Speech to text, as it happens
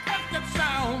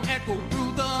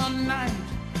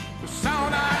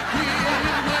what I hear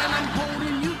when I'm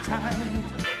holding you tight.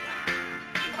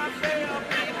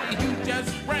 Baby, you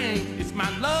just rang. It's my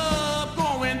love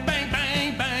going bang,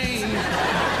 bang, bang.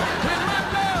 When my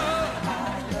love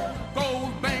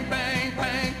goes bang, bang,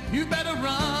 bang, you better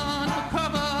run for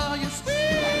cover. You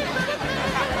sweet.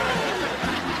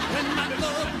 When my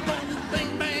love goes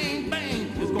bang, bang,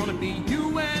 bang, it's gonna be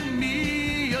you and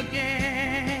me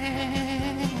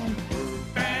again.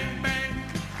 Bang, bang,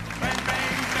 bang, bang,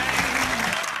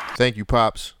 bang. Thank you,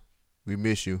 Pops. We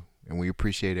miss you, and we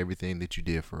appreciate everything that you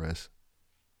did for us.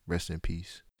 Rest in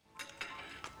peace.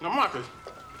 Now, Marcus,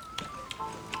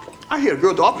 I hear a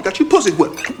girl dog got you pussy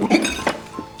whipped.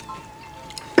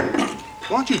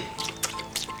 Why don't you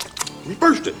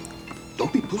reverse it?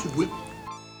 Don't be pussy whipped.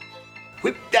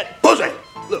 Whip that pussy.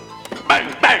 Look.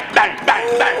 Bang, bang, bang,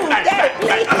 bang, bang, bang,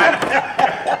 bang,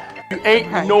 bang. You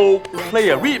ain't no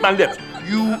player. Read my lips.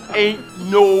 You ain't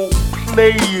no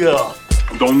player.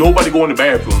 Don't nobody go in the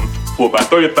bathroom for about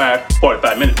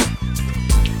 45 minutes.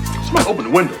 Somebody open the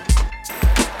window.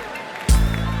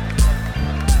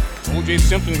 O.J.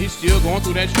 Simpson, he's still going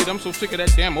through that shit. I'm so sick of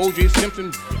that damn O.J.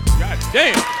 Simpson. God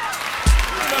damn.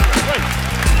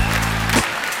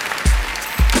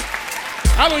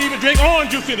 I don't even drink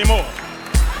orange juice anymore.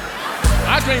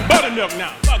 I drink buttermilk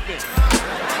now. Fuck that.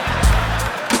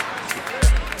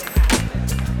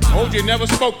 O.J. never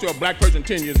spoke to a black person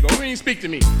 10 years ago. He didn't speak to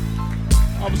me.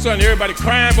 All of a sudden, everybody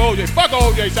crying for O.J. Fuck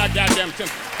O.J. Shot goddamn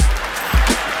Simpson.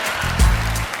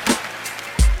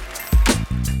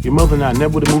 Your mother and I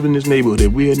never would have moved in this neighborhood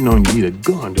if we had known you need a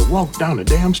gun to walk down the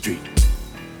damn street.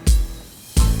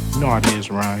 You know how it is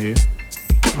around here.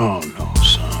 Oh, no,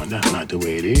 son, that's not the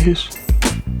way it is.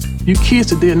 You kids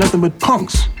today are nothing but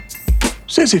punks.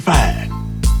 Sissified.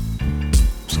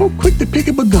 So quick to pick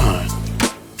up a gun.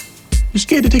 You're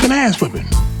scared to take an ass whipping.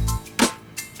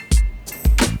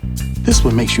 This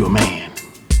what makes you a man.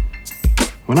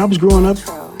 When I was growing up,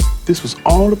 this was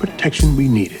all the protection we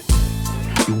needed.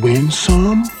 You win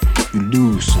some, you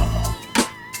lose some.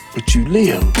 But you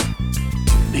live.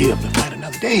 You live to fight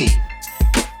another day.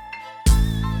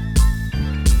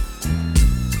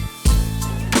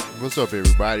 What's up,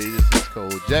 everybody? This is Cole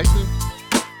Jackson.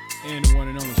 And the one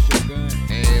and only Shogun.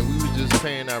 And we were just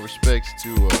paying our respects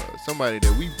to somebody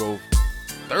that we both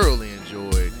thoroughly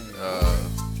enjoyed.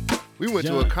 We went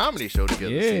to a comedy show together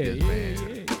to see this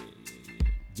man.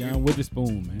 John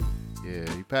Witherspoon, man.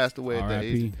 Yeah, he passed away at the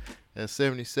age at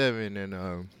 77.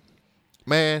 And,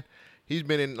 man, he's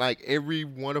been in, like, every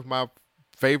one of my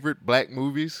favorite black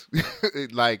movies.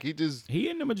 Like, he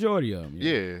in the majority of them.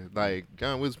 Yeah, like,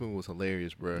 John Witherspoon was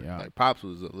hilarious, bro. Yeah. Like, Pops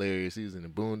was hilarious. He was in the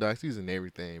Boondocks. He was in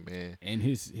everything, man. And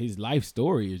his life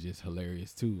story is just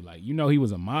hilarious, too. Like, you know he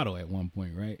was a model at one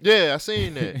point, right? Yeah, I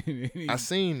seen that. I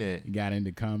seen that. He got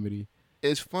into comedy.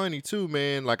 It's funny, too,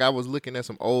 man. Like, I was looking at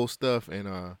some old stuff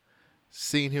and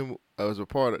seen him as a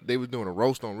part of, they was doing a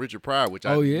roast on Richard Pryor, which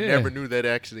I never knew that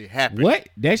actually happened. What?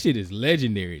 That shit is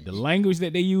legendary. The language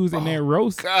that they use in that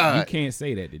roast, God. you can't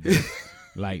say that today.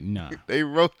 Like, nah. They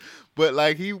roast, but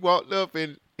like he walked up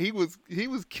and he was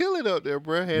killing up there,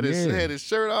 bro. Had his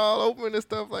shirt all open and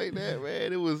stuff like that,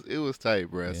 man. It was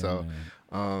tight, bro. Yeah, so,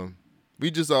 man.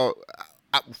 we just all.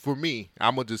 For me,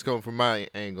 I'm gonna just come from my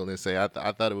angle and say I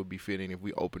thought it would be fitting if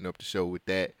we opened up the show with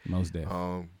that. Most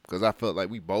definitely. Because I felt like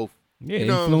we both. Yeah, you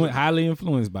know, highly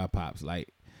influenced by Pops.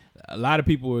 Like, a lot of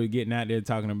people were getting out there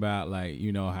talking about, like,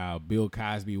 you know, how Bill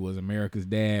Cosby was America's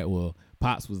dad. Well,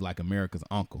 Pops was like America's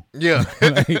uncle. Yeah.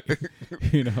 Like,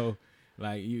 you know,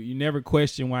 like you never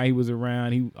question why he was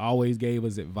around. He always gave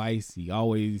us advice. He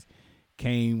always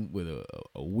came with a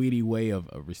witty way of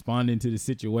responding to the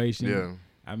situation. Yeah.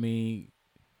 I mean,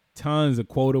 tons of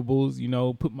quotables, you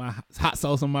know, put my hot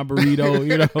sauce on my burrito,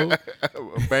 you know.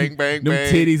 Bang, bang, Them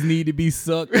bang. titties need to be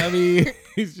sucked. I mean,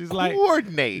 it's just like.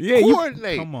 Coordinate. Yeah,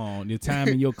 coordinate. Come on. Your time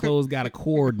and your clothes got to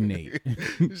coordinate.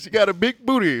 She got a big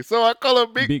booty, so I call her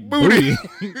Big Booty.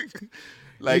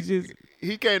 Like,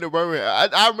 he came to Birmingham.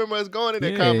 I remember us going to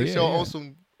that comedy show on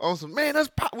some, man, that's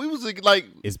Pop. We was like,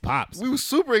 it's Pops. We was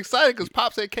super excited because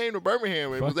Pops had came to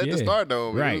Birmingham. It was at the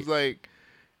Stardome. Right. It was like,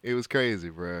 it was crazy,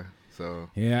 bro. So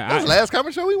yeah, that was the last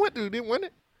comedy show we went to, wasn't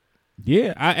it?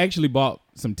 Yeah, I actually bought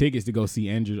some tickets to go see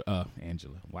Angela.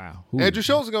 Wow, Andrew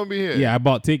Schultz is gonna be here. Yeah, I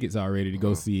bought tickets already to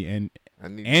go see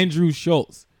Andrew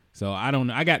Schultz. So I don't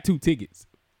know. I got 2 tickets.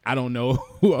 I don't know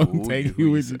who I'm taking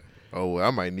with you. Oh, well,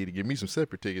 I might need to get me some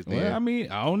separate tickets then. Well, I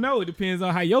mean, I don't know. It depends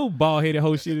on how your bald headed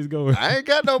whole shit is going. I ain't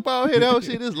got no bald headed whole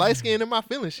shit. This light skin and my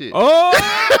feeling shit. Oh,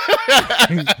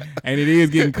 and it is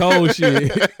getting cold, shit.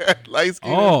 Light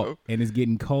skin. Oh, and it's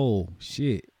getting cold,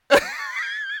 shit.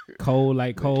 Cold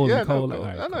like cold Yeah, and cold no,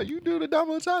 like. I know you do the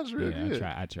double entendres real Yeah, good.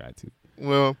 I try to.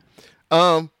 Well,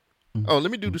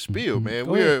 let me do the spiel, man.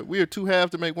 Go ahead. We are two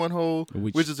halves to make one whole,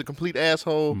 which is a complete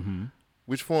asshole.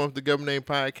 Which forms the Government Name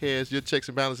Podcast, your checks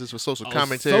and balances for social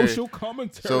commentary. Social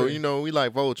commentary. So we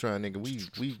like Voltron, nigga.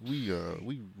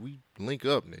 We link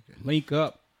up, nigga. Link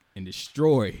up and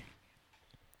destroy.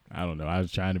 I don't know. I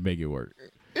was trying to make it work.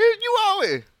 You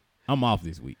always. I'm off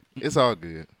this week. It's all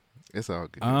good. It's all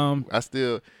good. I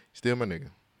still my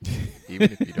nigga.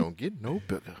 Even if you don't get no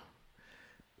bigger.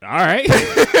 All right.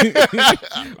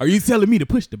 Are you telling me to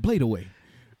push the blade away?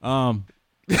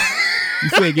 You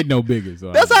said get no bigger.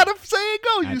 So that's how the saying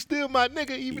go. You still my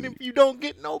nigga, even if you don't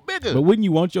get no bigger. But wouldn't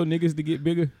you want your niggas to get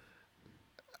bigger?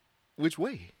 Which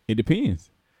way? It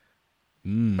depends.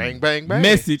 Bang, bang, bang.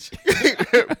 Message.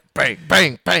 Bang,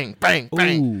 bang, bang, bang,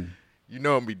 bang. Ooh. You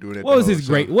know I'm be doing that. What was his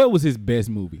What was his best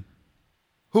movie?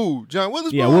 Who? John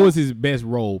Witherspoon? Yeah, what was his best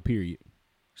role, period?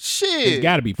 Shit. It's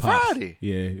got to be Pops. Friday.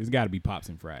 Yeah, it's got to be Pops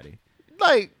and Friday.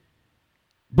 Like.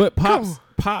 But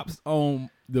Pops on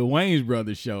the Wayans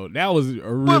Brothers show, that was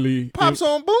a really... Pops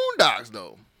on Boondocks,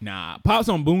 though. Nah, Pops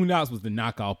on Boondocks was the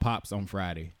knockoff Pops on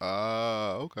Friday.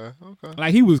 Okay.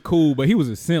 Like, he was cool, but he was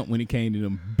a simp when it came to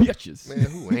them bitches. Man,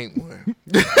 who ain't one?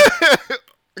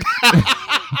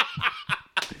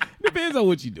 Depends on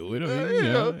what you do. I mean, you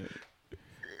know.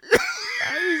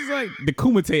 It's like the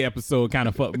Kumite episode kind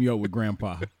of fucked me up with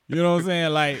Grandpa. You know what I'm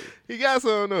saying? Like, he got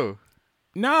some, though.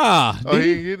 Nah. Oh,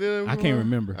 he get them? I can't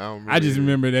remember. I don't remember. I just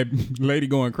remember that lady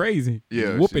going crazy.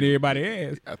 Yeah. Whooping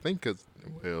everybody's ass. I think because,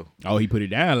 well. Oh, he put it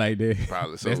down like that.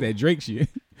 Probably so. That's that Drake shit.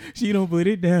 She don't put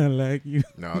it down like you.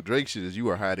 No, Drake shit is you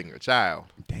are hiding a child.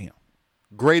 Damn.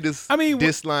 Greatest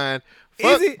diss line.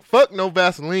 Is it? Fuck no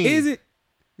Vaseline. Is it?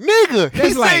 Nigga.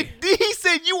 That's He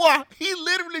said you are, he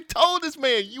literally told this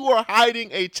man you are hiding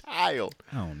a child.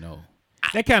 I don't know.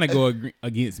 That kind of go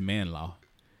against man law.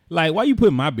 Like, why you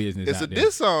putting my business It's out a there?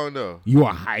 diss song, though. You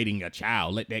are hiding a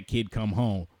child. Let that kid come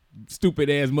home. Stupid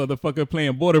ass motherfucker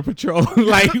playing Border Patrol.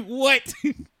 Like, what?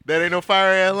 That ain't no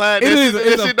fire ass line.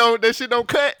 That shit don't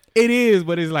cut. It is,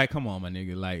 but it's like, come on, my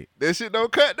nigga. Like, that shit don't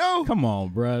cut, though. Come on,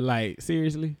 bro. Like,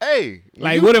 seriously? Hey.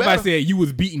 Like, what if I said you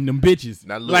was beating them bitches?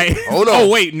 Now look, like, hold on. Oh,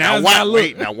 wait. Now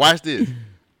watch this.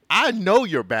 I know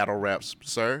your battle raps,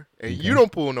 sir. And you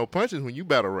don't pull no punches when you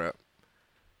battle rap.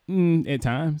 At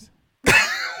times.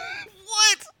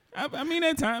 What? I mean,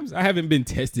 at times. I haven't been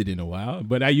tested in a while,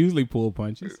 but I usually pull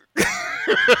punches.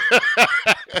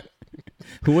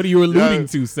 What are you alluding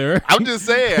to, sir? I'm just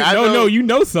saying. No, you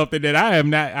know something that I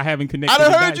haven't connected. I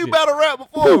done heard you battle rap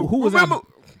before. Who was Remember?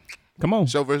 Come on.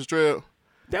 Show versus Trail.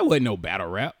 That wasn't no battle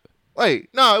rap. Wait,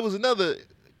 no, it was another.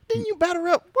 Didn't you battle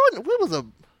rap? What was a?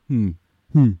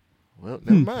 Well,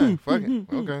 never mind. Fuck it.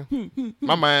 Okay.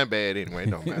 My mind bad anyway.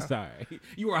 Don't matter. Sorry.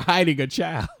 You are hiding a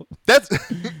child. That's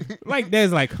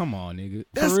like, come on, nigga.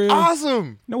 That's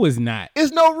awesome. No, it's not.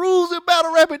 It's no rules in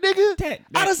battle rapping, nigga.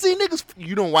 I done seen niggas.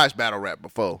 You don't watch battle rap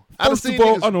before. First of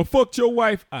all, I done fucked your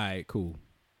wife. All right, cool.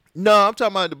 No, I'm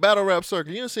talking about the battle rap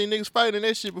circuit. You done seen niggas fighting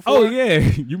that shit before. Oh, yeah.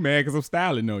 You mad because I'm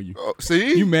styling on you. Oh,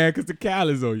 see? You mad because the cow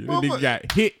is on you. The nigga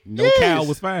got hit. No cow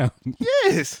was found.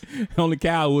 Yes. Only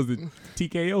cow was a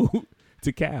TKO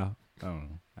to cow. I don't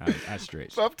know. I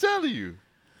stretched. So I'm telling you.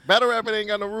 Battle rapping ain't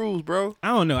got no rules, bro. I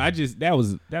don't know. That's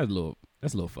a little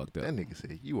fucked up. That nigga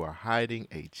said you are hiding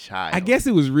a child. I guess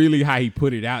it was really how he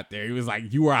put it out there. He was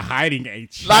like, you are hiding a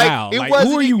child. Like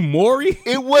who are you, Maury?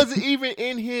 It wasn't even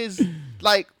in his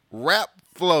rap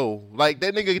flow. Like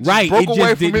that nigga just broke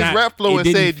away from his rap flow and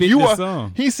said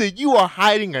he said you are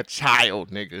hiding a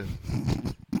child, nigga.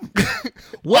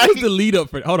 What was the lead up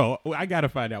for? Hold on, I gotta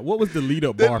find out. What was the lead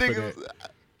up bar for that?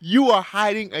 You are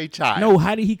hiding a child. No,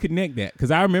 how did he connect that?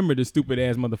 Because I remember the stupid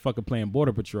ass motherfucker playing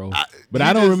Border Patrol, but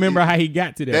I don't remember how he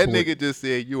got to that. That nigga just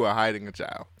said you are hiding a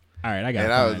child. All right, I got.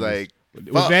 And I was like,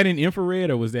 was that in infrared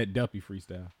or was that Duppy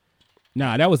freestyle?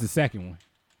 Nah, that was the second one.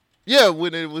 Yeah,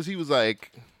 when it was, he was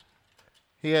like,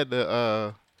 he had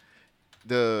the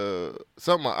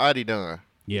something Adi done.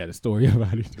 Yeah, the story of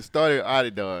Adi. The story of Adi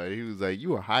done. He was like,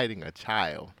 you are hiding a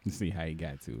child. Let's see how he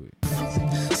got to it.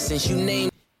 Since you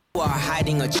named, you are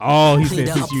hiding a child. Oh, he said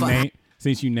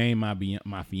since you named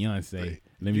my fiance,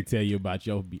 let me tell you about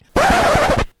your.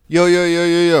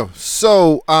 Yo.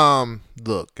 So,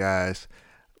 look, guys,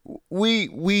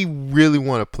 we really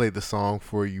want to play the song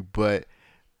for you, but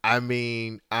I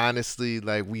mean, honestly,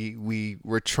 like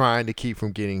we're trying to keep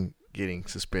from getting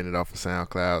suspended off of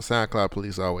SoundCloud. SoundCloud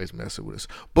police always messing with us.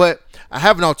 But I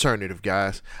have an alternative,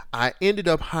 guys. I ended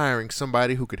up hiring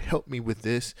somebody who could help me with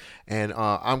this, and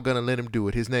I'm gonna let him do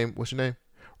it. His name, what's your name?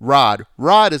 Rod.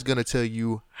 Rod is going to tell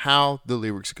you how the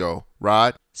lyrics go.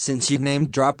 Rod? Since you name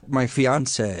dropped my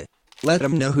fiance, let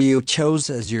him know who you chose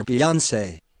as your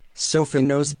Beyonce. Sophie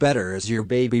knows better as your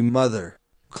baby mother.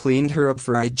 Cleaned her up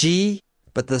for IG,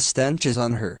 but the stench is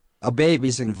on her. A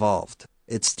baby's involved.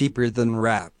 It's deeper than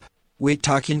rap. We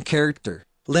talking character.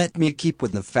 Let me keep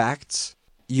with the facts.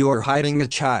 You're hiding a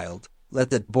child. Let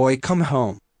that boy come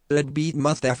home. That beat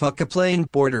motherfucker playing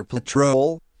border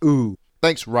patrol. Ooh.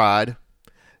 Thanks, Rod.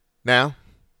 Now,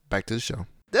 back to the show.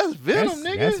 That's Venom,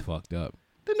 nigga. That's fucked up.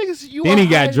 The niggas, you Then are he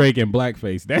got hiding- Drake in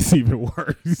blackface. That's even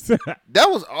worse. That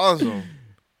was awesome.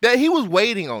 That he was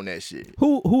waiting on that shit.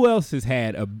 Who else has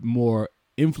had a more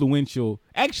influential?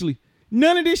 Actually,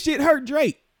 none of this shit hurt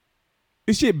Drake.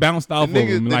 This shit bounced off of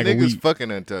him like a nigga's week. fucking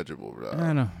untouchable, bro.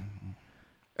 I know.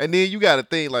 And then you got to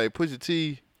think like Pusha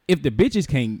T, If the bitches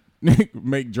can't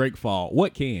make Drake fall,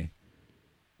 what can?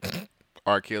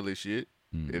 R. Kelly shit.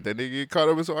 If that nigga get caught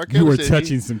up in some R. Kelly You were shit,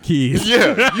 touching some kids.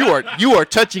 yeah, you are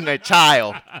touching a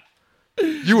child.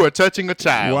 You are touching a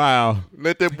child. Wow.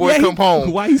 Let that boy Yeah, come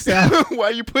home. Why you sound? Why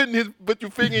you put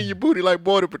your finger in your booty like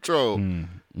Border Patrol?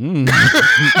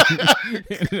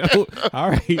 All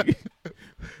right.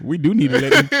 We do need to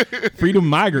let them freedom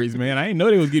migrants, man. I didn't know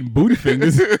they was getting booty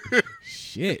fingers.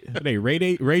 Shit. Are they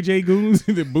Ray J goons?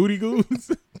 The booty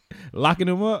goons? Locking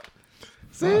them up?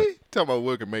 See? Talking about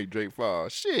what can make Drake fall.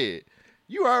 Shit.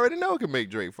 You already know it can make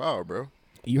Drake fall, bro.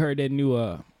 You heard that new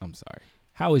I'm sorry.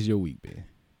 How has your week been?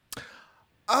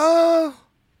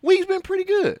 Week's been pretty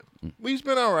good. Week's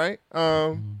been all right.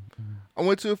 I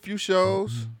went to a few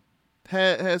shows.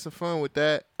 Had some fun with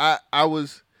that. I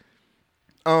was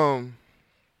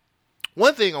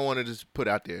one thing I wanted to just put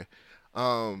out there.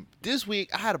 This week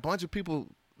I had a bunch of people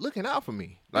looking out for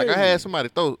me. Like I had somebody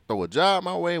throw a job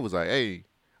my way. Was like, hey,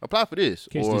 apply for this.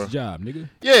 Catch or, this job, nigga.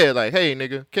 Yeah, like, hey,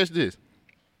 nigga, catch this.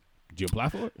 Did you apply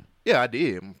for it? Yeah, I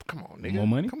did. Come on, nigga. More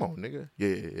money? Come on, nigga.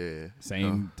 Yeah.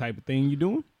 Same type of thing you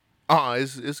doing?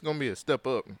 It's gonna be a step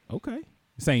up. Okay.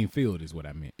 Same field is what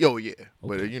I meant. Yo, yeah.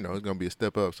 But, Okay. it's going to be a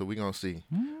step up, so we going to see.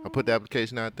 I put the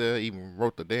application out there, even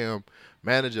wrote the damn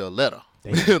manager a letter.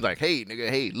 Like, hey, nigga,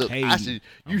 hey, look, Hey.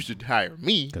 you should hire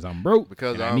me. Because I'm broke.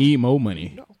 Because and I I'm- need more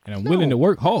money. And I'm willing to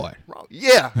work hard.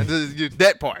 Yeah,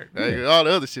 that part. Like, all the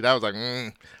other shit, I was like,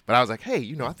 But I was like,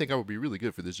 hey, I think I would be really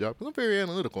good for this job because I'm very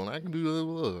analytical and I can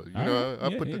do,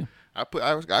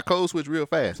 I code switch real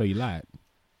fast. So you lied.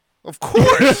 Of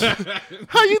course.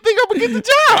 How you think I'm going to get the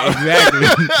job?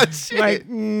 Exactly. Shit. Like,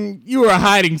 you were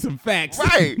hiding some facts.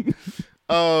 Right.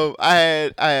 I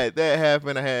had that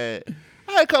happen. I had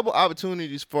a couple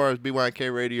opportunities as far as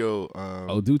BYK Radio.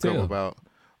 Do come tell. about.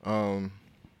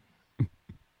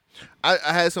 I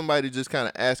had somebody just kind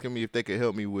of asking me if they could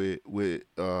help me with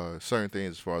certain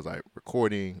things as far as like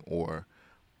recording or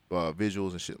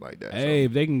visuals and shit like that. Hey, So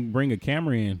if they can bring a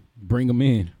camera in, bring them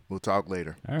in. we'll talk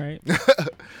later. All right.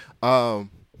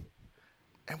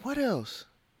 And what else?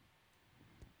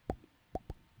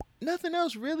 Nothing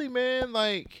else really, man.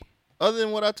 Like other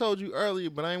than what I told you earlier,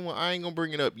 but I ain't gonna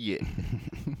bring it up yet.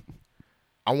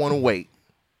 I want to wait.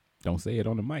 Don't say it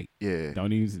on the mic. Yeah.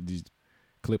 Don't even just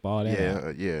clip all that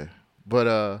out. Yeah.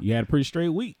 But You had a pretty straight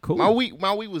week. Cool. my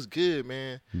week was good,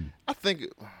 man. I think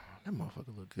that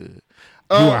motherfucker look good.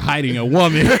 You are hiding a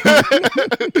woman.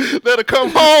 Let her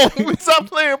come home. Stop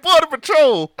playing Border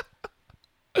Patrol.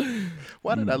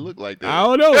 Why did I look like that? I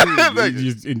don't know. You're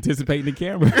just anticipating the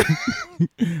camera.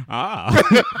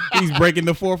 He's breaking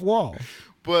the fourth wall.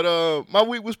 But my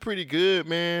week was pretty good,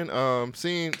 man.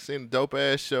 Seeing a dope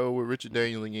ass show with Richard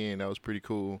Daniel again, that was pretty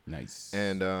cool. Nice.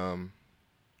 And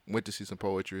went to see some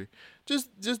poetry. Just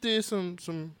did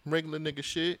some regular nigga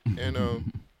shit. And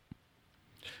I'm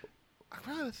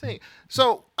trying to think.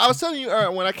 So I was telling you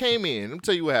when I came in. Let me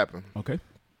tell you what happened. Okay.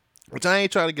 Which I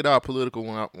ain't trying to get all political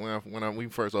when we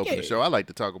first opened the show. I like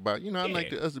to talk about, I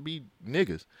like us to be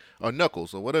niggas or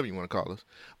knuckles or whatever you want to call us.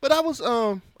 But I was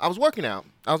working out.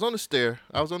 I was on the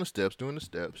steps, doing the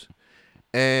steps,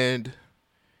 and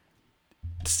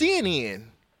CNN.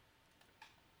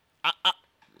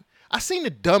 I seen the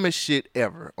dumbest shit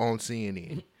ever on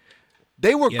CNN.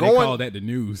 They were They going. call that the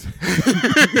news.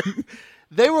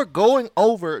 They were going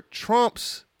over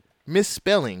Trump's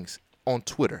misspellings on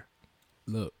Twitter.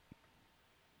 Look.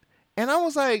 And I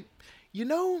was like,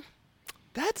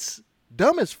 that's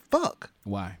dumb as fuck.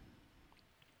 Why?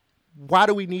 Why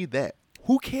do we need that?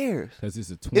 Who cares? Because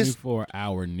it's a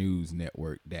 24-hour news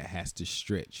network that has to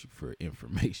stretch for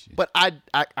information. But I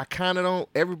kind of don't.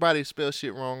 Everybody spells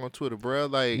shit wrong on Twitter, bro.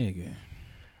 Nigga.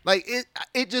 Like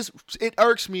it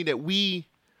irks me that we,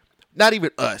 not even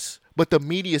us, but the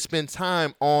media spend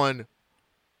time on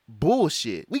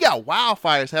bullshit. We got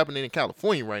wildfires happening in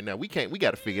California right now. We got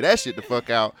to figure that shit the fuck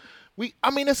out.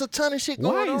 There's a ton of shit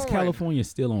going on. Why is California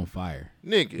still on fire?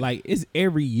 Nigga. Like, it's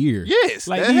every year. Yes,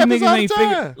 like that these happens niggas all the ain't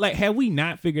time. figured. Like, have we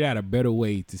not figured out a better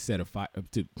way to set a fire?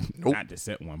 Not to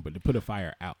set one, but to put a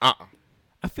fire out.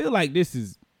 I feel like this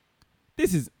is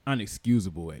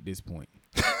unexcusable at this point.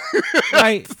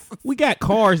 Like, we got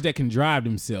cars that can drive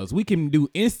themselves. We can do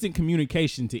instant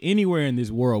communication to anywhere in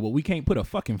this world, but we can't put a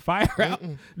fucking fire out.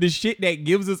 The shit that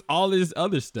gives us all this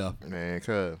other stuff. Man,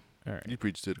 cuz. All right. You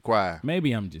preach to the choir.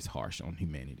 Maybe I'm just harsh on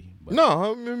humanity. But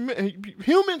No, I mean,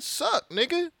 humans suck,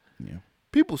 nigga. yeah.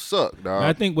 People suck, dog.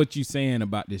 I think what you're saying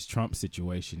about this Trump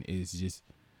situation is just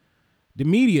the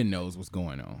media knows what's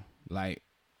going on. Like,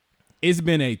 it's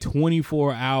been a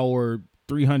 24-hour,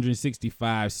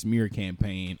 365 smear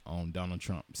campaign on Donald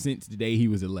Trump since the day he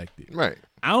was elected. Right.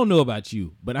 I don't know about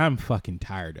you, but I'm fucking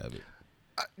tired of it.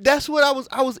 That's what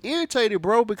I was irritated,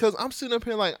 bro, because I'm sitting up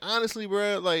here like, honestly,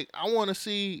 bro, like, I want to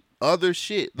see other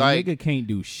shit. The Like, nigga can't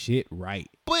do shit right.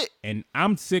 but And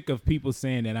I'm sick of people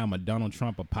saying that I'm a Donald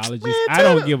Trump apologist. Man, I tell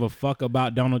don't them. give a fuck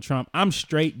about Donald Trump. I'm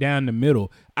straight down the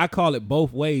middle. I call it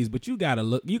both ways, but you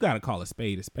gotta call a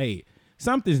spade a spade.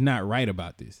 Something's not right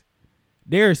about this.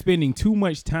 They're spending too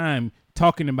much time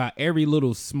talking about every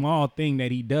little small thing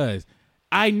that he does.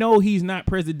 I know he's not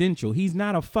presidential. He's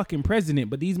not a fucking president,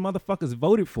 but these motherfuckers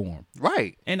voted for him.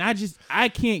 right. And I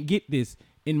can't get this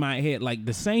in my head. Like,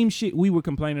 the same shit we were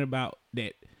complaining about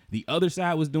that the other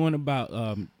side was doing about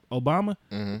Obama,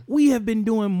 we have been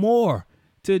doing more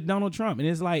to Donald Trump. And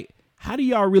it's like, how do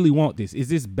y'all really want this? Is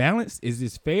this balanced? Is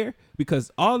this fair?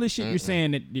 Because all the shit you're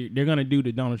saying that they're going to do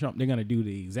to Donald Trump, they're going to do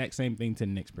the exact same thing to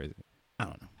the next president. I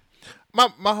don't know.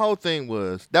 My whole thing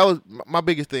was, that was my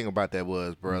biggest thing about that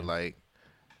was, bro, like,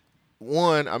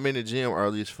 one, I'm in the gym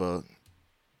early as fuck,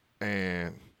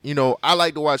 and you know, I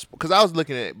like to watch, because I was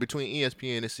looking at between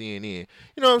ESPN and CNN.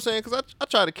 You know what I'm saying? Because I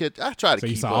try to catch, I try to So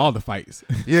keep you saw up. all the fights.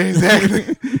 Yeah,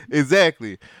 exactly,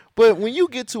 exactly. But when you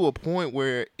get to a point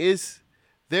where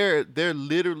they're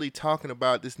literally talking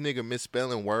about this nigga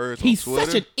misspelling words He's on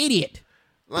Twitter, such an idiot.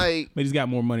 like, But he's got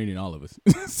more money than all of us.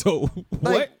 So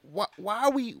like, what? why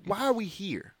are we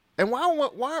here? And why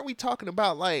aren't we talking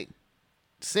about, like,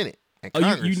 Senate and Oh,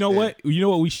 Congress? you know and- what? You know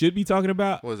what we should be talking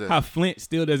about? What is that? How Flint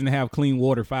still doesn't have clean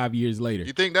water 5 years later.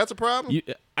 You think that's a problem?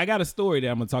 I got a story that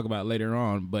I'm gonna talk about later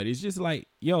on, but it's just like,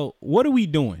 yo, what are we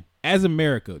doing as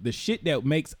America? The shit that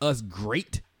makes us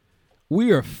great,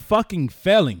 we are fucking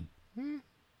failing.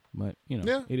 But you know,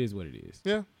 Yeah. it is what it is.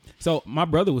 Yeah. So my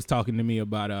brother was talking to me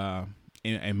about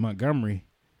in Montgomery,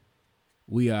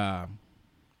 we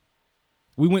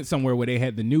went somewhere where they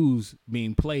had the news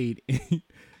being played in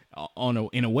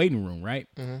a waiting room, right?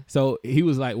 So he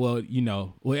was like, well, you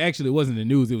know, actually it wasn't the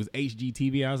news, it was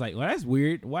HGTV. I was like, well, that's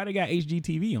weird. Why they got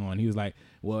HGTV on? He was like,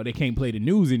 well, they can't play the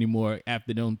news anymore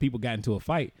after them people got into a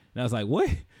fight. And I was like, what?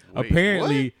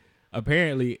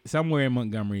 Apparently somewhere in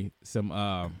Montgomery,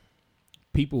 some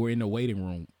people were in the waiting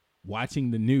room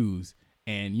watching the news,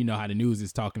 and you know how the news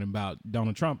is talking about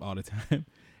Donald Trump all the time.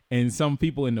 And some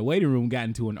people in the waiting room got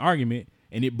into an argument,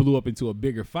 and it blew up into a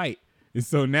bigger fight. And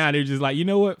so now they're just like, you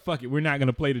know what? Fuck it. We're not going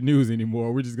to play the news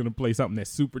anymore. We're just going to play something that's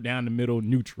super down the middle,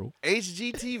 neutral.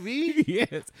 HGTV?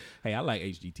 Yes. Hey, I like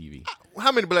HGTV.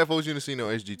 How many black folks you done seen on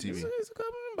HGTV? It's a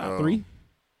couple, about 3.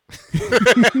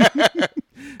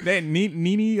 That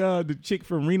Nene, the chick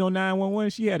from Reno 911,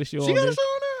 she had a show She on got there. a show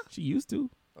on there? She used to.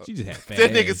 She just had fat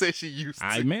That ass. nigga said she used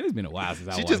to. Man, it's been a while since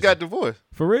I She watched just got it. divorced.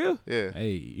 For real? Yeah.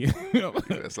 Hey.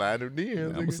 Slide them DMs.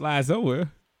 I'm gonna nigga. slide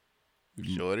somewhere.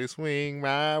 Shorty swing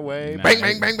my way. Nah, Bang,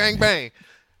 bang, bang, bang, bang.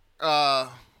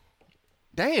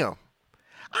 Damn.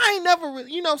 I ain't never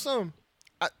really, you know,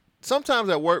 sometimes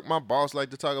at work, my boss like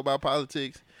to talk about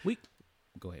politics.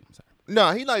 Go ahead. I'm sorry.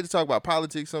 No, he like to talk about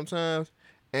politics sometimes.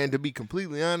 And to be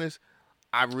completely honest,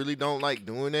 I really don't like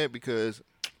doing that because,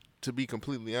 to be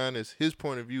completely honest, his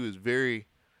point of view is very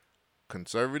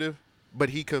conservative, but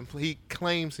he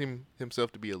claims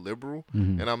himself to be a liberal,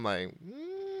 and I'm like,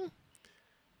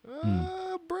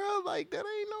 bro, like, that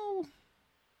ain't no.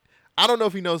 I don't know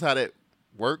if he knows how that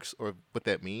works or what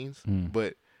that means,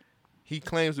 but he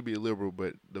claims to be a liberal,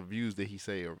 but the views that he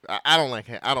say are, I don't like.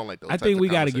 I don't like those. I types think of we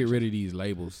got to get conversations. rid of these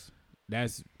labels.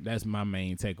 That's my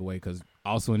main takeaway. Because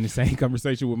also in the same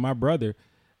conversation with my brother,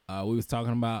 we was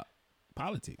talking about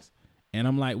politics, and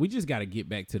I'm like, we just got to get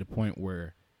back to the point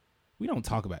where we don't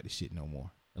talk about this shit no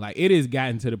more. Like, it has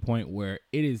gotten to the point where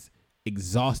it is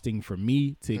exhausting for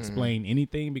me to explain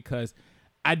anything because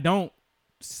I don't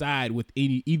side with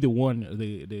either one of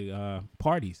the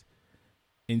parties,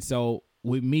 and so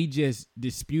with me just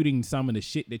disputing some of the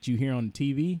shit that you hear on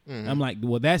TV, I'm like,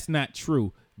 well, that's not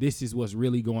true. this is what's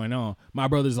really going on. My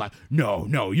brother's like,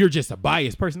 no, you're just a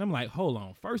biased person. I'm like, hold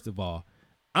on. First of all,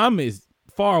 I'm as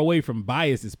far away from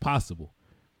bias as possible.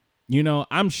 You know,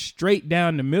 I'm straight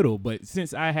down the middle, but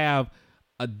since I have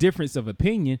a difference of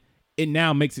opinion, it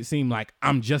now makes it seem like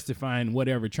I'm justifying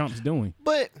whatever Trump's doing.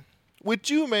 But with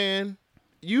you, man,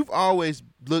 you've always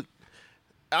looked.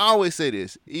 I always say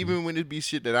this, even when it be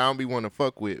shit that I don't be want to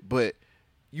fuck with, but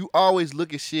you always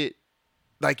look at shit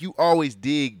like you always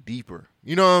dig deeper.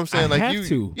 You know what I'm saying? I Like have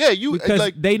to. Yeah, you because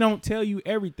like they don't tell you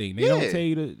everything. They don't Yeah. tell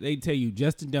you. They tell you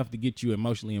just enough to get you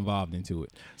emotionally involved into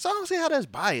it. so I don't see how that's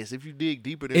biased if you dig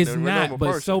deeper than It's a not, normal but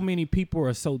person. so many people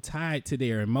are so tied to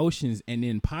their emotions and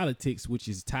in politics, which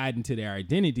is tied into their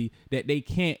identity, that they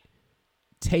can't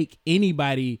take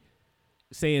anybody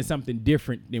saying something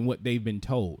different than what they've been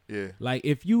told. Yeah. Like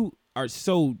if you are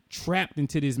so trapped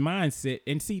into this mindset,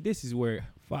 and see, this is where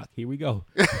here we go.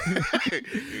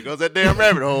 Here goes that damn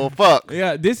rabbit hole. Fuck.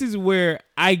 Yeah, this is where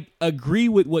I agree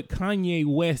with what Kanye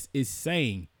West is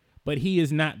saying, but he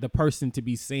is not the person to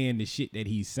be saying the shit that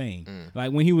he's saying.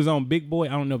 Like when he was on Big Boy, I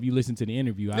don't know if you listened to the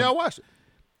interview. Yeah, I watched it.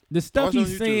 The stuff Watch it on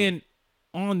he's YouTube. saying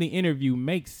on the interview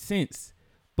makes sense.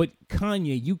 But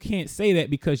Kanye, you can't say that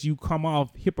because you come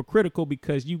off hypocritical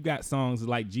because you got songs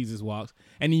like Jesus Walks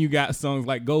and then you got songs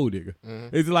like Gold Digger.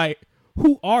 It's like,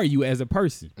 who are you as a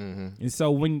person? And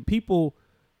so when people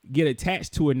get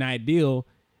attached to an ideal,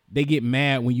 they get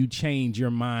mad when you change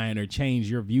your mind or change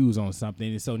your views on something.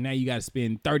 And so now you got to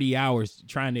spend 30 hours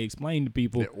trying to explain to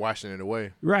people. Yeah, washing it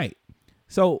away. Right.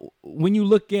 So when you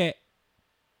look at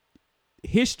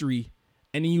history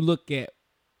and then you look at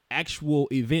actual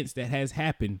events that has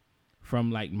happened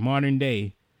from like modern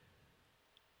day,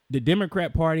 the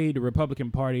Democrat Party, the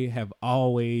Republican Party have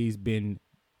always been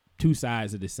two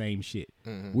sides of the same shit.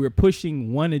 We're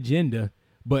pushing one agenda,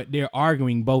 but they're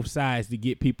arguing both sides to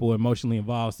get people emotionally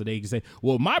involved so they can say,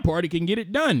 well, my party can get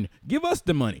it done. Give us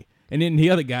the money. And then the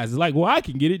other guys is like, well, I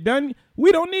can get it done.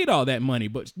 We don't need all that money,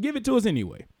 but give it to us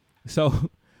anyway.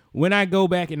 So when I go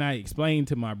back and I explain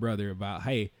to my brother about,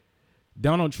 hey,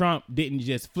 Donald Trump didn't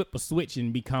just flip a switch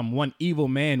and become one evil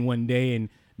man one day, and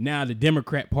now the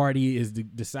Democrat Party is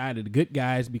the side of the good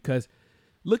guys, because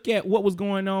look at what was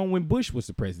going on when Bush was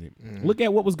the president. Look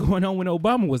at what was going on when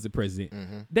Obama was the president.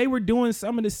 They were doing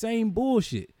some of the same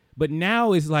bullshit. But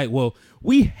now it's like, well,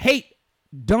 we hate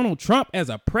Donald Trump as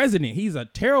a president. He's a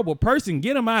terrible person.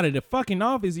 Get him out of the fucking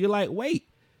office. You're like, wait,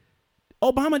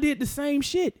 Obama did the same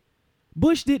shit.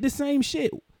 Bush did the same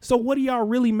shit. So what are y'all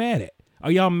really mad at?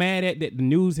 Are y'all mad at that the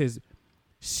news has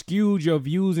skewed your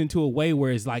views into a way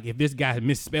where it's like, if this guy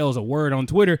misspells a word on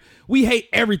Twitter, we hate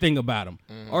everything about him?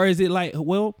 Or is it like,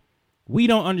 well, we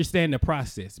don't understand the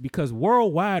process? Because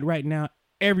worldwide right now,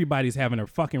 everybody's having a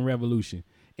fucking revolution.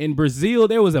 In Brazil,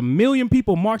 there was 1 million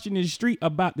people marching in the street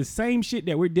about the same shit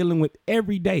that we're dealing with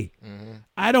every day.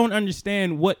 I don't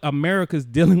understand what America's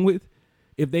dealing with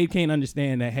if they can't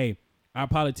understand that, hey, our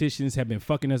politicians have been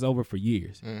fucking us over for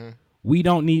years. We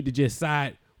don't need to just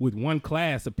side with one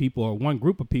class of people or one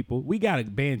group of people. We got to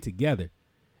band together.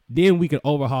 Then we can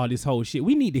overhaul this whole shit.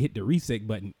 We need to hit the reset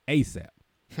button ASAP.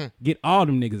 Get all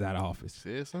them niggas out of office.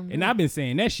 Said something And new. I've been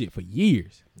saying that shit for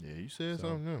years. Yeah, you said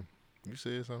something new. You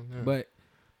said something new. But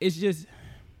it's just,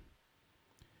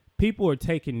 people are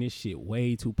taking this shit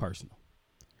way too personal.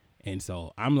 And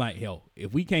so I'm like, hell,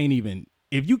 if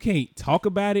you can't talk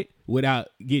about it without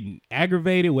getting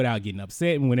aggravated, without getting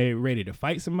upset, and when they're ready to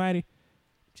fight somebody,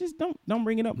 just don't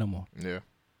bring it up no more. Yeah.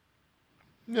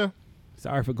 Yeah.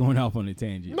 Sorry for going off on a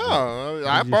tangent. but No,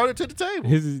 I brought it to the table.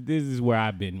 This is where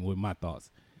I've been with my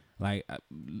thoughts. Like,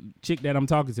 chick that I'm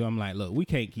talking to, I'm like, look, we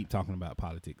can't keep talking about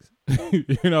politics.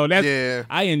 That's, Yeah.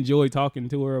 I enjoy talking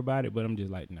to her about it, but I'm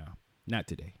just like, no, not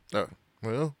today. Oh,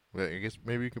 well, I guess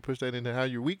maybe you can push that into how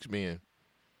your week's been.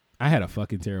 I had a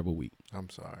fucking terrible week. I'm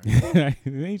sorry. It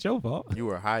ain't your fault. You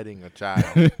were hiding a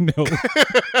child. No.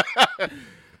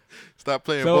 Stop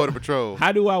playing So, Border Patrol.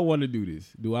 How do I want to do this?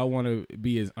 Do I want to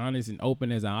be as honest and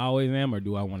open as I always am, or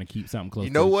do I want to keep something close You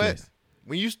to know the what? chest?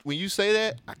 When you say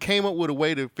that, I came up with a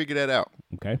way to figure that out.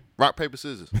 Okay. Rock, paper,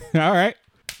 scissors. All right.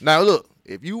 Now, look,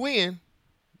 if you win,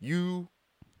 you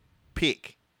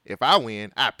pick. If I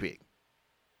win, I pick.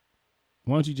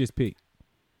 Why don't you just pick?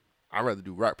 I'd rather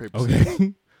do rock, paper, scissors.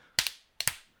 Okay.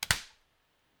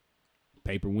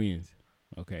 Paper wins.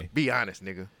 Okay. Be honest,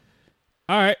 nigga.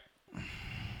 All right.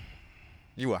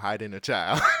 You were hiding a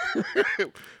child.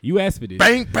 You asked for this.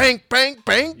 Bang, bang, bang,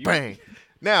 bang, bang.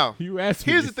 Now, You asked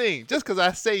for here's this. the thing. Just because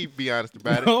I say be honest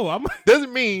about it, No, I'm.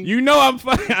 doesn't mean You know I'm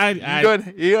fine.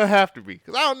 you don't have to be.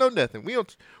 Because I don't know nothing.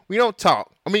 We don't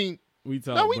talk. I mean, We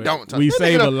talk. no, we but don't talk. We That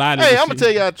save nigga a lot of. Hey, the I'm going shit.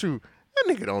 to tell y'all the truth.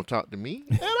 That nigga don't talk to me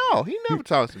at all. He never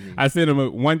talks to me. I send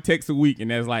him one text a week, and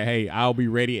that's like, hey, I'll be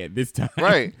ready at this time.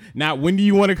 Right. Now, when do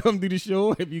you want to come do the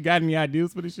show? Have you got any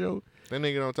ideas for the show? That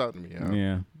nigga don't talk to me. Y'all.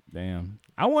 Yeah, damn.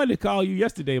 I wanted to call you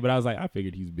yesterday, but I was like, I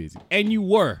figured he's busy. And you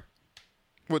were.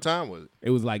 What time was it? It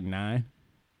was like 9.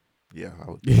 Yeah, I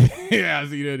was. Yeah, I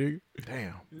see that nigga.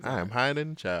 Damn, I am higher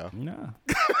than a child. Nah.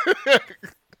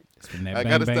 It's from that I bang,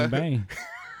 gotta bang, stop. bang.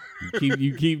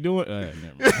 You keep doing. Never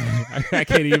mind. I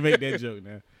can't even make that joke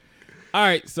now. All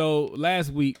right, so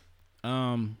last week,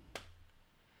 Now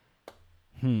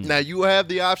you have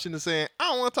the option of saying, I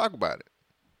don't want to talk about it.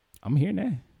 I'm here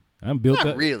now. I'm built Not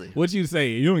up. really. What you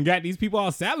say? You done got these people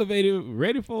all salivated,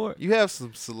 ready for it? You have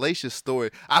some salacious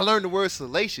story. I learned the word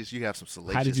salacious. You have some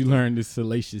salacious. How did you learn this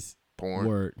salacious Porn.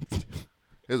 word?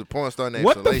 There's a porn star named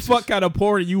What Salacious. the fuck kind of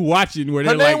porn are you watching where Her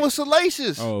they're name like, was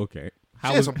Salacious. oh, okay.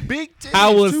 She had some big titties,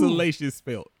 How was too. salacious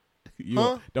spelled? You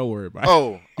Huh? Don't worry about it.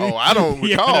 Oh, I don't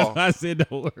Yeah, recall. that's what I said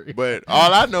don't worry. But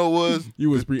all I know was You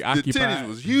was the preoccupied. titties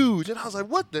was huge. And I was like,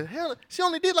 what the hell? She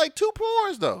only did like 2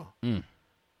 porns, though.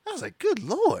 I was like, good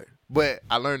Lord. But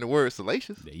I learned the word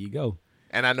salacious. There you go.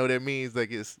 And I know that means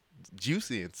like it's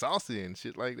juicy and saucy and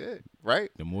shit like that. Right?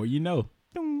 The more you know.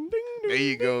 Ding, ding, There ding,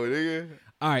 you go, nigga.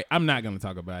 All right, I'm not gonna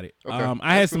talk about it. Okay,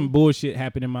 I had that's some cool. bullshit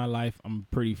happen in my life. I'm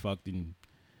pretty fucking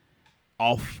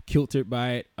off kiltered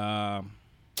by it. The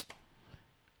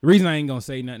reason I ain't gonna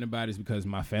say nothing about it is because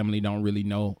my family don't really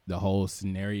know the whole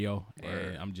scenario,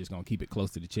 and I'm just gonna keep it close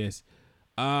to the chest.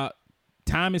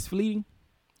 Time is fleeting,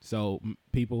 so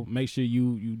people, make sure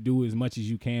you do as much as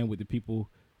you can with the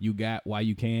people you got while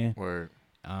you can. Word.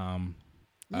 You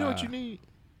You know what you need?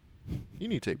 You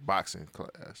need to take boxing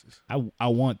classes. I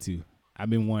want to. I've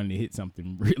been wanting to hit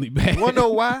something really bad. You wanna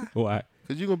know why? Why?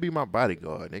 Cause you're gonna be my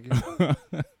bodyguard, nigga.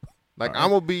 Like I'm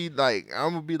gonna be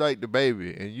like the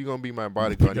baby, and you're gonna be my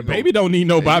bodyguard. The You baby don't need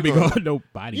no you gonna- bodyguard. No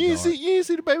bodyguard. You ain't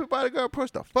see the baby bodyguard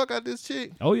push the fuck out this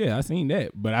chick. Oh yeah, I seen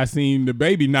that. But I seen the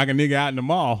baby knock a nigga out in the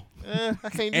mall I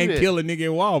can't do and that. kill a nigga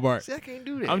in Walmart. See, I can't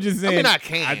do that. I'm just saying. I mean, I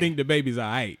can. I think the baby's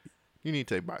alright. you need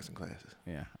to take boxing classes.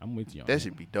 Yeah, I'm with you on That that.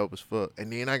 should be dope as fuck.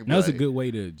 And then I can be That's like, a good way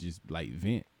to just like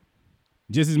vent.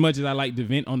 Just as much as I like to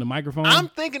vent on the microphone. I'm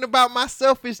thinking about my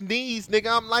selfish needs, nigga.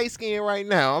 I'm light skinned right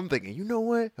now. I'm thinking, you know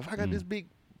what? If I got this big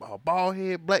bald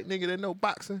head black nigga that know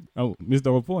boxing, oh,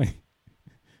 Mr. On Point.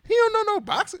 he don't know no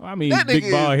boxing. I mean, that big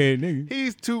nigga bald is- head nigga.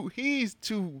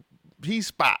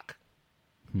 He's Spock.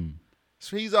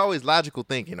 So he's always logical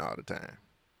thinking all the time.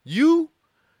 You,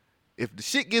 if the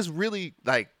shit gets really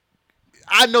like,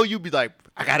 I know you be like,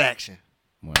 I got action.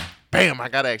 Well, Bam, I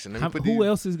got action. Let me put who these-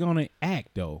 else is gonna act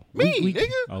though? Me, nigga.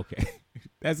 Okay,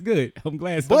 that's good. I'm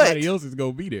glad somebody But- else is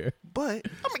gonna be there. But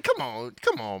I mean, come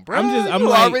on, bro. I'm you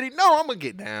like- already know I'm gonna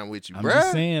get down with you, I'm bro.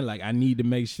 just saying, like, I need to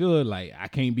make sure, like, I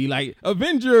can't be like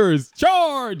Avengers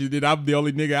charge, and then I'm the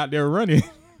only nigga out there running.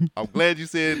 I'm glad you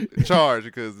said charge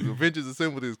because Avengers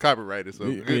Assembled is copyrighted, so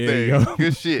Yeah, good there thing. you go.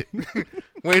 Good shit.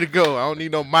 Way to go. I don't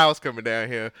need no mouse coming down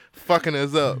here fucking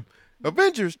us up.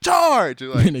 Avengers charge.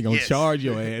 You're like, And they gonna yes. charge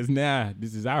your ass. Nah,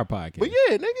 this is our podcast. But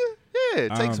yeah, nigga. Yeah,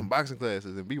 take Um, some boxing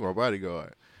classes and be my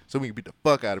bodyguard so we can beat the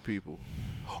fuck out of people.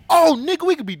 Oh, nigga,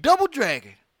 we could be double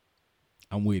dragon.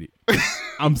 I'm with it.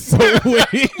 I'm so with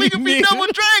it. We could be nigga. double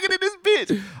dragon in this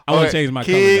bitch. I wanna Alright, change my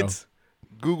color, kids,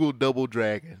 Google double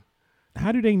dragon.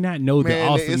 How do they not know the Man,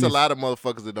 awesomeness? it's a lot of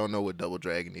motherfuckers that don't know what double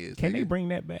dragon is. Can nigga. they bring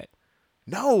that back?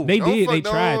 No, They don't did. Fuck, They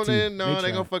tried no, to. They, They no, they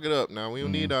tried. gonna fuck it up. Now we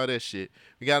don't need all that shit.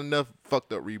 We got enough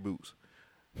fucked up reboots.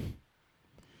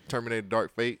 Terminator: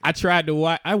 Dark Fate. I tried to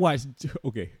watch. I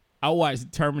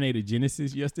watched Terminator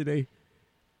Genesis yesterday.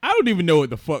 I don't even know what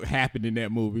the fuck happened in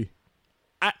that movie.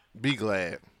 Be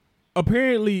glad.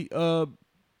 Apparently,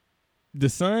 the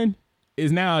son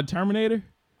is now a Terminator.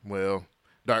 Well,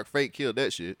 Dark Fate killed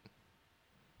that shit.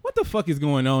 What the fuck is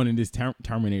going on in this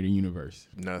Terminator universe?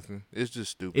 Nothing. It's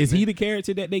just stupid. Is man. he the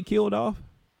character that they killed off?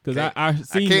 Because I I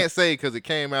seen can't say because it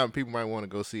came out and people might want to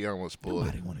go see. I don't want to spoil it.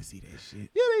 Nobody want to see that shit.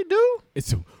 Yeah, they do.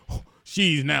 It's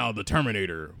she's now the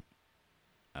Terminator.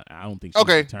 I don't think. She's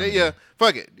Okay, the Terminator. yeah.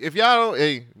 Fuck it. If y'all don't,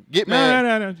 hey, get No,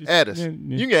 mad. no. Just, Add us. yeah.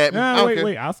 You can add me. I No, don't wait, care.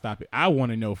 wait. I'll stop it. I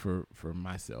want to know for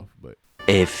myself, but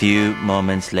A few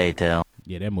moments later.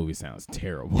 yeah, that movie sounds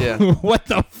terrible. Yeah. What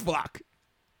the fuck?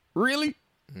 Really?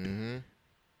 Mm-hmm.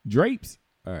 Drapes?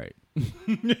 All right.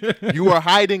 You are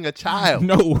hiding a child.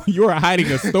 No, you're hiding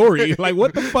a story. Like,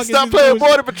 what the fuck Stop is this playing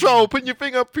bullshit? Border Patrol, putting your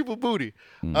finger up people's booty.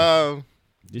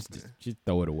 Just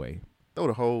throw it away. Throw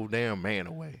the whole damn man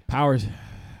away. Power.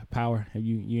 Have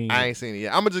you ain't I ain't seen it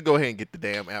yet. I'm gonna just go ahead and get the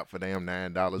damn app for damn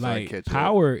 $9 so I can like catch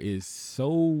Power is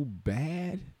so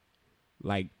bad.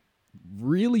 Like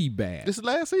really bad. This is the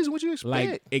last season. What you expect?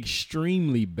 Like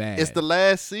extremely bad. It's the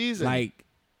last season. like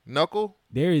Knuckle.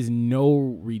 there is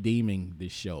no redeeming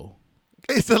this show.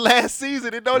 It's the last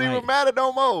season. It don't Like- even matter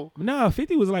no more. No,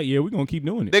 50 was like, yeah, we're gonna keep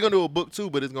doing it. They're gonna do a book 2,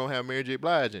 but it's gonna have Mary J.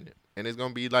 Blige in it, and it's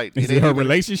gonna be like Is it it ain't her even-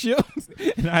 relationship?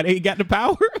 And how they got the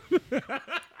power?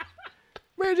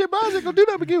 Mary J. Blige ain't gonna do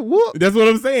that but get whooped. That's what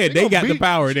I'm saying. They gonna got the beat-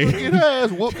 power. she They gonna get her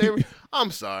ass whooped. I'm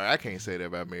sorry, I can't say that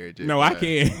about Mary J. No, I Blige.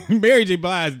 can't. Mary J.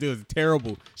 Blige does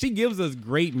terrible. She gives us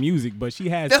great music, but she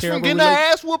has That's from terrible getting her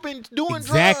rela- ass whooping, doing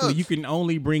Exactly. drugs. You can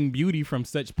only bring beauty from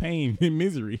such pain and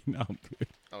misery. No, I'm good.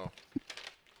 Oh,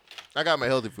 I got my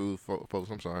healthy food, folks.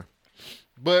 I'm sorry,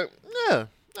 but yeah,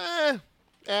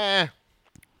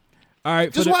 All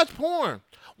right, just watch porn.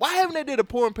 Why haven't they did a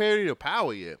porn parody of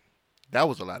Power yet? That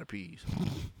was a lot of peas.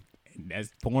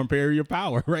 That's porn parody of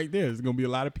power right there. There's gonna be a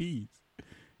lot of P's.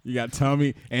 You got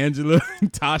Tommy, Angela,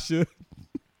 Tasha.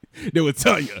 There was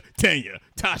Tanya,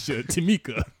 Tasha,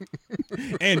 Tamika,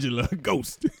 Angela,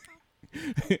 Ghost.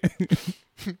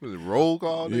 Was it roll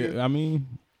call? Nigga? Yeah, I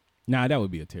mean, nah, that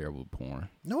would be a terrible porn.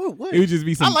 No, it wouldn't. It would just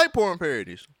be some. I like porn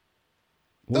parodies.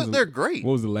 what was They're the- great.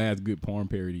 What was the last good porn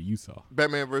parody you saw?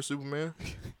 Batman vs Superman.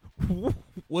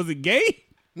 Was it gay?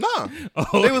 Nah,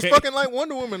 Oh, they was okay. fucking like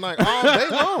Wonder Woman like all day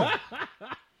long.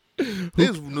 They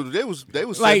was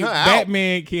Like setting her out.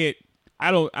 Batman can't.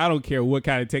 I don't care what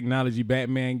kind of technology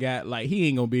Batman got. Like he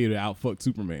ain't gonna be able to outfuck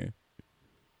Superman.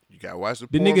 You gotta watch the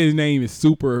The porn. nigga's name is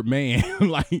Superman.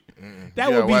 Like that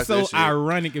You would gotta be watch so that shit.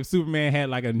 ironic if Superman had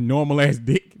like a normal ass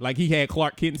dick, like he had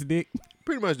Clark Kent's dick.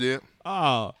 Pretty much did.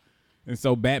 Oh, and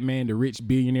so Batman, the rich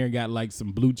billionaire, got like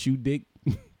some blue chew dick.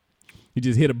 He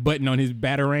just hit a button on his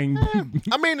batarang.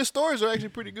 I mean, the stories are actually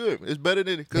pretty good. It's better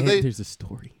than because they. There's a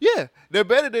story. Yeah, they're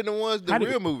better than the ones the How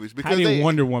real did- movies How because did they.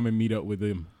 Wonder Woman meet up with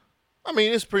him? I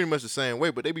mean, it's pretty much the same way,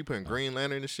 but they be putting Green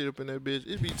Lantern and shit up in that bitch.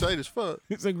 It be tight as fuck.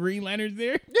 It's a Green Lantern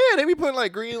there. Yeah, they be putting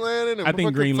like Green Lantern and I think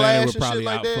fucking Green Flash Lantern would and probably shit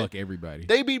like that. outfuck everybody.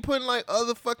 They be putting like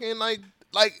other fucking like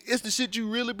it's the shit you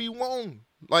really be wanting.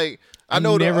 Like I I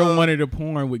know never the, wanted a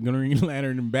porn with Green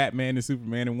Lantern and Batman and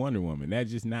Superman and Wonder Woman. That's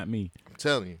just not me. I'm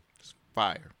telling you, it's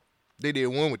fire. They did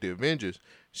one with the Avengers,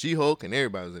 She-Hulk, and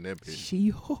everybody was in that bitch.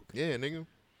 She-Hulk. Yeah, nigga.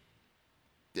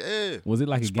 Yeah. Was it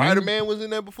like a Spider-Man was in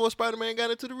there before Spider-Man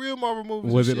got into the real Marvel movies.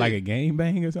 game? Was and it like shit. a game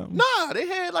bang or something? Nah, they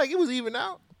had like it was even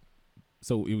out.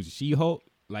 So it was She-Hulk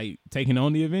like taking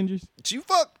on the Avengers. She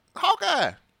fucked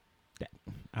Hawkeye.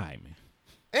 All right, man.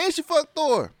 And she fucked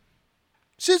Thor.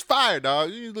 Shit's fire,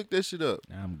 dog. You need to look that shit up.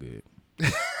 I'm good.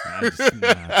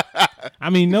 I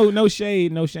mean, no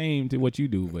shade, no shame to what you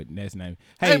do, but that's not.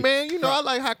 Hey, man, you know I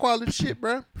like high quality shit,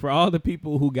 bro. For all the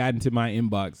people who got into my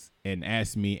inbox and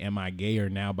asked me, am I gay or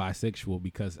now bisexual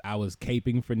because I was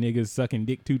caping for niggas sucking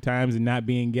dick 2 times and not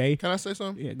being gay? Can I say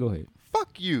something? Yeah, go ahead.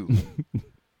 Fuck you.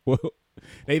 Well,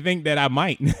 they think that I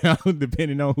might now,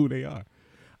 depending on who they are.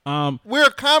 We're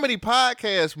a comedy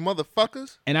podcast,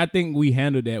 motherfuckers. And I think we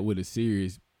handled that with a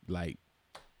serious, like,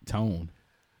 tone.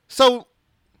 So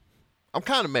I'm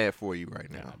kind of mad for you right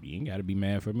now. You ain't got to be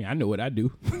mad for me. I know what I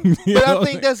do. But I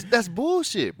think that's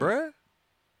bullshit, bruh.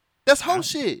 That's whole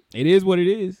shit. It is what it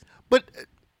is. But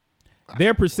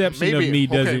Their perception of me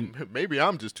doesn't. Maybe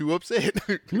I'm just too upset.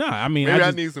 No, I mean, maybe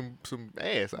I just, need some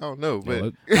ass. I don't know,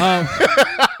 but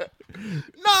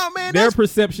no, man. their That's,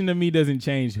 perception of me doesn't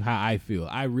change how I feel.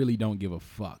 I really don't give a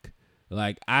fuck.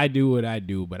 Like, I do what I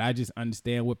do, but I just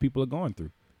understand what people are going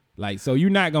through. Like, so you're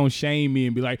not gonna shame me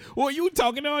and be like, well, you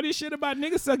talking all this shit about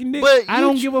niggas sucking dick. But I you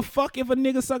don't ch- give a fuck if a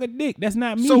nigga suck a dick. That's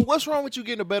not me. so what's wrong with you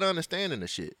getting a better understanding of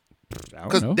shit? I don't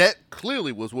Because know. that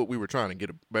clearly was what we were trying to get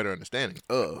a better understanding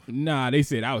of. Nah, they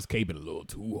said I was caping a little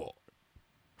too hard.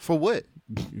 For what?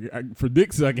 For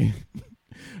dick sucking.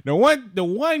 The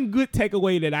one good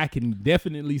takeaway that I can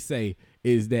definitely say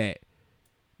is that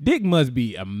dick must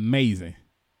be amazing.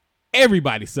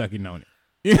 Everybody sucking on it.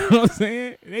 You know what I'm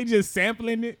saying? They just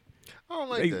sampling it. I don't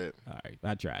like that. All right,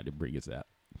 I tried to bring it out.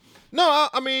 No,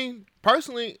 I mean,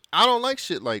 personally, I don't like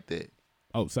shit like that.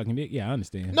 Oh, sucking dick? Yeah, I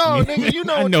understand. No, I mean, nigga, you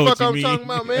know I what know the fuck you I'm mean. talking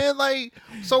about, man. Like,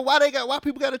 so why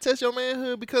people gotta test your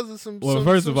manhood because of some? Well, some-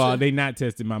 first some of all, shit? they not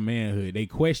testing my manhood. They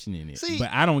questioning it. See- But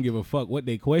I don't give a fuck what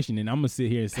they questioning. I'm gonna sit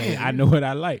here and say I know what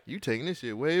I like. You taking this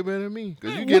shit way better than me.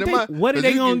 Cause you Man, get in what my. they- what are 'cause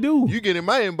they you gonna get- do? You get in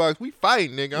my inbox, we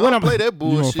fighting, nigga. I What don't play that You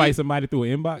bullshit. gonna fight somebody through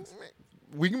an inbox?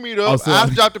 We can meet up. Oh, so- I'll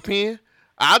drop the pen.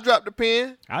 I'll drop the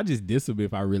pen. I'll just diss them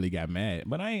if I really got mad.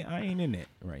 But I ain't in that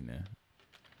right now.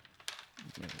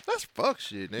 That's fuck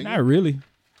shit, nigga. Not really.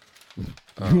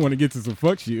 You want to get to some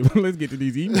fuck shit? Let's get to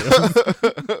these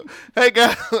emails. Hey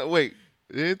guys, wait.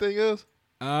 Anything else?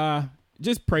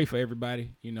 Just pray for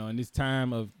everybody. You know, in this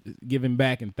time of giving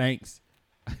back and thanks.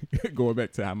 Going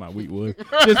back to how my week was.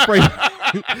 Just pray.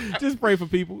 Just pray for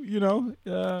people. You know,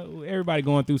 everybody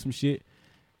going through some shit.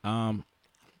 Well,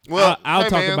 I'll hey,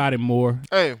 talk man. about it more.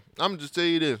 Hey, I'm just tell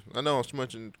you this. I know I'm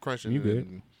smudging, crunching. You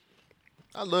good?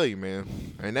 I love you, man.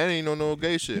 And that ain't no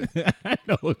gay shit. I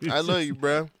know. I love you,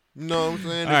 bro. You know what I'm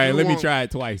saying? All right, let me try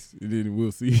it twice, and then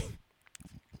we'll see.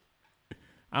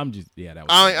 I'm just that was.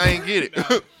 I ain't get it.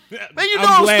 Man, you know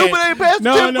I'm I'm stupid. Ain't past the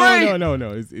 10th grade.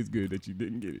 No. It's good that you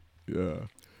didn't get it.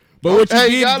 But what you Hey,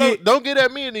 did y'all get, don't get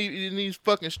at me in these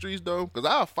fucking streets though, because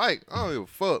I'll fight. I don't give a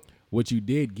fuck. what you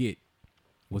did get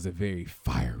was a very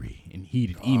fiery and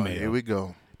heated email. Here we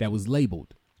go. That was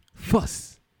labeled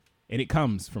 "fuss," and it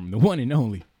comes from the one and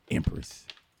only Empress.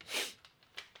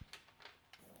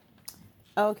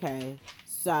 Okay,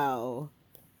 so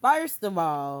first of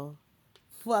all,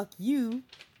 fuck you,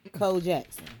 Cole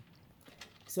Jackson.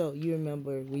 So you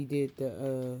remember we did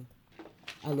the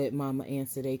I let mama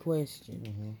answer their question.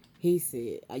 Mm-hmm. He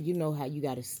said, you know how you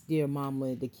got to steer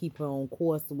mama to keep her on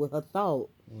course with her thought.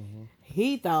 Mm-hmm.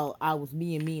 He thought I was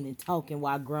being mean and talking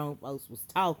while grown folks was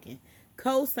talking.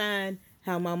 Co-sign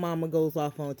how my mama goes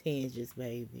off on tangents,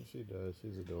 baby. She does.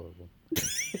 She's adorable.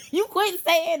 You quit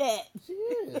saying that. She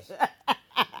is.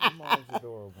 My mom's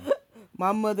adorable.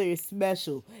 My mother is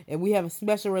special, and we have a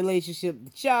special relationship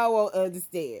that y'all won't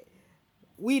understand.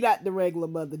 We not the regular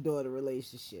mother-daughter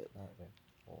relationship.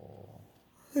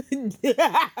 You said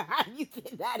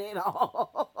that at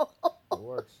all. It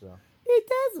works, though. It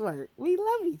does work. We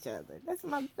love each other. That's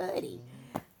my buddy.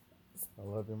 I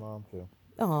love your mom, too.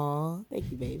 Aw,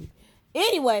 thank you, baby.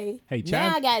 Anyway, Hey,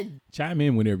 now I got chime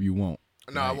in whenever you want.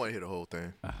 No, I want to hear the whole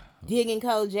thing. digging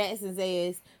Cole Jackson's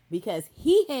ass because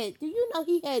he had, do you know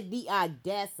he had the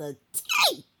audacity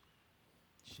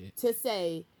to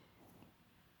say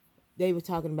they were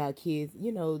talking about kids,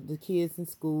 you know, the kids in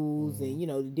schools and, you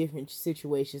know, the different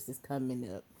situations that's coming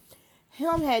up.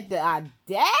 Him had the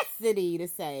audacity to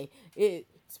say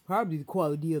it's probably the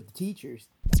quality of the teachers.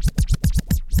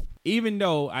 Even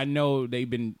though I know they've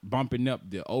been bumping up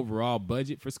the overall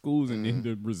budget for schools and then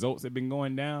the results have been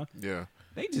going down. Yeah.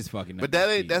 They just fucking up. But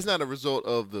that's not a result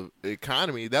of the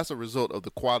economy. That's a result of the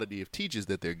quality of teachers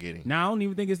that they're getting. Now, I don't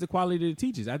even think it's the quality of the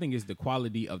teachers. I think it's the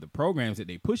quality of the programs that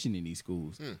they're pushing in these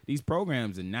schools. These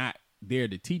programs are not there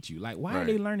to teach you. Like, why are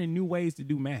they learning new ways to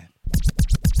do math?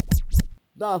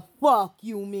 The fuck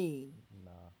you mean?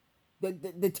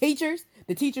 The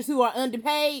teachers who are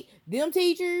underpaid, them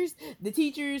teachers, the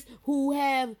teachers who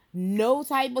have no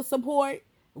type of support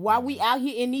while we out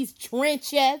here in these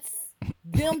trenches,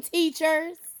 them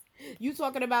teachers. You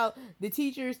talking about the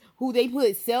teachers who they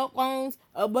put cell phones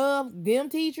above them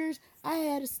teachers? I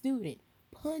had a student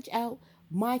punch out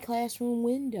my classroom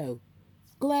window.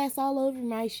 Glass all over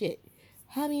my shit.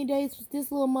 How many days was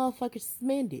this little motherfucker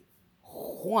suspended?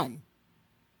 1.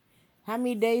 How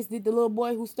many days did the little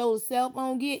boy who stole a cell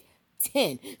phone get?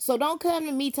 10. So don't come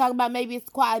to me talking about maybe it's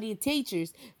the quality of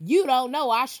teachers. You don't know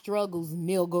our struggles,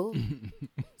 nigga.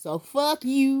 So fuck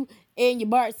you and your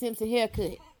Bart Simpson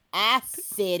haircut. I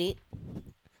said it.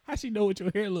 How she know what your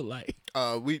hair look like?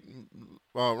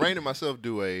 Rain and myself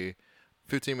do a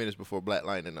 15 minutes before Black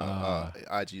Lightning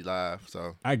IG Live.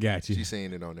 So I got you. She's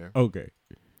seeing it on there. Okay.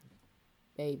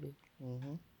 Baby.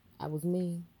 I was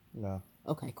mean. No.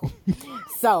 Okay, cool.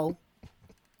 So,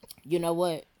 you know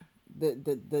what?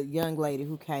 The young lady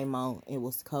who came on and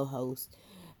was co-host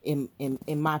in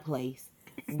my place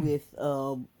with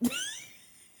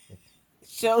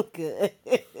Shoka.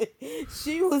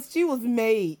 she was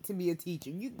made to be a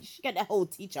teacher. She got that whole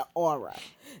teacher aura.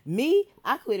 Me,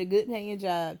 I quit a good paying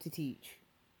job to teach.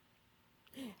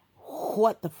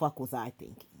 What the fuck was I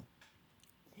thinking?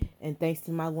 And thanks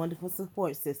to my wonderful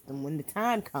support system, when the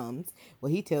time comes,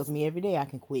 well, he tells me every day I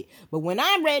can quit. But when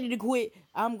I'm ready to quit,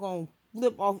 I'm going to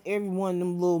flip off every one of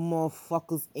them little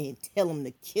motherfuckers and tell them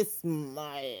to kiss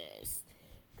my ass.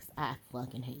 Because I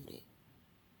fucking hate it.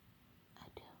 I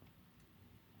do.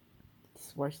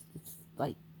 It's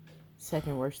like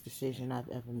second worst decision I've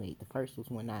ever made. The first was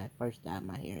when I first dyed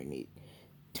my hair and it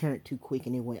turned too quick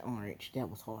and it went orange. That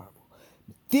was horrible.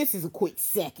 But this is a quick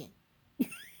second.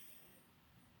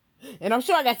 And I'm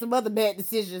sure I got some other bad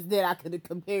decisions that I could have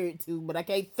compared it to, but I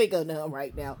can't think of them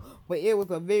right now. But it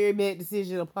was a very bad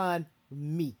decision upon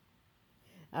me.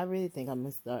 I really think I'm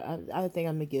going to start. I think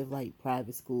I'm going to give like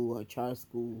private school or charter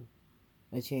school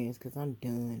a chance because I'm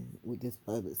done with this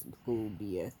public school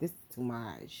BS. This is too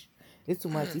much. It's too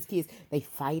much. These kids, they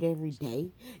fight every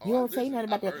day. You don't say nothing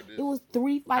about that. It was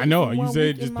 3 fights. I know. in You one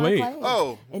said week just in my play it. class.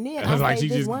 Oh. And then I was like, say she's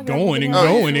this just one girl going and was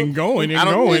going and going and I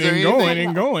don't- going is there and going anything-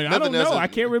 and going. I don't nothing else know. is- I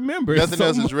can't remember. Nothing So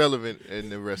else is much. relevant in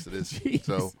the rest of this. Jeez.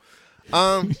 So,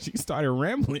 She started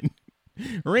rambling.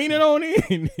 Rein it on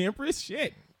in, Empress.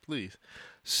 Shit. Please.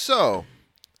 So,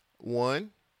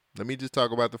 one, let me just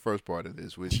talk about the first part of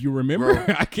this. Which Do you remember?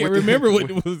 I can't remember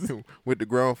what it was. With the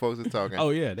grown folks are talking. Oh,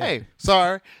 yeah. Hey,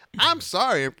 sorry. I'm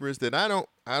sorry, Empress, that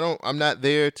I'm not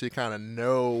there to kind of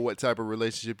know what type of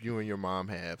relationship you and your mom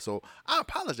have. So I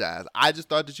apologize. I just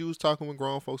thought that you was talking when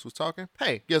grown folks was talking.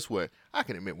 Hey, guess what? I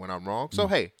can admit when I'm wrong. So,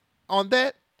 hey, on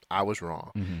that, I was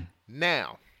wrong.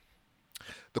 Now,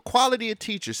 the quality of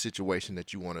teacher situation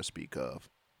that you want to speak of.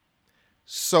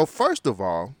 So first of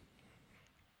all,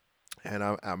 and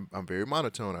I'm very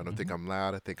monotone. I don't think I'm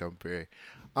loud. I think I'm very.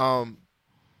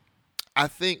 I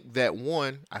think that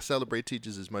one, I celebrate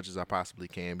teachers as much as I possibly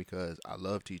can because I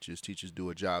love teachers. Teachers do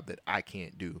a job that I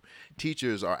can't do.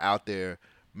 Teachers are out there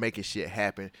making shit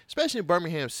happen, especially in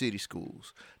Birmingham City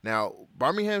schools. Now,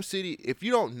 Birmingham City, if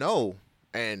you don't know,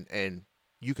 and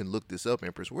you can look this up,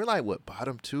 Empress, we're like what,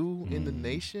 bottom 2 in the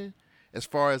nation as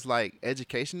far as like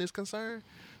education is concerned.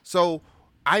 So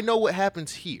I know what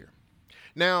happens here.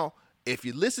 Now, if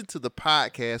you listen to the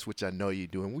podcast, which I know you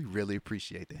do, and we really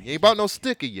appreciate that. You ain't bought no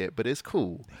sticker yet, but it's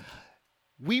cool.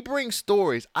 We bring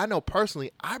stories. I know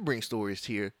personally, I bring stories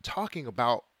here talking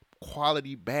about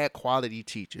bad quality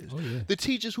teachers. Oh, yeah. The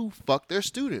teachers who fuck their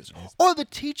students. Or the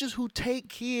teachers who take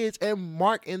kids and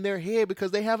mark in their head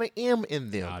because they have an M in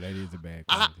them. Oh, that is a bad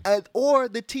quality. Or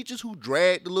the teachers who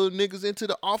drag the little niggas into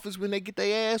the office when they get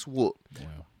their ass whooped.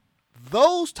 Wow.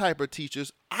 Those type of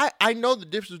teachers, I know the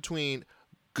difference between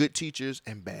good teachers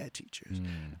and bad teachers.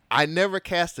 I never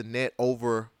cast a net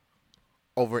over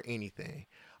anything.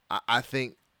 I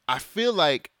feel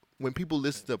like when people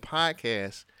listen to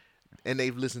podcasts and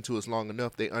they've listened to us long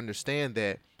enough, they understand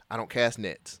that I don't cast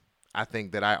nets. I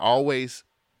think that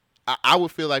I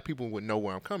would feel like people would know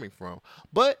where I'm coming from.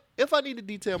 But if I need to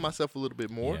detail myself a little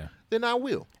bit more, then I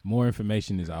will. More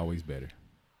information is always better.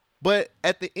 But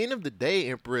at the end of the day,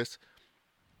 Empress,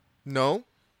 no,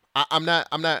 I'm not.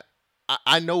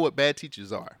 I know what bad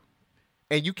teachers are.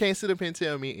 And you can't sit up here and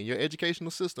tell me in your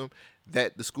educational system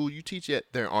that the school you teach at,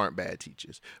 there aren't bad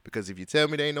teachers. Because if you tell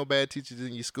me there ain't no bad teachers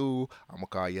in your school, I'm going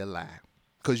to call you a lie.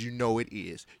 Because you know it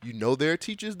is. You know there are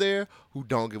teachers there who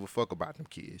don't give a fuck about them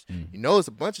kids. You know there's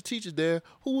a bunch of teachers there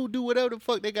who will do whatever the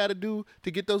fuck they got to do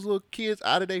to get those little kids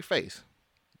out of their face.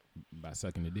 By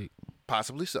sucking the dick.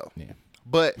 Possibly so. Yeah.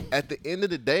 But at the end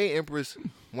of the day, Empress,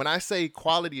 when I say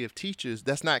quality of teachers,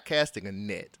 that's not casting a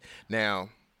net. Now,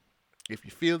 if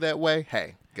you feel that way,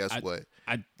 hey, guess what?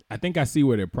 I think I see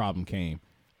where the problem came.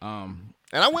 And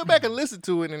I went back and listened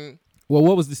to it, and well,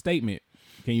 what was the statement?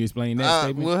 Can you explain that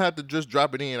statement? We'll have to just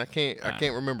drop it in. I can't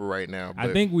remember right now. But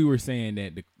I think we were saying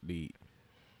that the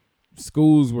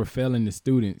schools were failing the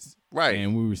students. Right.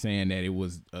 And we were saying that it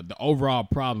was the overall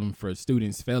problem for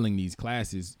students failing these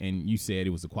classes, and you said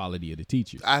it was the quality of the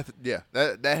teachers.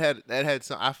 That had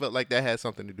some. I felt like that had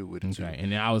something to do with it too. Okay.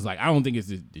 And then I was like, I don't think it's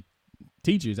the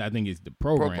teachers. I think it's the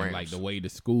program, Programs. like the way the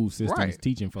school system is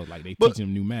teaching folks. Like they But teach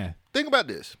them new math. Think about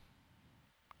this: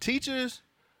 teachers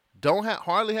don't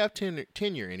hardly have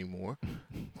tenure anymore.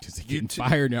 Because they're getting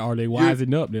fired now, or they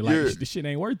wising up. They're like, this shit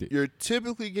ain't worth it. You're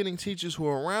typically getting teachers who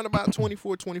are around about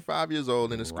 24, 25 years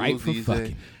old in the schools Right for these fucking.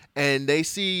 days. And they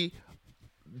see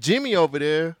Jimmy over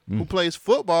there who plays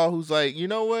football who's like, you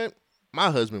know what? My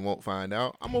husband won't find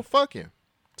out. I'm going to fuck him.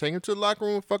 Take him to the locker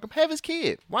room and fuck him. Have his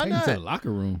kid. Why Take not? them to the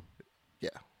locker room. Yeah.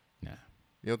 Nah.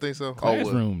 You don't think so?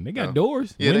 Classroom. They got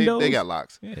doors. Yeah, windows. they got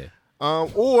locks. Yeah.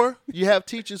 Or you have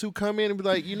teachers who come in and be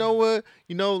like, you know what?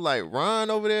 You know, like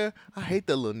Ron over there, I hate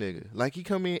that little nigga. Like he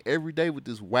come in every day with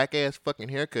this whack ass fucking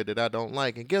haircut that I don't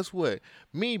like. And guess what?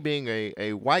 Me being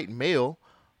a white male,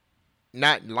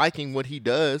 not liking what he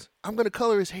does, I'm gonna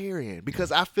color his hair in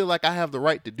because I feel like I have the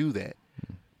right to do that.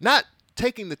 Not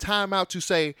taking the time out to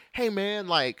say, hey man,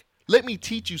 like let me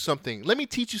teach you something. Let me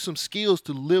teach you some skills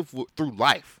to live through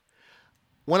life.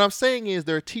 What I'm saying is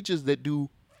there are teachers that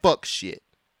do fuck shit.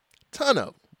 Ton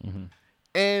of them.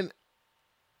 And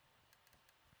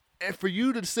for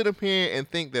you to sit up here and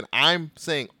think that I'm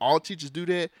saying all teachers do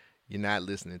that, you're not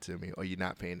listening to me or you're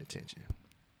not paying attention.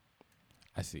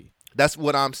 I see. That's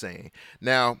what I'm saying.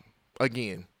 Now,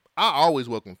 again, I always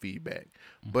welcome feedback,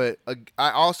 but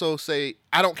I also say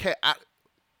I don't care.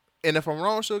 And if I'm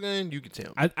wrong, Shogun, you can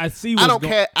tell me. I see. I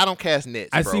don't cast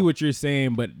nets. I bro. see what you're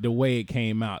saying, but the way it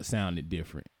came out sounded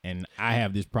different, and I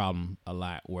have this problem a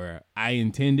lot where I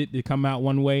intended to come out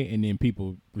one way, and then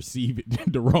people receive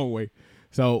it the wrong way.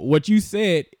 So what you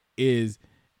said is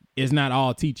not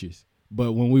all teachers,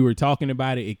 but when we were talking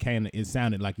about it, it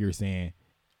sounded like you were saying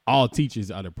all teachers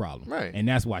are the problem. Right. And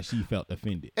that's why she felt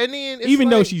offended. And then it's even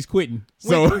though like- she's quitting.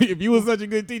 So if you was such a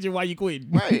good teacher, why you quitting?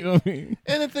 Right. You know what I mean?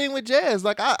 And the thing with Jazz,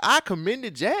 like I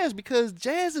commended Jazz because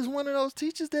Jazz is one of those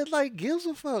teachers that like gives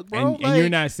a fuck, bro. And you're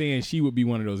not saying she would be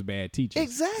one of those bad teachers.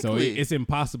 Exactly. So it's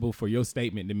impossible for your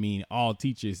statement to mean all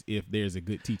teachers if there's a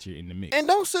good teacher in the mix. And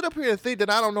don't sit up here and think that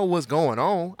I don't know what's going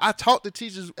on. I talk to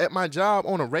teachers at my job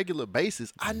on a regular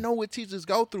basis. I know what teachers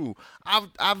go through.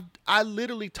 I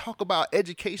literally talk about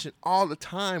education all the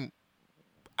time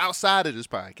outside of this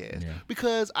podcast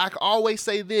because I can always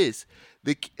say this,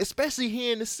 especially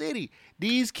here in the city,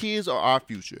 these kids are our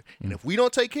future. And if we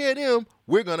don't take care of them,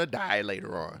 we're going to die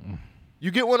later on.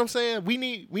 You get what I'm saying? We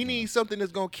need something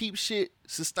that's going to keep shit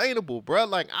sustainable, bro.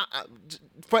 Like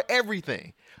for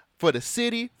everything. For the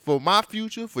city, for my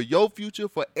future, for your future,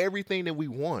 for everything that we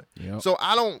want. Yep. So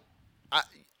I don't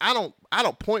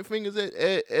point fingers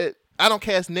at I don't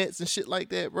cast nets and shit like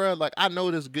that, bro. Like I know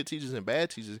there's good teachers and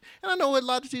bad teachers, and I know what a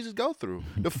lot of teachers go through.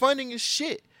 The funding is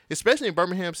shit, especially in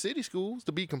Birmingham City schools.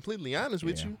 To be completely honest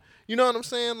with you, you know what I'm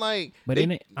saying? Like, but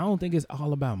I don't think it's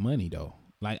all about money though.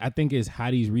 Like I think it's how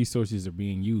these resources are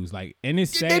being used. Like, and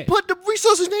it's sad. They put the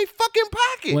resources in their fucking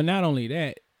pocket. Well, not only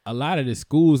that, a lot of the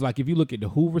schools, like if you look at the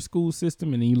Hoover school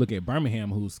system and then you look at Birmingham,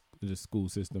 who's the school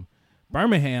system.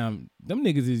 Birmingham, them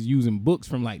niggas is using books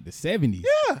from like the 70s.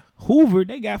 Yeah. Hoover,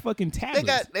 they got fucking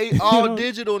tablets. They all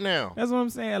digital now. That's what I'm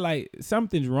saying. Like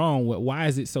something's wrong with why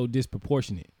is it so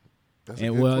disproportionate? That's and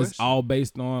a good well, it's question. all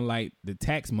based on like the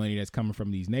tax money that's coming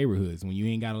from these neighborhoods. When you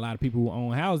ain't got a lot of people who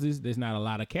own houses, there's not a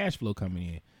lot of cash flow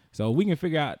coming in. So if we can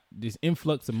figure out this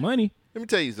influx of money. Let me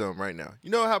tell you something right now.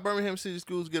 You know how Birmingham City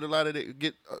schools get a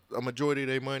majority of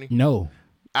their money? No.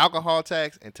 Alcohol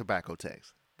tax and tobacco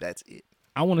tax. That's it.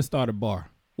 I want to start a bar.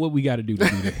 What we got to do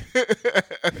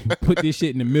that? Put this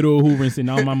shit in the middle of Hoover and send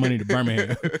all my money to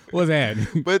Birmingham. What's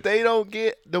happening? But they don't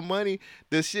get the money.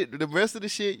 The rest of the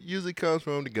shit usually comes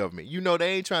from the government. You know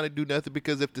they ain't trying to do nothing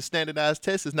because if the standardized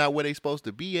test is not where they supposed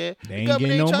to be at, They ain't the government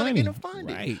getting ain't no trying money. to get the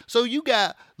funding. Right. So you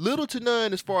got little to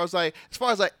none as far as like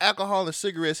alcohol and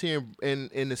cigarettes here in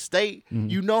the state. Mm-hmm.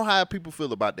 You know how people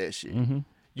feel about that shit.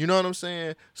 You know what I'm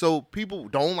saying? So people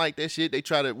don't like that shit.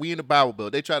 We in the Bible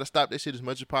Belt. They try to stop that shit as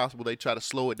much as possible. They try to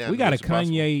slow it down. We got to as much as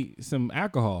possible. Kanye some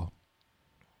alcohol.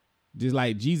 Just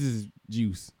like Jesus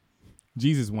juice,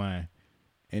 Jesus wine.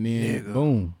 And then,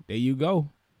 boom, there you go.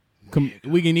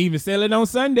 We can even sell it on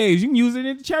Sundays. You can use it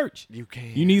in the church. You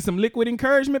can. You need some liquid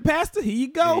encouragement, Pastor? Here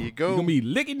you go. Here you go. You're going to be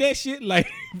licking that shit like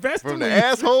From the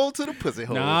asshole to the pussy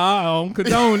hole. Nah, I don't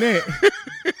condone that.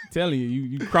 Telling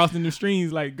you crossing the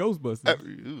streams like Ghostbusters.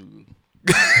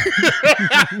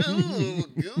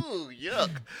 Ooh,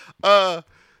 yuck.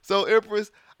 So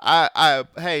Empress, I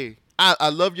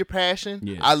love your passion.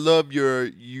 Yes. I love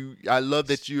I love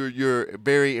that you're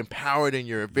very empowered and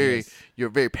you're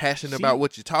very passionate about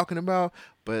what you're talking about.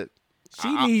 But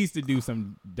she needs to do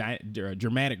some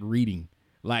dramatic reading.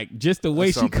 Like just the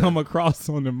way she come across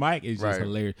on the mic is just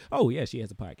hilarious. Oh yeah, she has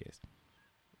a podcast.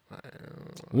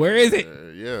 Where is it?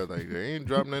 Yeah, like they ain't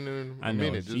dropped nothing in a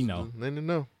minute. She know. Just letting it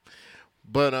know.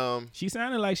 But she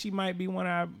sounded like she might be one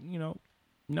of our,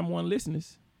 number one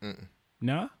listeners.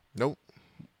 Nah? Nope.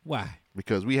 Why?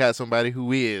 Because we had somebody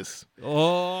who is.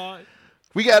 Oh,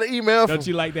 we got an email. Don't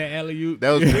you like that alley-oop? That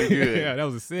was pretty good. Yeah, that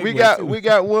was a segue. We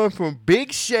got one from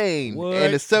Big Shane, What?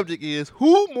 and the subject is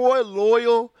who more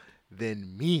loyal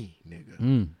than me,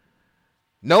 nigga.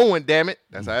 No one, damn it.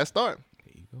 That's how I start.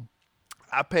 There you go.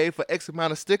 I paid for X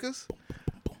amount of stickers.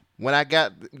 When I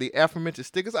got the aforementioned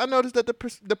stickers, I noticed that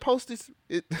the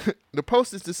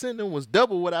postage to send them was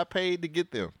double what I paid to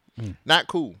get them. Not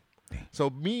cool. So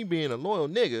me being a loyal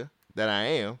nigga that I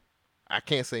am, I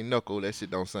can't say knuckle. That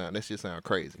shit sound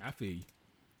crazy. I feel you.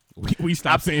 We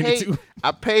stopped saying it too.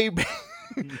 I paid back.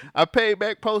 I paid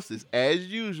back postage as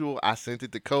usual. I sent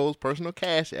it to Cole's personal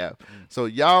cash app. So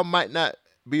y'all might not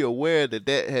be aware that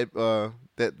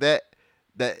that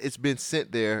it's been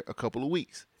sent there a couple of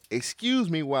weeks. Excuse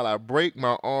me while I break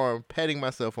my arm patting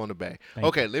myself on the back.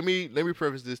 Okay, let me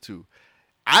preface this too.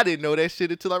 I didn't know that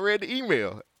shit until I read the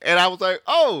email. And I was like,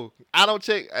 oh, I don't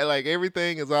check. Like,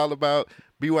 everything is all about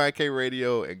BYK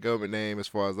Radio and government name as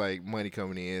far as, like, money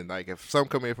coming in. Like, if some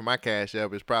come in from my cash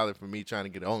app, it's probably for me trying to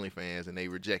get OnlyFans, and they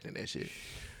rejecting that shit.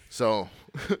 So,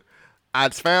 I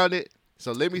found it.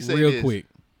 So, let me say this. Real quick.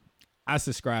 I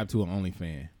subscribe to an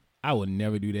OnlyFans. I would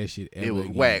never do that shit ever It was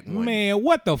again. whack money. Man,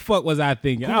 what the fuck was I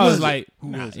thinking? Who I was was it? like, Who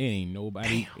nah, was it ain't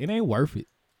nobody. It ain't worth it.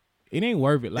 It ain't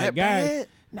worth it. Like, That guys, bad?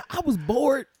 nah, I was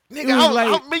bored. Nigga, It was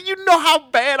like- I mean, you know how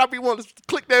bad I be wanting to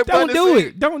click that button. Don't do and say,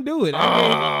 it. Don't do it.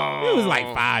 I mean, it was like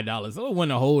 $5, so it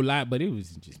wasn't a whole lot, but it was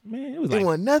just, man, it was It like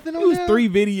wasn't nothing on it was there? 3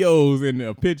 videos and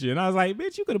a picture, and I was like,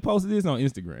 bitch, you could have posted this on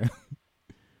Instagram.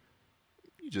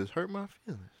 You just hurt my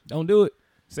feelings. Don't do it.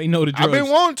 Say no to drugs. I've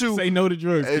been wanting to. Say no to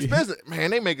drugs. kid. Especially,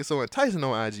 man, they make it so enticing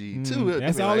on IG too.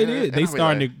 That's They be all like, it is. and They I be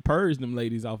starting like, to purge them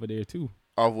ladies off of there too.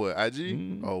 Off what,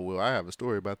 IG? Oh, well, I have a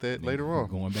story about that later on.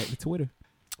 Going back to Twitter.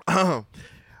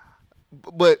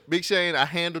 But Big Shane, I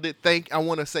handled it. I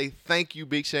want to say thank you,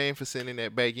 Big Shane, for sending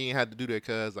that back. You ain't had to do that,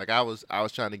 cause like I was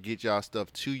trying to get y'all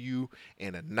stuff to you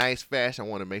in a nice fashion. I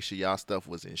want to make sure y'all stuff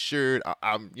was insured.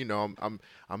 I'm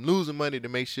losing money to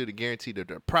make sure to guarantee that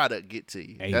the product get to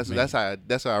you. Hey, That's how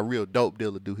a real dope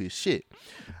dealer do his shit.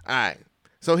 All right,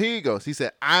 so here he goes. He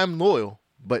said, "I'm loyal,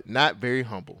 but not very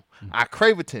humble. I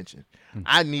crave attention.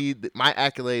 I need my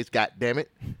accolades. God damn it.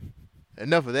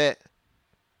 Enough of that.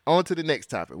 On to the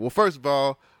next topic. Well, first of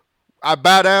all, I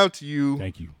bow down to you.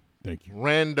 Thank you.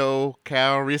 Rando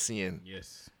Calrissian.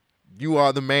 Yes. You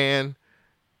are the man.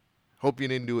 Hope you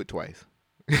didn't do it twice.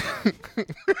 And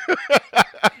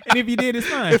if you did, it's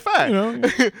fine. It's fine. You know?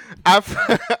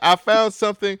 I found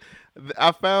something. I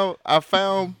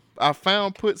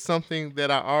found put something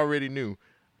that I already knew.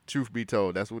 Truth be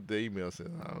told, that's what the email says.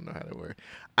 I don't know how that works.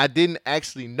 I didn't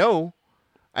actually know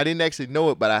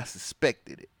it, but I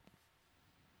suspected it.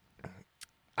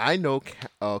 I know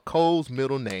Cole's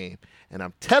middle name, and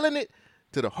I'm telling it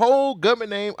to the whole government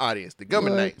name audience, the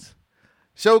government Knights.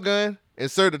 Shogun,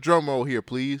 insert a drum roll here,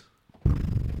 please.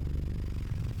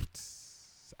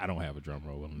 I don't have a drum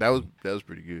roll. That was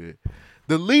pretty good.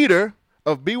 The leader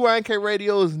of BYNK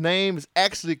Radio's name is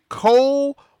actually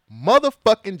Cole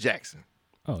motherfucking Jackson.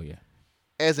 Oh yeah.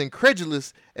 As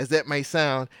incredulous as that may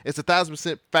sound, it's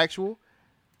 1,000% factual.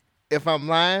 If I'm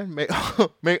lying, make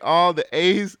all the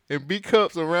A's and B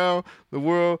cups around the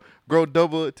world grow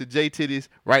double to J titties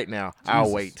right now. Jesus. I'll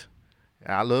wait.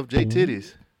 I love J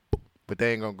titties, but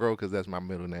they ain't gonna grow because that's my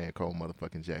middle name, Cole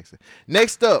motherfucking Jackson.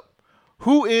 Next up,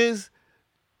 who is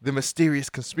the mysterious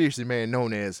conspiracy man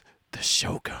known as the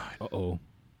Shogun? Uh-oh.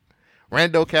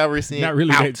 Rando Calrissian. Not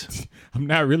really out. I'm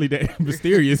not really that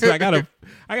mysterious. I got a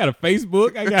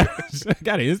Facebook. I got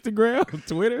an Instagram,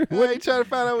 Twitter. I ain't trying to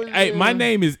find out what you Hey, my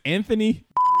name is Anthony.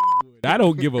 I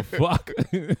don't give a fuck.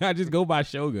 I just go by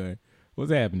Shogun.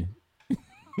 What's happening?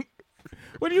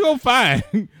 What are you gonna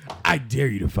find? I dare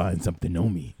you to find something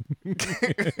on me. And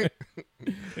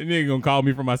nigga gonna call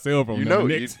me from my cell phone. You know,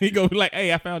 next. He gonna be like,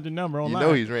 "Hey, I found your number online." You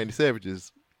know he's Randy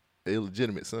Savage's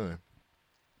illegitimate son.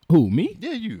 Who, me?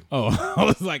 Yeah, you. Oh, I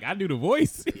was like, I do the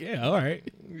voice. Yeah, all right.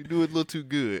 You do it a little too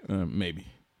good. Maybe.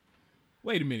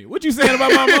 Wait a minute. What you saying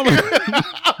about my mama?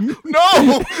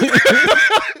 No.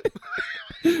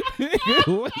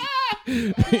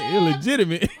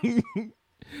 Illegitimate.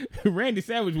 Randy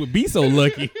Savage would be so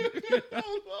lucky.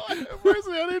 Oh, Lord have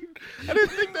mercy. I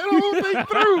didn't think that whole thing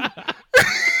through.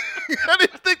 I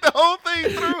didn't think the whole thing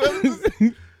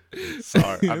through.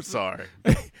 Sorry. I'm sorry.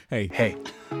 Hey.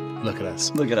 Look at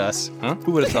us. Look at us. Huh?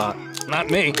 Who would have thought? Not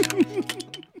me.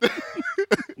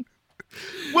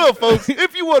 Well, folks,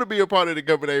 if you want to be a part of the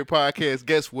Government Name Podcast,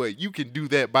 guess what? You can do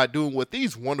that by doing what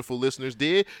these wonderful listeners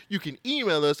did. You can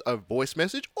email us a voice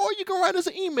message, or you can write us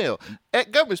an email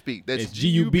at GovernmentSpeak. That's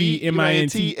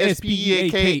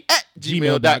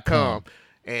GUBMINTSPEAK@gmail.com.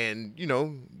 And,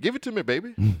 give it to me,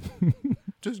 baby.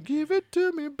 Just give it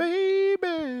to me,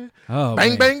 baby. Oh,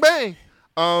 bang, man. bang,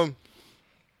 bang.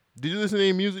 Did you listen to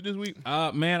any music this week?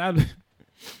 Man,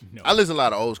 no. I listen to a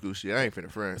lot of old school shit. I ain't finna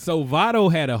front. So Vado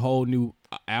had a whole new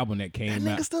album that came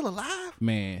That out. nigga still alive?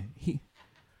 Man,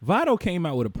 Vado came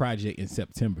out with a project in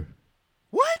September.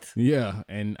 What? Yeah,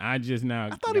 and I just now.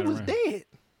 I thought he was dead.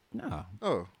 No.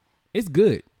 Oh. It's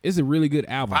good. It's a really good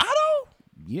album. Vado?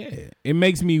 Yeah. It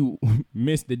makes me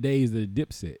miss the days of the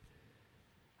Dipset.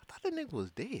 I thought that nigga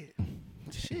was dead.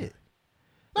 Shit.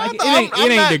 Like, I'm it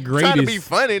ain't not the greatest. trying to be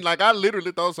funny. Like, I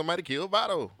literally thought somebody killed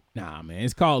Vado. Nah, man.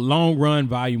 It's called Long Run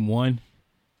Volume 1.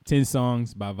 10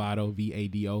 songs by Vado,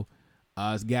 V-A-D-O.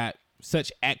 It's got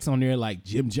such acts on there like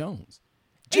Jim Jones.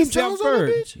 Jim A$AP Jones on that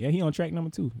Ferg. bitch? Yeah, he on track number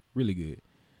 2. Really good.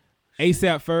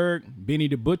 A$AP Ferg, Benny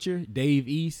the Butcher, Dave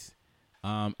East,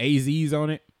 AZ's on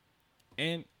it.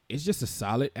 And it's just a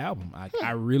solid album.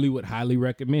 I really would highly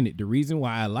recommend it. The reason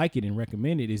why I like it and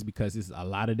recommend it is because it's a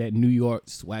lot of that New York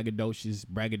swaggadocious,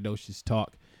 braggadocious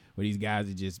talk where these guys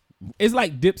are just, it's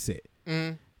like Dipset.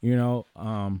 Mm-hmm. You know,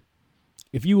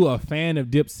 if you are a fan of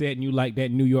Dipset and you like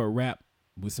that New York rap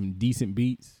with some decent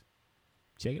beats,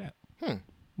 check it out.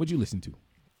 What'd you listen to?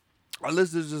 I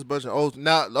listened to just a bunch of old.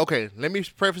 Now, okay, let me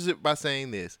preface it by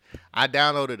saying this. I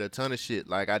downloaded a ton of shit.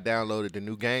 Like, I downloaded the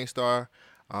new Gangstar.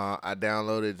 I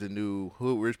downloaded the new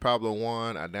Hood Rich Pablo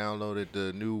 1. I downloaded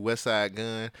the new West Side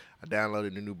Gun. I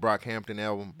downloaded the new Brockhampton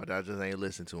album, but I just ain't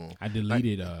listened to them. I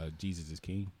deleted Jesus is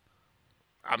King.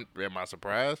 Am I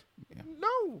surprised? Yeah.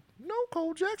 No,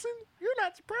 Cole Jackson. You're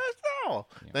not surprised at all.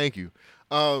 Yeah. Thank you.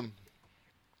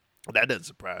 That doesn't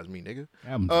surprise me, nigga.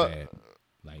 Album's bad.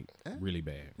 Like, really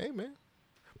bad. Hey, man.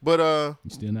 But, you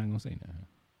still not gonna say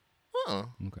that?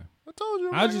 Okay. I told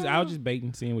you. I was just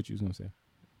baiting, seeing what you was gonna say.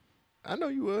 I know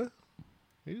you were.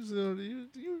 You're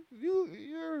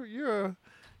a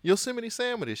Yosemite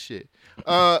Sam with this shit.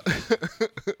 I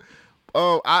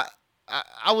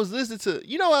was listening to.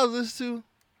 You know what I was listening to?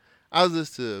 I was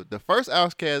listening to the first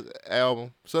Outkast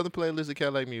album, Southern Playlist of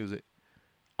Cadillac Music,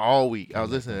 all week. I was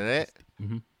listening to that.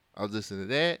 Mm-hmm. I was listening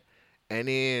to that, and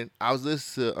then I was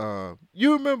listening to.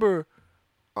 You remember?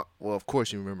 Well, of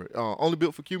course you remember. Only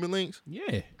Built for Cuban Links.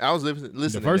 Yeah. I was listening.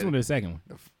 The first one or the second one?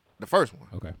 The first one.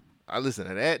 Okay. I listened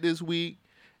to that this week,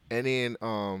 and then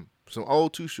some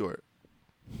old Too Short.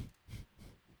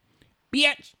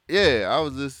 Bitch. Yeah, I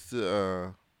was listening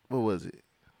to what was it?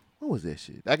 What was that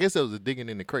shit? I guess that was a Digging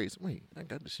in the Crates. Wait, I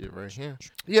got the shit right here.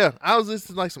 Yeah, I was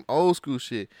listening to like some old school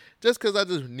shit just because I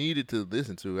just needed to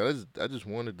listen to it. I just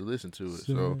wanted to listen to it.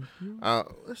 So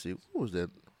let's see, what was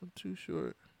that? Too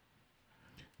Short.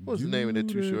 What was the name of that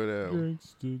Too Short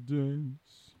album?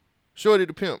 Shorty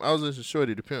the Pimp. I was listening to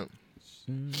Shorty the Pimp.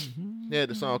 They had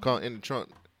the song called In the Trunk.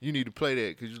 You need to play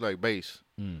that because you like bass.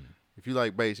 If you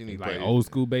like bass, you need to play old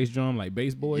school bass drum, like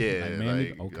Bass Boy. Yeah,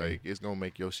 okay. Like it's gonna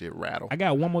make your shit rattle. I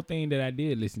got one more thing that I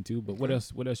did listen to, but what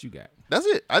else? What else you got? That's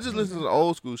it. I just listened to the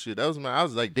old school shit. I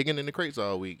was like digging in the crates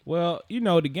all week. Well,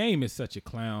 the game is such a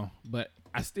clown, but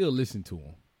I still listen to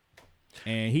him.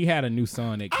 And he had a new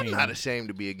song that came. I'm not ashamed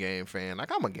to be a Game fan.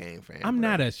 Like, I'm a Game fan. I'm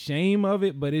not ashamed of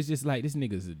it, but it's just like this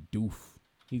nigga's a doof.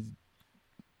 He's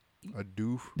a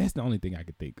doof. That's the only thing I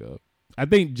could think of. I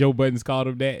think Joe Budden's called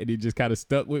him that, and it just kind of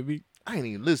stuck with me. I ain't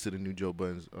even listened to the new Joe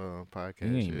Budden's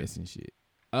podcast. He ain't missing shit.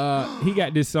 He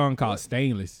got this song called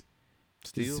Stainless.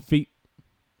 Steel?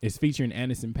 It's featuring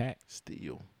Anderson .Paak.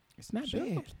 Steel. It's not Shut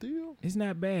bad. up, Steel. It's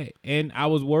not bad. And I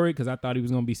was worried because I thought he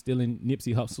was going to be stealing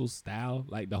Nipsey Hussle's style,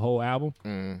 like the whole album.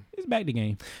 It's back to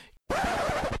game.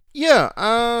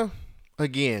 Yeah.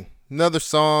 Again, another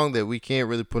song that we can't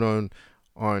really put on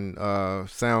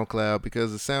SoundCloud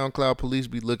because the SoundCloud police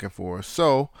be looking for us.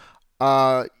 So,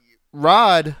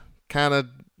 Rod kind of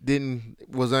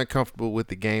was uncomfortable with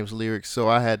the game's lyrics, so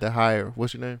I had to hire,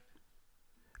 what's your name?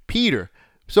 Peter.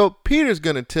 So Peter's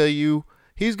going to tell you,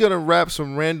 he's going to rap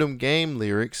some random game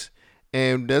lyrics,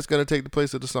 and that's going to take the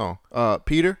place of the song.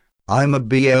 Peter? I'm a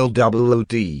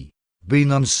BLOOT.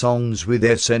 Been on songs with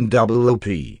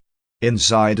SNOOP.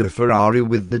 Inside a Ferrari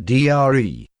with the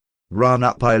DRE. Run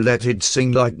up, I let it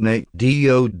sing like Nate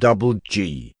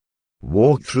DOGG.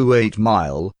 Walk through 8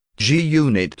 Mile, G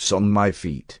units on my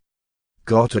feet.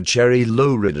 Got a cherry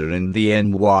lowrider in the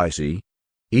NYC.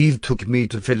 Eve took me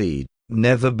to Philly,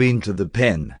 never been to the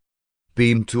Pen.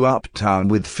 Been to Uptown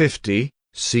with 50,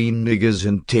 seen niggas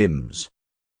in Timbs.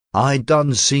 I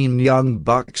done seen young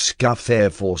bucks scuff Air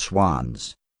Force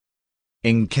Ones.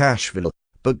 In Cashville,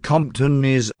 but Compton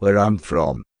is where I'm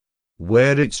from.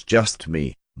 Where it's just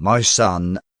me, my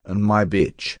son, and my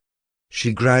bitch.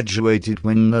 She graduated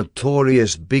when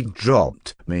Notorious Big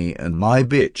dropped me and my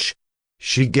bitch.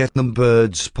 She get them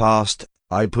birds passed,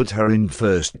 I put her in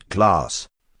first class.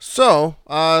 So,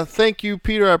 thank you,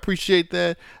 Peter. I appreciate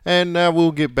that. And now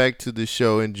we'll get back to the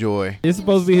show. Enjoy. It's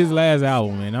supposed to be his last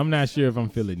album, and I'm not sure if I'm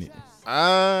feeling it.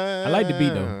 I like the beat,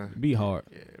 though. The beat hard.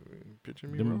 Yeah, picture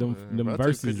me them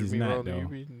verses is not, though.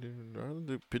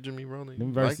 Picture me rolling.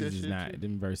 Them verses is not.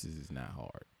 Them verses is not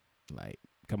hard. Like,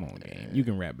 come on, game. You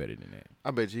can rap better than that.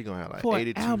 I bet you gonna have like for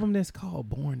 82. an album that's called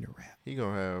Born to Rap. He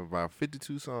gonna have about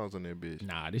 52 songs on that bitch.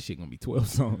 Nah, this shit gonna be 12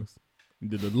 songs.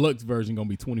 The deluxe version gonna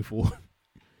be 24,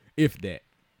 if that.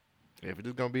 If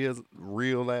it's gonna be his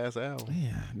real last album.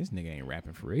 Yeah, this nigga ain't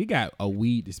rapping for real. He got a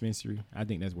weed dispensary. I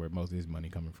think that's where most of his money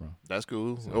coming from. That's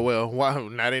cool. So, oh well, why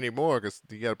not anymore? Cause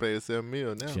you gotta pay the $7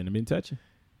 million now. Shouldn't have been touching.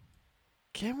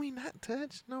 Can we not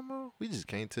touch no more? We just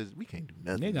can't touch. We can't do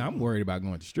nothing. Nigga, I'm worried about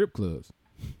going to strip clubs.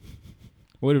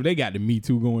 What if they got the Me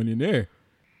Too going in there?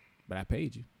 But I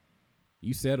paid you.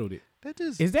 You settled it.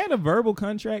 Is that a verbal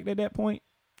contract at that point?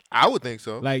 I would think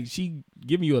so. Like she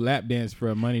giving you a lap dance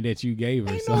for money that you gave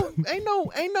her. Ain't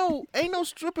no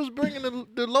strippers bringing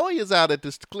the lawyers out at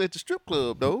the strip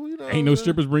club though. You know, Ain't no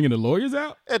strippers bringing the lawyers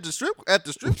out at the strip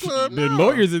club. The no.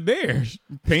 lawyers are there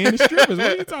paying the strippers.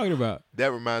 What are you talking about?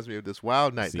 That reminds me of this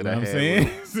wild night See that what I I'm had.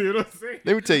 saying? See what I'm saying?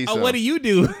 Let me tell you something. What do you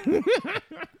do?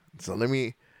 So let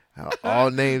me. All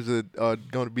names are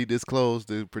going to be disclosed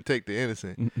to protect the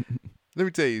innocent. Let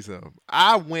me tell you something.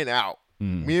 I went out.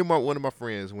 Me and one of my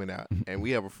friends went out, and we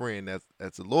have a friend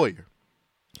that's a lawyer.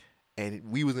 And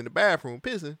we was in the bathroom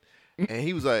pissing, and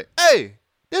he was like, "Hey,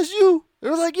 that's you." And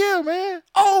I was like, "Yeah, man."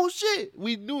 Oh shit,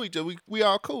 we knew each other. We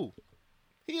all cool.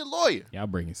 He a lawyer. Y'all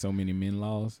bringing so many men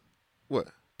laws. What?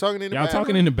 Talking in the Y'all bathroom?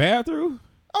 talking in the bathroom?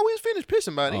 Oh, we was finished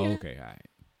pissing by then. Oh, okay, all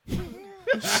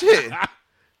right. Shit.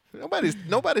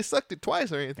 Nobody sucked it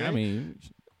twice or anything. I mean,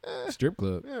 strip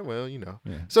club. Yeah, well, you know.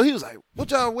 Yeah. So he was like,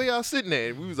 where y'all sitting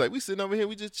at? And we was like, we sitting over here,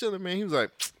 we just chilling, man. He was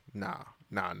like, nah.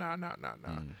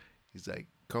 He's like,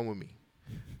 come with me.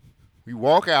 We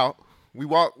walk out. We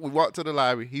walk to the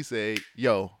lobby. He said,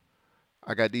 yo,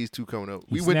 I got these two coming up.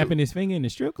 He snapping his finger in the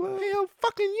strip club? Hell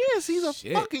fucking yes. He's a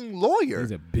fucking lawyer.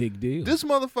 He's a big deal. This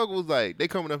motherfucker was like, they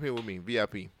coming up here with me,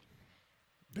 VIP.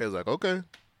 They was like, okay.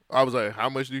 I was like, how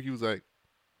much do you? He was like,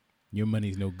 your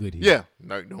money's no good here. yeah,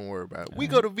 no, don't worry about it. We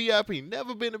go to VIP.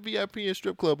 Never been to VIP in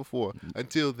strip club before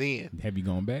until then. Have you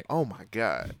gone back? Oh my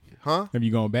God. Huh? Have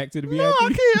you gone back to the VIP? No,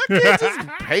 I can't just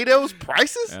pay those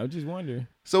prices. I was just wondering.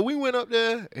 So we went up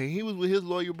there and he was with his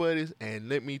lawyer buddies, and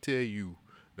let me tell you,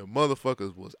 the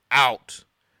motherfuckers was out.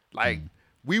 Like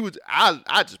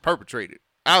I just perpetrated.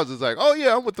 I was just like, oh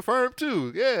yeah, I'm with the firm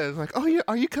too. Yeah. It's like, oh yeah,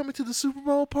 are you coming to the Super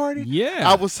Bowl party?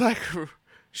 Yeah. I was like,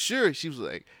 sure. She was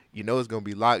like, you know it's gonna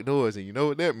be locked doors, and you know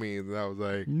what that means. And I was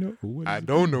like, no, I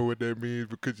don't know what that means,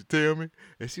 but could you tell me?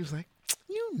 And she was like,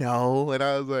 you know. And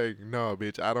I was like, no,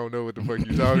 bitch, I don't know what the fuck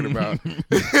you talking about.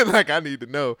 Like, I need to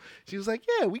know. She was like,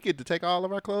 yeah, we get to take all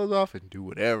of our clothes off and do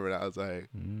whatever. And I was like,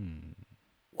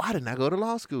 why didn't I go to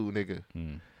law school, nigga?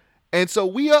 And so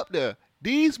we up there.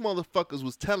 These motherfuckers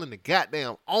was telling the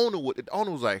goddamn owner what the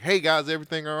owner was like, hey guys,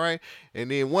 everything all right?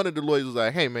 And then one of the lawyers was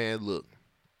like, hey man, look,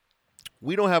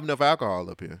 we don't have enough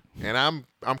alcohol up here, and I'm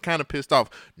kind of pissed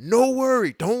off. No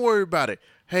worry, don't worry about it.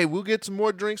 Hey, we'll get some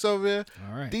more drinks over there.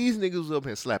 All right. These niggas was up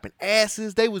here slapping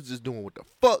asses. They was just doing what the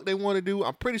fuck they want to do.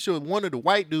 I'm pretty sure one of the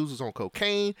white dudes was on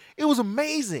cocaine. It was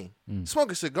amazing.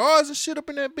 Smoking cigars and shit up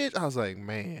in that bitch. I was like,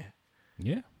 man.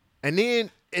 Yeah. And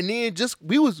then just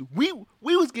we was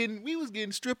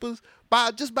getting strippers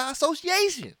by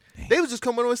association. Damn. They was just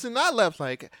coming on us in our laps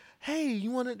like, hey,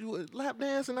 you want to do a lap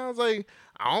dance? And I was like,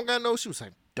 I don't got no. She was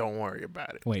like, don't worry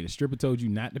about it. Wait, the stripper told you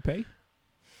not to pay?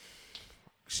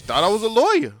 She thought I was a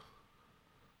lawyer.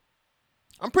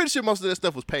 I'm pretty sure most of that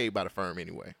stuff was paid by the firm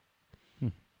anyway.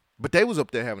 But they was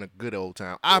up there having a good old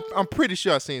time. I'm pretty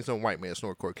sure I seen some white man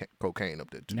snort cocaine up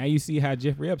there too. Now you see how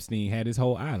Jeffrey Epstein had his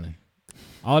whole island.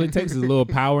 All it takes is a little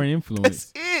power and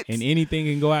influence. That's it. And anything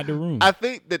can go out the room. I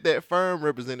think that firm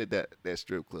represented that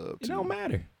strip club too. It don't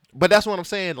matter. But that's what I'm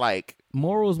saying. Like,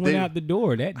 morals went out the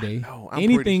door that day. know,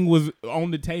 anything was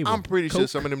on the table. I'm pretty sure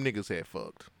some of them niggas had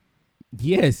fucked.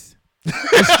 Yes.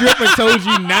 The stripper told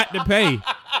you not to pay.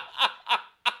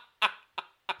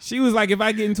 She was like, if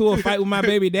I get into a fight with my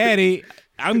baby daddy,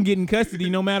 I'm getting custody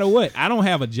no matter what. I don't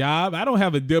have a job. I don't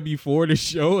have a W-4 to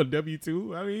show, a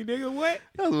W-2. I mean, nigga, what?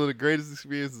 That was one of the greatest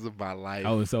experiences of my life.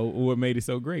 Oh, so what made it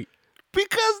so great?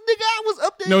 Because, nigga, I was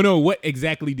up there. No, what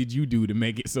exactly did you do to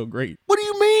make it so great? What do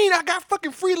you mean? I got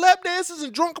fucking free lap dances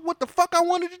and drunk what the fuck I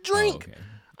wanted to drink. Oh, okay.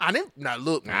 I didn't. Now,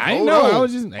 look. Now, I know. I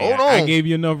was just. Hold on. I gave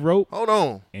you enough rope. Hold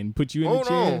on. And put you in the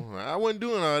chair. Hold on. I wasn't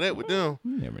doing all that with them.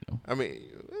 You never know. I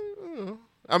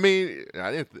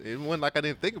didn't. It wasn't like I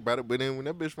didn't think about it. But then when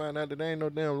that bitch found out that there ain't no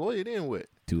damn lawyer, then what?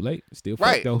 Too late. Still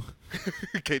right. fucked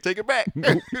though. Can't take it back.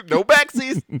 No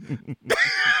backsies.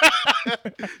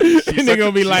 They're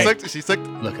gonna be like, she sucked.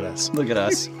 Look at us. Look at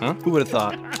us. Huh? Who would have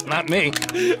thought? Not me.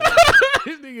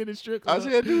 This nigga in the strip club. All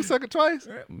she had to do was suck it twice.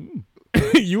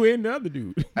 You and the other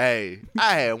dude. Hey,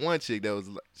 I had one chick that was.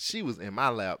 She was in my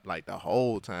lap like the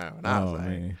whole time, and I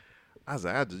was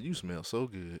like, you smell so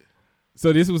good.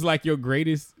 So this was like your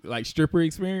greatest like stripper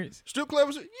experience? Strip club?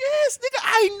 Yes, nigga.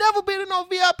 I ain't never been in no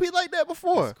VIP like that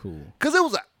before. That's cool. Cause it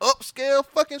was an upscale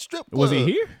fucking strip club. Was it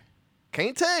here?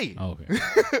 Can't tell you. Oh, okay.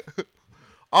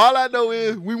 All I know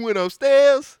is we went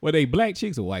upstairs. Were they black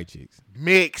chicks or white chicks?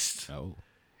 Mixed. Oh.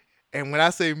 And when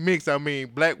I say mixed, I mean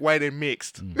black, white, and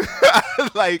mixed.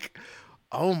 Like,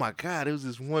 oh my God, it was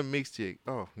this one mixed chick.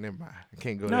 Oh, never mind. I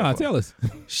can't go there. No, tell us.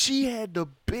 She had the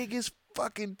biggest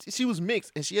she was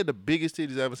mixed, and she had the biggest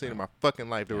titties I've ever seen in my fucking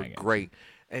life. They were great.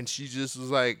 And she just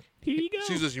was like, Here you go.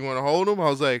 She was just, you want to hold him? I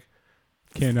was like,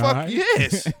 Can fuck I?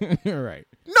 yes. Right.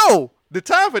 No, the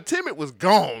time for timid was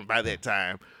gone by that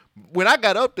time. When I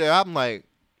got up there, I'm like,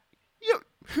 you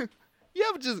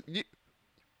ever just,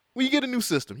 when you get a new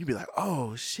system, you be like,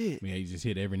 oh, shit. Yeah, you just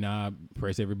hit every knob,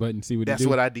 press every button, see what That's it do.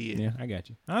 what I did. Yeah, I got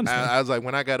you. I understand. I was like,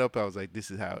 when I got up, I was like,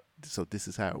 this is how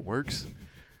it works.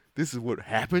 This is what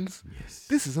happens. Yes.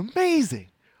 This is amazing.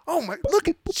 Oh my, look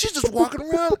at, she's just walking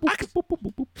around.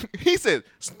 He said,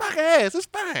 smack her ass, it's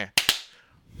fine.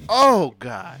 Oh,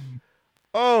 God.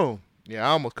 Oh, yeah,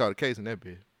 I almost caught a case in that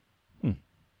bit.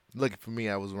 Lucky for me,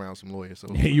 I was around some lawyers.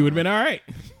 So You would have been all right.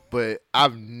 But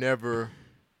I've never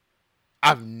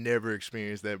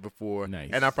experienced that before. Nice.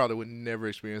 And I probably would never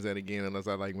experience that again unless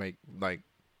I make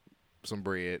some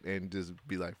bread and just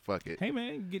be like, fuck it. Hey,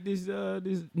 man, get this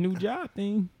new job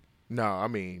thing. No, I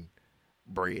mean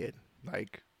bread,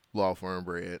 like law firm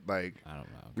bread. Like, I don't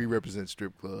know. We represent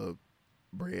strip club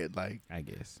bread. Like, I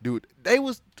guess. Dude, they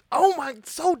was, oh my,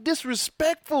 so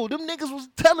disrespectful. Them niggas was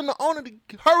telling the owner to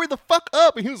hurry the fuck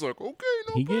up. And he was like, okay,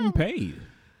 no He problem. getting paid.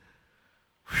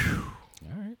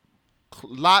 All right.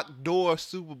 Locked door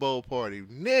Super Bowl party,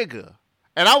 nigga.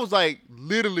 And I was like,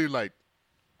 literally like,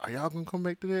 are y'all gonna come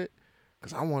back to that?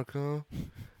 Because I want to come.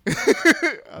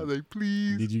 I was like,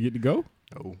 please. Did you get to go?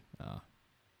 No. Oh,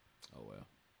 well.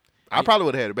 I probably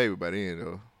would have had a baby by then,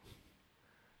 though.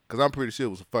 Because I'm pretty sure it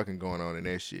was fucking going on in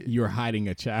that shit. You're hiding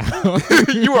a child.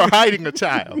 You are hiding a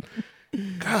child.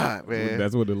 God, man.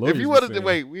 That's what the lawyers If you were wanted to, saying.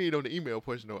 wait, we ain't on the email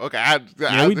portion, though. Okay.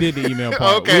 Yeah, we did the email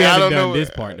part. Okay, We I haven't don't done know. this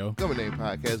part, though. Government Name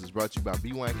Podcast is brought to you by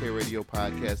B1K Radio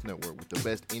Podcast Network with the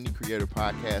best indie creator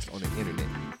podcast on the internet.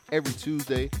 Every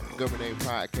Tuesday, Government Name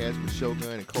Podcast with Shogun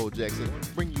and Cole Jackson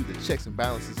bring you the checks and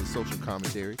balances of social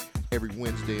commentary. Every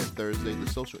Wednesday and Thursday, the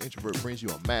Social Introvert brings you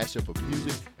a mashup of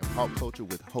music and pop culture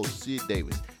with host Sid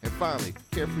Davis. And finally,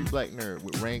 Carefree Black Nerd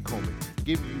with Rain Coleman,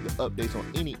 giving you the updates on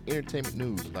any entertainment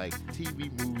news like TV,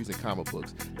 movies, and comic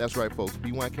books. That's right, folks.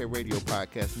 B1K Radio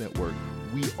Podcast Network.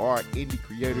 We are indie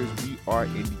creators. We are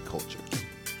indie culture.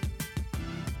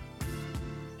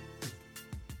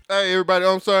 Hey, everybody.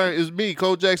 I'm sorry. It's me,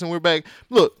 Cole Jackson. We're back.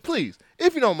 Look, please,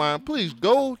 if you don't mind, please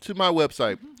go to my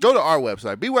website. Go to our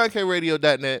website,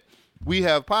 bynkradio.net. We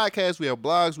have podcasts, we have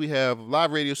blogs, we have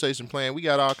live radio station playing. We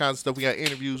got all kinds of stuff. We got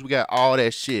interviews. We got all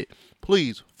that shit.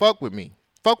 Please, fuck with me.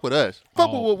 Fuck with us.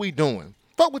 Fuck with what we doing.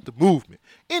 Fuck with the movement.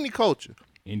 Indie culture.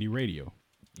 Indie radio.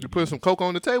 You putting some coke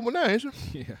on the table now, ain't you?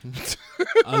 Yeah.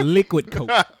 A liquid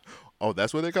coke. Oh,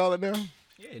 that's what they call it now?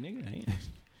 Yeah, nigga.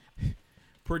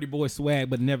 Pretty boy swag,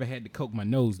 but never had to coke my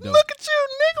nose, though. Look at you,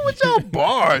 nigga, with your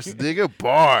bars, nigga.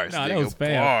 Bars, Nah, nigga. that was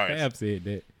Fab. Bars. Fab said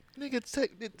that.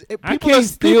 Nigga, I people can't are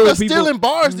steal stealing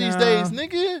bars these Nah. days,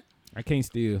 nigga. I can't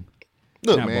steal.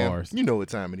 Look, Not man, bars. you know what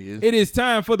time it is. It is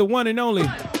time for the one and only.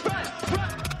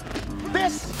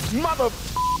 This mother.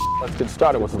 Let's get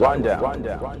started with the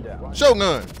rundown.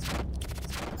 Shogun.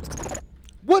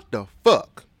 What the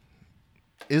fuck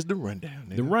is the rundown,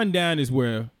 nigga? The rundown is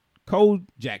where Cole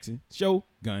Jackson,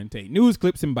 Shogun, take news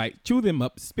clips and bites, chew them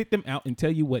up, spit them out, and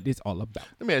tell you what it's all about.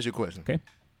 Let me ask you a question. Okay.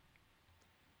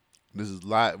 This is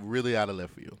really out of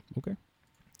left field. Okay.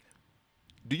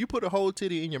 Do you put a whole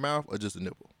titty in your mouth or just a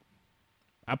nipple?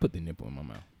 I put the nipple in my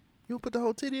mouth. You don't put the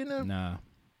whole titty in there? Nah.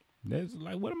 That's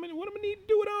like, what am I need to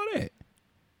do with all that?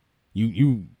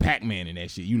 You Pac-Man in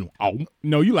that shit. You know, oh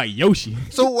no, you like Yoshi.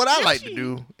 So what I like to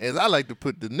do is I like to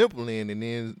put the nipple in and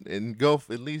then engulf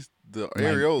at least the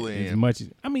areola in. As much as,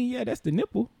 I mean, yeah, that's the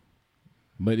nipple.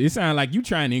 But it sounds like you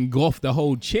trying to engulf the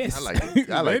whole chest. I like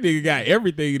that nigga got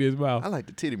everything in his mouth. I like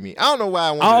the titty meat. I don't know why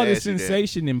I want all to the ask you that.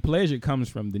 sensation and pleasure comes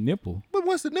from the nipple. But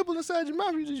once the nipple inside your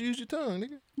mouth, you just use your tongue,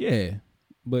 nigga. Yeah,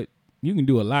 but you can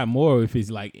do a lot more if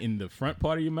it's like in the front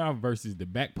part of your mouth versus the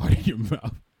back part of your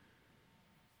mouth.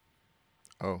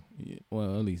 Oh. Yeah,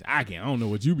 well, at least I can. I don't know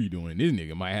what you be doing. This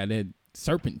nigga might have that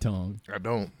serpent tongue. I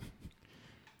don't.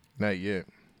 Not yet.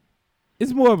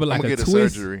 It's more of a like I'm gonna a get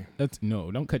twist. a surgery.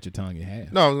 No, don't cut your tongue in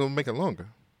half. No, I'm gonna make it longer.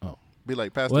 Oh. Be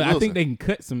like Pastor Well, Wilson. I think they can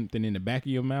cut something in the back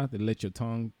of your mouth and let your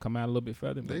tongue come out a little bit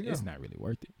further, There but you it's go. not really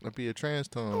worth it. That'd be a trans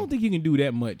I don't tongue. think you can do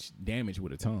that much damage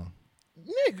with a tongue.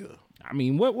 Nigga. I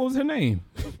mean, what was her name?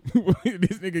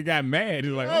 This nigga got mad.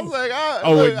 He's like, I was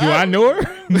like, do I know her?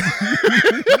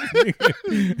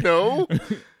 No.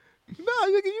 No,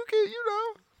 nigga,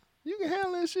 you can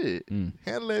handle that shit.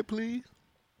 Handle that, please.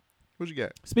 What you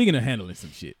got? Speaking of handling some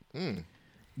shit,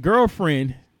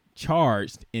 girlfriend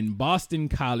charged in Boston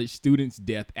college student's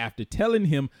death after telling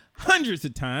him hundreds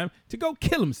of times to go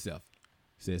kill himself,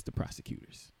 says the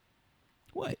prosecutors.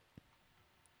 What?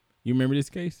 You remember this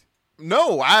case?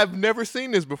 No, I've never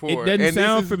seen this before. It doesn't And this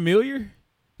sound is- familiar.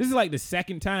 This is like the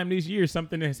second time this year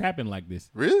something has happened like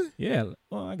this. Really? Yeah.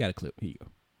 Well, I got a clip. Here you go.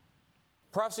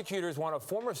 Prosecutors want a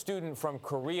former student from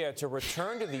Korea to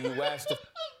return to the U.S.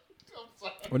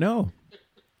 Well, no.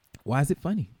 Why is it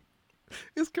funny?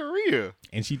 It's Korea.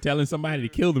 And she telling somebody to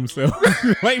kill themselves.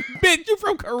 Like, bitch, you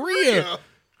from Korea.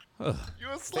 You're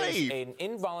a slave. An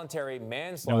involuntary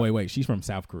manslaughter. No, wait. She's from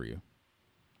South Korea.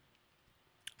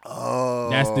 Oh.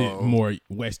 That's the more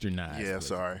westernized. Yeah,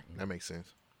 sorry. That makes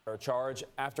sense. Her charge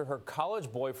after her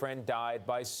college boyfriend died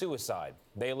by suicide.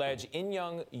 They allege In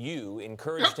Young Yu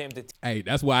encouraged him to. Hey,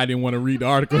 that's why I didn't want to read the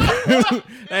article. That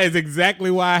is exactly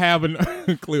why I have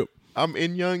a clip. I'm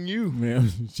In Young Yu.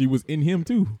 Man, she was in him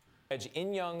too.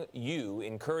 In Young Yu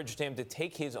encouraged him to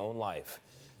take his own life.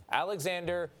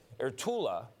 Alexander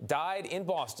Ertula died in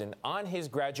Boston on his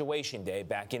graduation day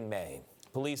back in May.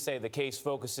 Police say the case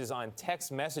focuses on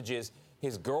text messages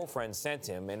his girlfriend sent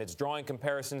him, and it's drawing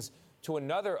comparisons to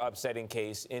another upsetting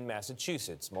case in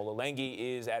Massachusetts. Mola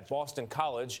Lenghi is at Boston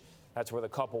College. That's where the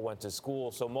couple went to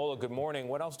school. So, Mola, good morning.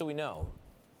 What else do we know?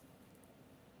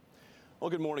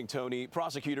 Well, good morning, Tony.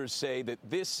 Prosecutors say that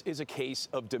this is a case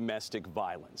of domestic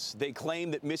violence. They claim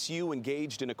that Miss Yu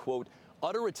engaged in a, quote,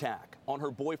 utter attack on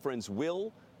her boyfriend's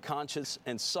will, conscience,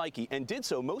 and psyche, and did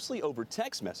so mostly over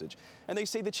text message. And they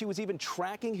say that she was even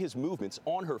tracking his movements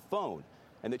on her phone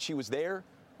and that she was there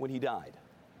when he died.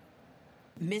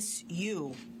 Miss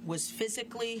Yu was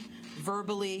physically,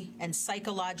 verbally, and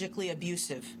psychologically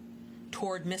abusive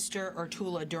toward Mr.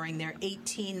 Ertula during their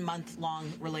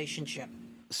 18-month-long relationship.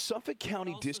 Suffolk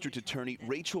County District Attorney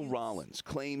Rachel Rollins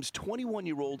claims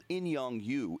 21-year-old In Young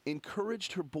Yu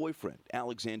encouraged her boyfriend,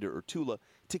 Alexander Ertula,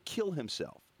 to kill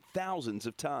himself thousands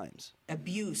of times.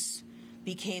 Abuse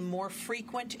became more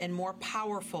frequent and more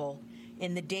powerful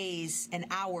in the days and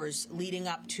hours leading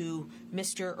up to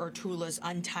Mr. Ertula's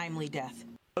untimely death.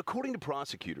 According to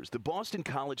prosecutors, the Boston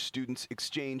College students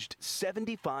exchanged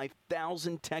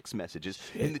 75,000 text messages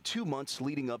in the 2 months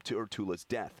leading up to Ertula's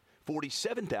death.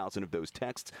 47,000 of those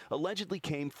texts allegedly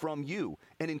came from Yu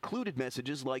and included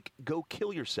messages like, go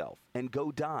kill yourself and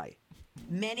go die.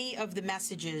 Many of the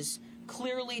messages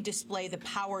clearly display the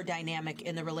power dynamic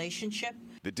in the relationship.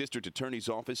 The district attorney's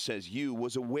office says Yu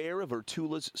was aware of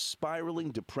Ertula's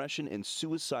spiraling depression and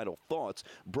suicidal thoughts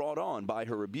brought on by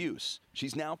her abuse.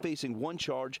 She's now facing one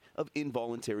charge of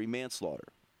involuntary manslaughter.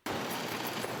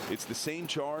 It's the same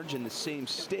charge in the same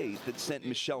state that sent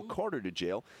Michelle Carter to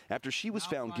jail after she was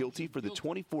found guilty for the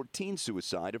 2014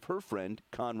 suicide of her friend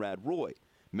Conrad Roy.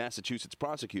 Massachusetts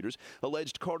prosecutors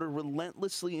alleged Carter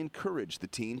relentlessly encouraged the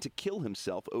teen to kill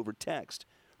himself over text.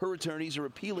 Her attorneys are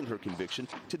appealing her conviction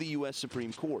to the U.S.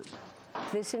 Supreme Court.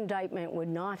 This indictment would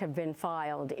not have been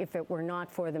filed if it were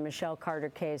not for the Michelle Carter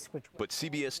case. But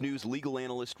CBS News legal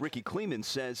analyst Ricky Kleeman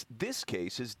says this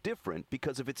case is different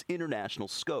because of its international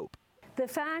scope. The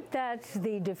fact that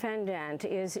the defendant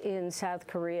is in South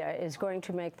Korea is going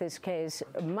to make this case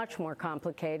much more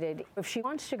complicated. If she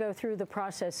wants to go through the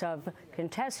process of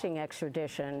contesting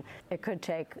extradition, it could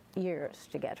take years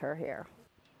to get her here.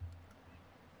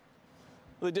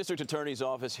 The district attorney's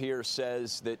office here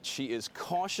says that she is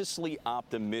cautiously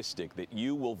optimistic that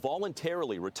Yu will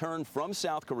voluntarily return from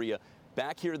South Korea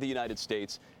back here to the United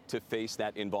States to face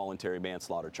that involuntary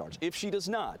manslaughter charge. If she does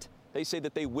not, they say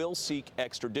that they will seek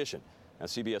extradition. Now,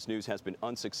 CBS News has been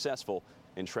unsuccessful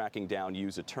in tracking down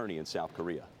Yu's attorney in South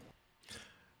Korea.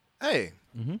 Hey,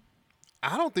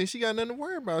 I don't think she got nothing to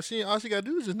worry about. All she got to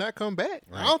do is just not come back.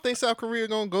 Right. I don't think South Korea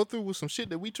going to go through with some shit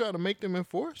that we try to make them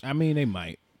enforce. I mean, they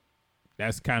might.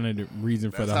 That's kind of the reason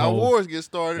for the how whole wars get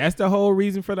started. That's the whole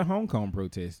reason for the Hong Kong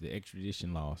protests, the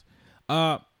extradition laws.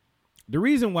 The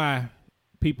reason why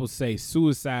people say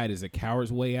suicide is a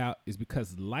coward's way out is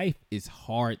because life is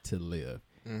hard to live.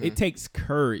 Mm-hmm. It takes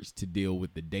courage to deal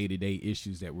with the day-to-day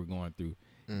issues that we're going through.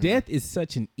 Mm-hmm. Death is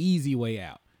such an easy way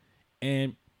out.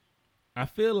 And I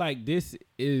feel like this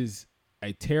is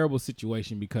a terrible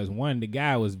situation because, one, the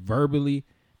guy was verbally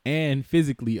and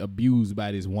physically abused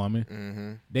by this woman.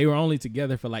 Mm-hmm. They were only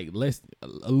together for like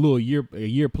a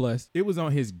year plus. It was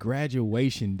on his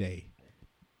graduation day,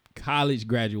 college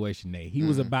graduation day. He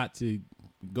was about to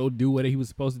go do what he was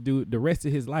supposed to do the rest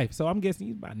of his life. So I'm guessing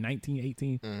he's about 19,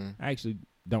 18. I actually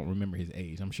don't remember his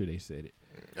age. I'm sure they said it.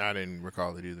 I didn't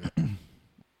recall it either.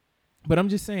 But I'm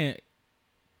just saying,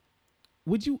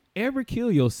 would you ever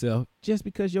kill yourself just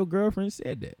because your girlfriend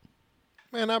said that?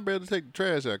 Man, I better take the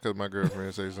trash out because my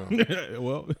girlfriend say something.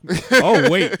 Well, oh,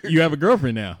 wait, you have a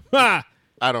girlfriend now. I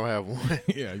don't have one.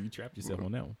 Yeah, you trapped yourself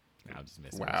on that one. I'll just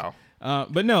mess with you.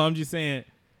 But no, I'm just saying,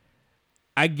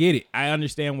 I get it. I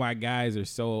understand why guys are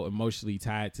so emotionally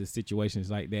tied to situations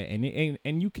like that.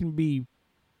 And you can be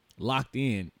locked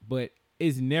in, but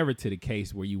it's never to the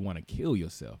case where you want to kill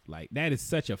yourself. Like, that is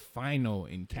such a final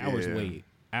and coward's way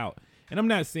out. And I'm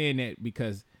not saying that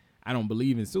because I don't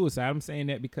believe in suicide. I'm saying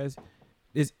that because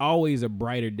there's always a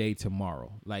brighter day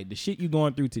tomorrow. Like, the shit you're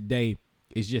going through today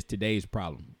is just today's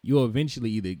problem. You'll eventually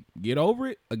either get over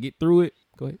it or get through it.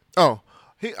 Go ahead. Oh,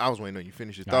 I was waiting on you to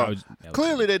finish your No, thought. that was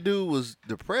Clearly, that dude was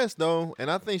depressed, though,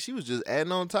 and I think she was just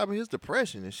adding on top of his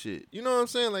depression and shit. You know what I'm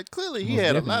saying? Like, clearly, he Most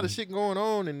had a lot definitely. of shit going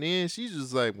on, and then she's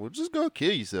just like, well, just go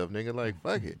kill yourself, nigga. Like,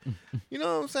 fuck it. You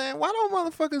know what I'm saying? Why don't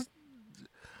motherfuckers...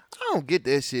 I don't get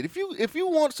that shit. If you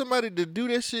want somebody to do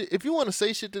that shit, if you want to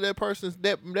say shit to that person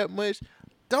that much,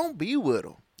 don't be with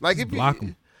them. Like, Just if block you...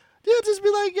 'em. Yeah, just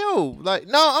be like, yo. Like,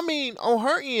 no, I mean, on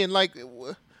her end, like...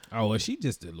 Oh, well, she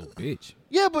just a little bitch.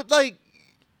 Yeah, but, like...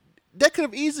 You could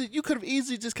have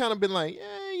easily just kind of been like,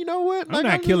 yeah, you know what? I'm Like,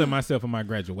 not killing myself on my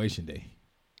graduation day.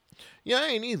 Yeah, I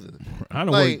ain't either. I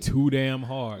don't work too damn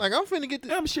hard. Like, I'm finna get.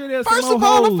 I'm sure there's First some of more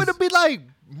all, I'm hoes. finna be like,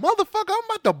 motherfucker, I'm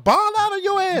about to ball out of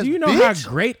your ass. Do you know bitch. how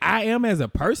great I am as a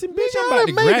person, bitch? Nigga, I'm I about done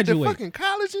to made it to graduate. fucking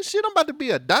college and shit. I'm about to be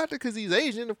a doctor because he's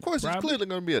Asian. Of course, he's Probably. clearly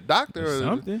gonna be a doctor Or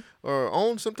something. or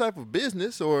own some type of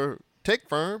business or tech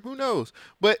firm. Who knows?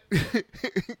 But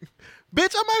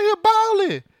bitch, I'm out here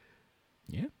balling.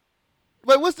 Yeah.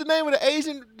 Like, what's the name of the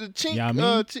Asian? The chink.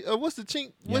 Yamin? What's the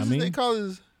chink? What's his Yamin? name called?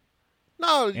 His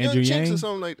Young Andrew Chinks or Yang?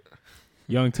 something like that.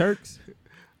 Young Turks?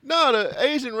 No, the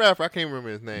Asian rapper. I can't remember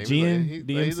his name.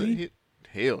 DMC?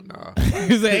 Hell nah.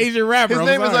 He's an Asian rapper. His I'm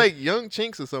name is sorry. like Young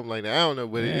Chinks or something like that. I don't know,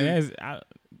 but Yeah,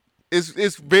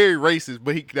 it's very racist.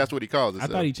 But that's what he calls it. I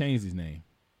thought he changed his name.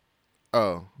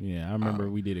 Oh. Yeah, I remember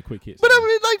we did a quick hit. But I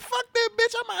mean, like, fuck that,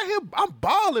 bitch. I'm out here. I'm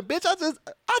balling, bitch.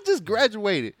 I just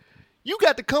graduated. You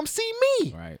got to come see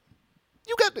me. Right.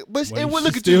 You got to. But Well, and you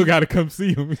look at still you. got to come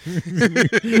see him.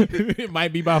 It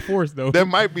might be by force, though. That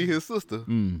might be his sister.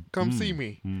 Come see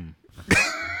me.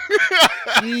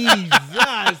 Jesus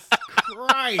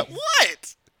Christ.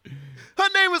 What? Her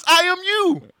name is I Am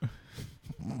You.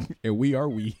 And we are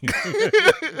we.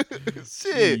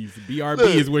 Shit. Jeez, BRB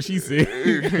Look. is what she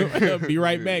said. Be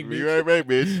right back, bitch. Be right back,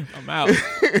 bitch. I'm out.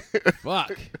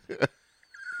 Fuck.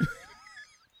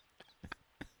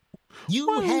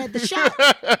 You had the shot.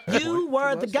 You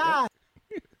were the guy.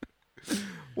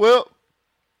 Well,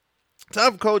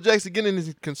 time for Cole Jackson getting in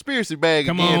his conspiracy bag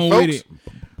Come again, on folks. with it.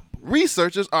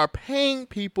 Researchers are paying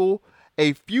people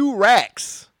a few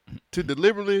racks to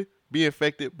deliberately be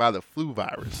infected by the flu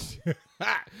virus.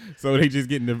 So they just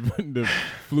getting the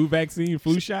flu vaccine,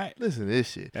 flu shot? Listen to this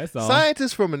shit. That's all.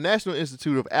 Scientists from the National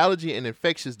Institute of Allergy and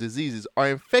Infectious Diseases are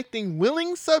infecting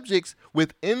willing subjects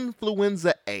with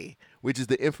influenza A, which is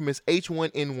the infamous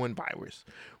H1N1 virus,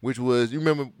 which was, you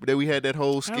remember that we had that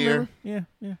whole I scare? remember. Yeah,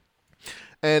 yeah.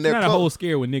 And It's they're not a whole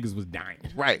scare when niggas was dying.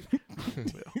 Right.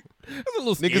 That's a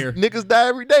little scare. Niggas die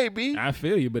every day, B. I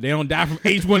feel you, but they don't die from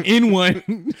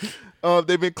H1N1.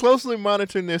 They've been closely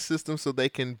monitoring their system so they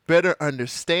can better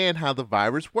understand how the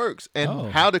virus works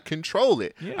and how to control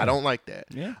it. Yeah. I don't like that.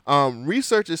 Yeah.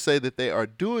 Researchers say that they are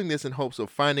doing this in hopes of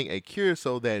finding a cure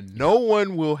so that no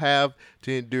one will have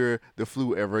to endure the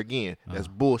flu ever again. That's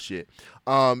bullshit.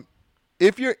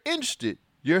 If you're interested,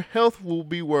 your health will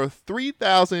be worth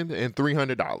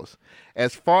 $3,300.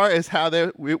 As far as how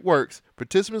it works,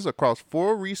 participants across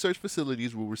 4 research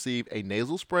facilities will receive a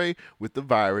nasal spray with the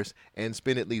virus and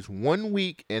spend at least 1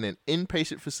 week in an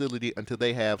inpatient facility until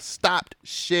they have stopped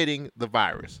shedding the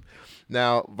virus.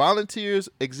 Now, volunteers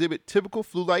exhibit typical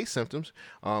flu-like symptoms,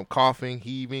 coughing,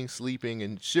 heaving, sleeping,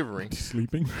 and shivering.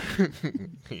 Sleeping?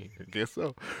 I guess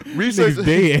so.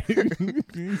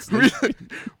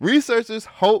 Researchers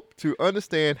hope to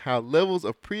understand how levels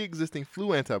of pre-existing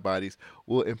flu antibodies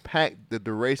will impact the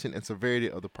duration and severity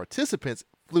of the participants'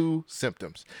 flu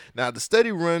symptoms. Now, the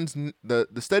study runs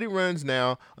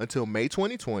now until May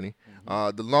 2020,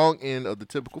 the long end of the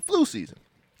typical flu season.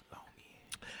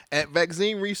 At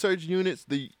vaccine research units,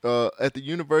 at the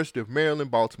University of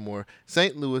Maryland, Baltimore,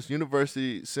 St. Louis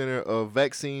University Center of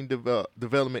Vaccine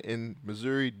Development in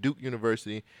Missouri, Duke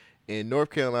University, in North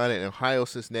Carolina, and Ohio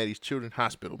Cincinnati's Children's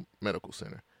Hospital Medical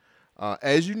Center.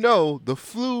 As you know, the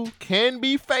flu can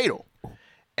be fatal,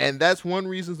 and that's one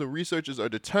reason the researchers are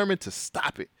determined to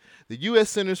stop it. The U.S.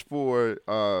 Centers for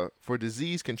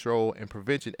Disease Control and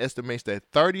Prevention estimates that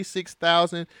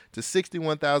 36,000 to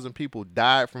 61,000 people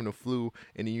died from the flu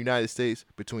in the United States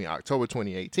between October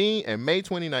 2018 and May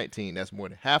 2019. That's more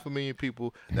than 500,000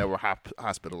 people that were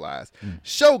hospitalized.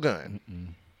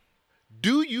 Shogun,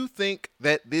 do you think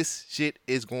that this shit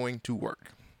is going to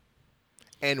work?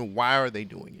 And why are they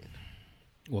doing it?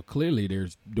 Well, clearly they're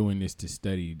doing this to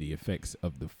study the effects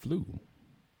of the flu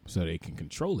so they can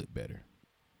control it better.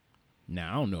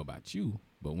 Now, I don't know about you,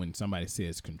 But when somebody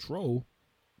says control,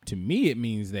 to me, it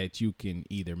means that you can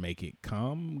either make it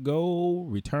come, go,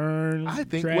 return. I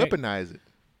think track. weaponize it.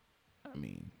 I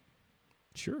mean,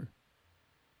 sure.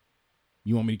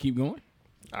 You want me to keep going?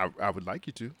 I would like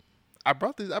you to. I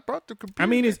brought the computer. I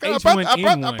mean, it's I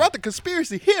H1N1. brought the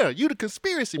conspiracy here. You the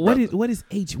conspiracy. What brother. is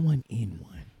H1N1?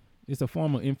 It's a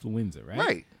form of influenza, right?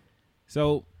 Right.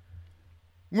 So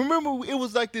remember, it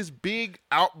was like this big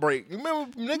outbreak.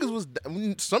 Remember,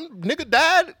 some nigga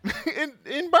died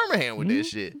in Birmingham with that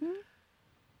shit.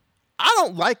 I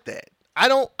don't like that.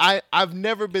 I've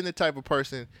never been the type of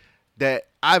person that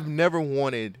I've never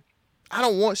wanted. I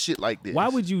don't want shit like this. why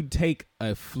would you take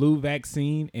a flu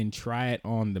vaccine and try it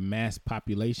on the mass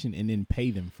population and then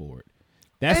pay them for it?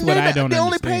 That's and what I don't they're understand.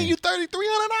 only paying you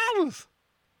 $3,300.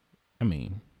 I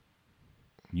mean,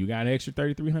 you got an extra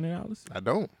 $3,300? I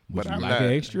don't. Would But you I'm like not.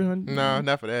 an extra $100? No,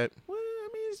 not for that. I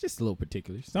mean, it's just a little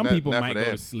particular. Some Not- people not might for go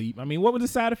that. to sleep. I mean, what were the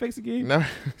side effects again? No.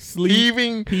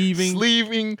 Sleep, heaving,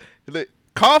 sleeping,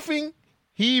 coughing,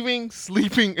 heaving,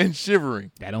 sleeping, and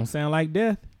shivering. That don't sound like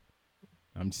death.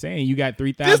 I'm saying you got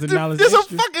 $3,000 This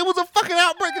extra. it was a fucking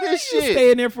outbreak of this You shit.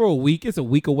 stay in there for a week. It's a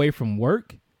week away from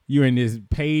work. You're in this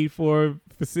paid for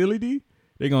facility.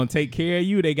 They're going to take care of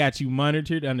you. They got you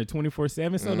monitored under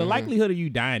 24/7. So the likelihood of you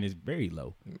dying is very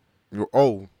low.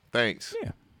 Oh, thanks.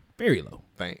 Yeah, very low.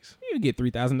 Thanks. You get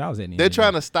 $3,000 at the end. They're of the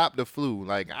trying day. to stop the flu.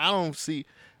 Like, I don't see.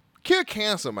 Cure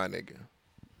cancer, my nigga.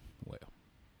 Well.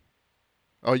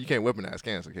 Oh, you can't weaponize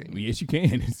cancer, can you? Yes, you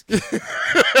can.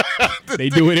 They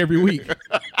do it every week.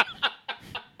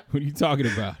 What are you talking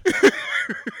about?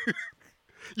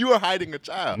 You are hiding a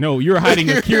child. No, you're hiding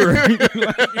a cure.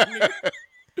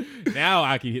 Now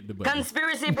I can hit the button.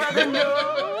 Conspiracy brother,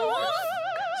 no.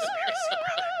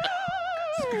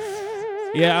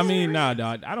 Yeah, I mean, nah,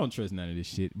 dog. I don't trust none of this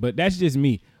shit. But that's just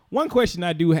me. One question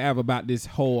I do have about this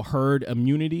whole herd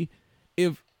immunity,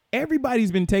 if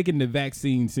everybody's been taking the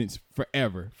vaccine since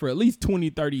forever, for at least 20,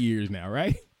 30 years now,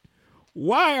 right?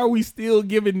 Why are we still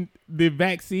giving the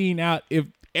vaccine out if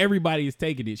everybody is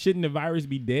taking it? Shouldn't the virus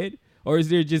be dead? Or is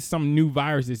there just some new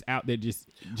virus that's out that just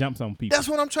jumps on people? That's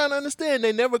what I'm trying to understand.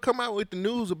 They never come out with the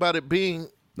news about it being.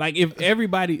 Like, if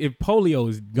polio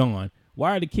is gone,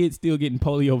 why are the kids still getting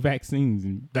polio vaccines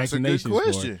and That's a vaccinations good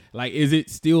question. for it? Like, is it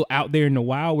still out there in the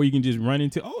wild where you can just run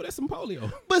into, oh, that's some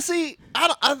polio? But see,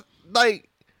 I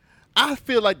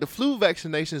feel like the flu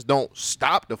vaccinations don't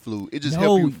stop the flu. It just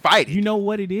help you fight it. You know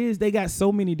what it is? They got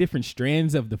so many different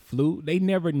strands of the flu. They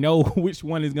never know which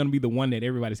one is going to be the one that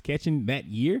everybody's catching that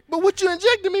year. But what you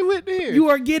injecting me with then? You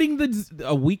are getting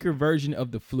a weaker version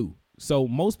of the flu. So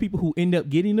most people who end up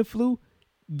getting the flu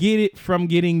get it from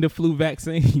getting the flu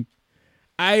vaccine.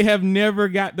 I have never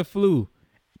got the flu,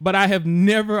 but I have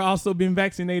never also been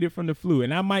vaccinated from the flu.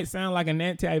 And I might sound like an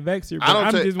anti-vaxxer, but I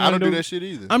don't do that shit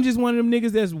either. I'm just one of them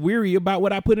niggas that's weary about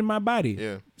what I put in my body.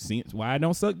 Yeah. See, it's why I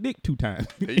don't suck dick 2 times.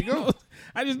 There you go.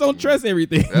 I just don't trust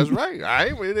everything. That's right. I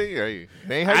ain't with it. It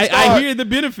ain't how you I start. hear the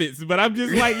benefits, but I'm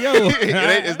just like, yo.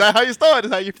 It's not how you start.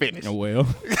 It's how you finish. Oh, well.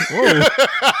 Whoa.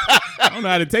 I don't know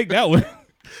how to take that one.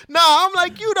 No, I'm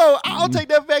like you though. I don't take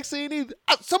that vaccine either.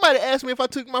 Somebody asked me if I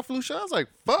took my flu shot. I was like,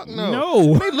 "Fuck no."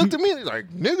 No. They looked at me and they like,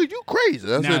 "Nigga, you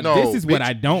crazy?" I Now, said, "No." this is what bitch,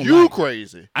 I don't You like.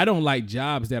 crazy? I don't like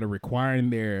jobs that are requiring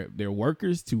their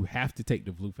workers to have to take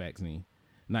the flu vaccine.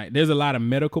 Like, there's a lot of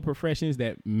medical professions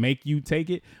that make you take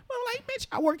it. But I'm like, bitch,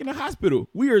 I work in a hospital.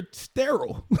 We are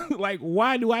sterile. Like,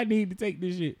 why do I need to take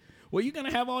this shit? Well, you're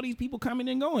gonna have all these people coming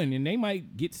and going, and they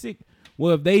might get sick.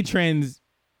 Well, if they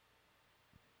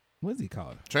what's it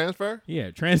called? Transfer?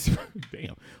 Yeah, transfer.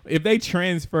 Damn. If they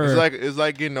transfer, It's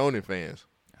like getting OnlyFans.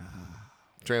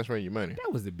 Transferring your money.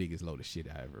 that was the biggest load of shit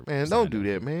I ever. Man, don't do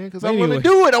that, man. Because But I want to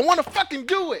anyway. do it. I want to fucking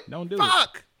do it. Don't do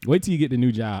Fuck. it. Wait till you get the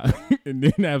new job and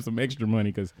then have some extra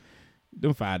money, because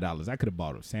them $5, I could have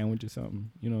bought a sandwich or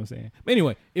something. You know what I'm saying? But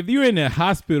anyway, if you're in a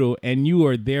hospital and you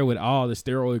are there with all the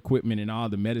sterile equipment and all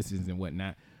the medicines and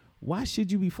whatnot, why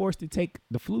should you be forced to take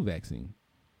the flu vaccine?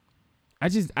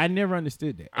 I never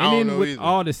understood that. I And don't then know with either.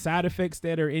 all the side effects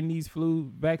that are in these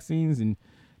flu vaccines and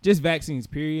just vaccines,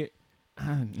 period.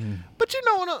 But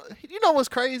you know what's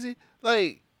crazy?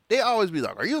 Like, they always be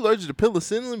like, "Are you allergic to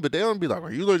penicillin?" But they don't be like,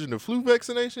 "Are you allergic to flu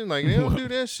vaccination?" Like, they don't do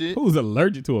that shit. Who's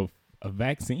allergic to a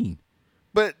vaccine?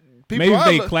 But people Maybe if are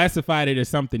they classified it as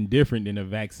something different than a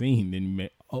vaccine, then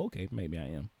okay, maybe I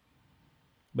am.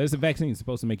 But it's a vaccine. It's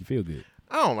supposed to make you feel good.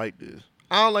 I don't like this.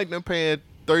 I don't like them paying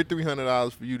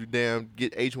 $3,300 for you to damn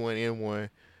get H1N1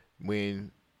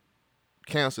 when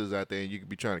cancer's out there and you could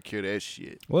be trying to cure that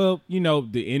shit. Well,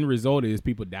 the end result is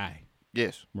people die.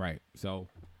 Yes. Right. So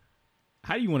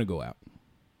how do you want to go out?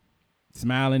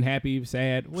 smiling, happy,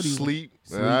 sad. What do you Sleep.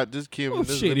 Just kill Oh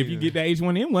shit! If you get the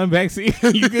H1N1 vaccine,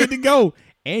 you good to go,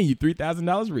 and you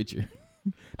 $3,000 richer.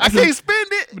 I can't spend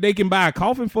it. They can buy a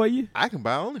coffin for you. I can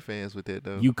buy OnlyFans with that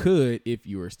though. You could if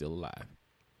you were still alive.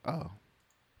 Oh.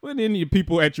 Well, then the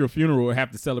people at your funeral will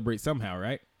have to celebrate somehow,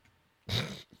 right?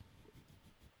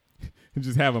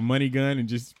 Just have a money gun and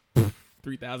just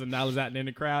 $3,000 out there in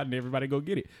the crowd, and everybody go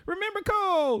get it. Remember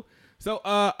Cole. So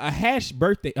a hash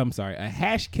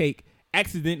cake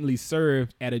accidentally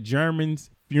served at a German's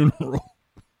funeral.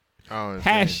 Oh,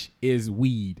 hash is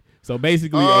weed. So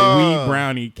basically a weed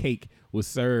brownie cake was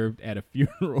served at a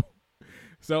funeral.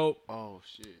 So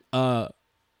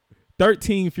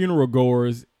 13 funeral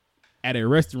goers at a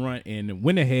restaurant in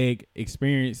Winnipeg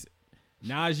experienced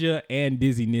nausea and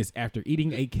dizziness after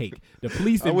eating a cake. The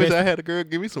police I wish I had a girl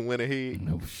give me some Winnipeg.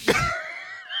 No shit.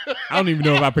 I don't even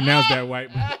know if I pronounced that right.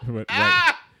 But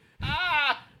right.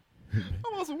 I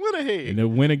want some Winnipeg. And the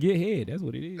winner get head. That's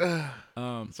what it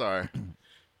is. Sorry.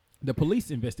 The police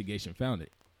investigation found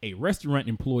that a restaurant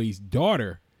employee's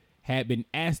daughter had been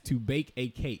asked to bake a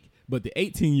cake, but the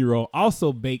 18-year-old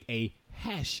also baked a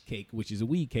hash cake, which is a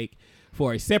weed cake,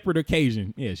 for a separate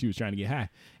occasion. Yeah, she was trying to get high.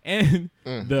 And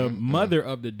the mother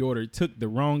of the daughter took the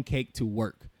wrong cake to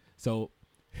work. So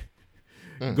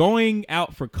going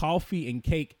out for coffee and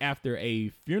cake after a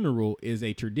funeral is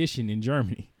a tradition in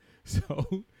Germany.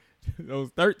 So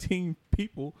those 13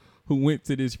 people who went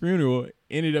to this funeral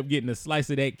ended up getting a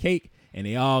slice of that cake, and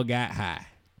they all got high.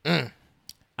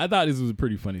 I thought this was a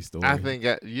pretty funny story. I think,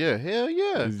 hell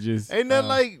yeah. It's just ain't nothing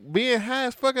like being high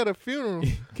as fuck at a funeral.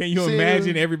 Can you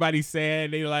imagine everybody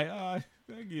sad? They like, I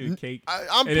get a cake.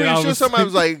 I'm pretty sure somebody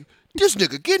was like, this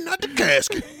nigga getting out the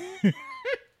casket.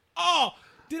 Oh,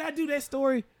 did I do that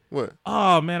story? What?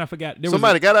 Oh man, I forgot.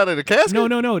 Somebody got out of the casket?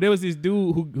 No. There was this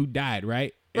dude who died,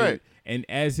 right? Right. And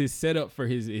as his setup for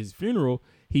his funeral,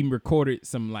 he recorded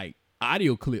some like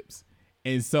audio clips.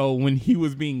 And so when he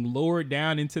was being lowered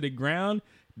down into the ground,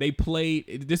 they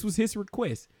played, this was his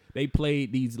request. They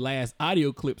played these last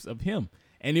audio clips of him.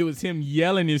 And it was him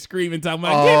yelling and screaming, talking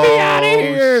about, get me out of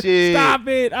here. Shit. Stop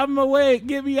it. I'm awake.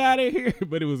 Get me out of here.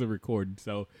 But it was a recording.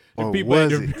 So the people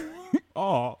was had it?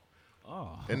 That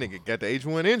nigga got the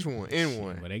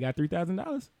H1N1. But they got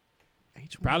 $3,000.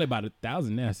 Probably about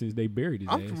 1,000 now since they buried his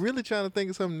ass. I'm really trying to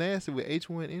think of something nasty with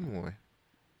H1N1.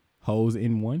 Hoes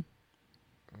in one?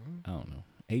 I don't know.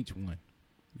 H1.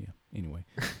 Yeah. Anyway,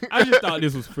 I just thought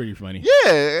this was pretty funny.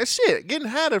 Yeah, shit. Getting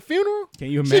high at a funeral?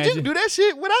 Can you Shit, imagine? you can do that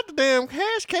shit without the damn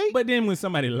hash cake. But then when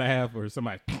somebody laugh or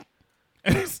somebody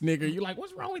snigger, you like,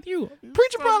 what's wrong with you?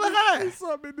 Preacher probably high. There's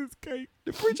something in this cake.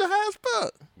 The preacher high as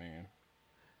fuck. Man.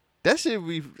 That shit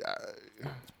be...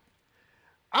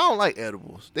 I don't like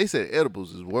edibles. They said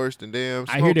edibles is worse than damn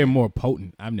smoking. I hear they're more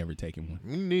potent. I've never taken one.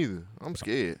 Me neither. I'm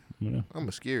scared. Yeah. I'm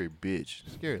a scary bitch.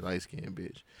 Scary light-skinned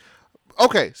bitch.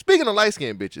 Okay, speaking of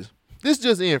light-skinned bitches, this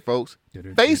just in, folks.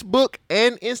 Facebook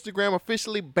and Instagram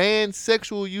officially banned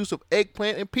sexual use of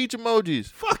eggplant and peach emojis.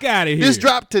 Fuck out of here. This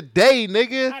dropped today,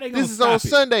 nigga. How they gonna This is on stop it?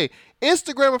 Sunday.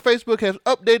 Instagram and Facebook have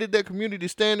updated their community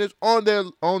standards on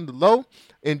the low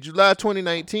in July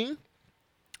 2019.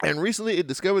 And recently it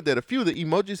discovered that a few of the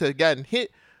emojis had gotten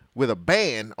hit with a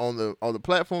ban on the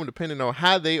platform depending on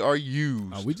how they are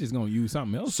used. Oh, we just gonna use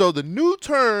something else. So the new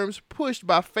terms pushed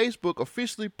by Facebook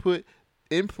officially put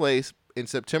in place in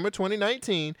September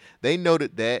 2019. They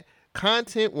noted that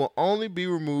content will only be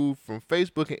removed from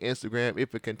Facebook and Instagram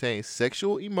if it contains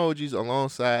sexual emojis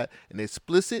alongside an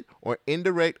explicit or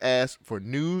indirect ask for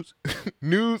news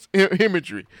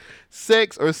imagery,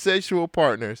 sex or sexual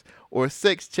partners, or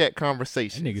sex chat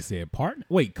conversations. That nigga said partner.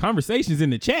 Wait, conversations in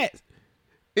the chat.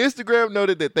 Instagram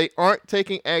noted that they aren't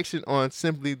taking action on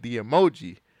simply the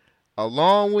emoji.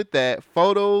 Along with that,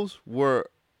 photos where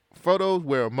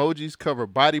emojis cover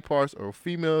body parts or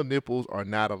female nipples are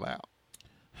not allowed.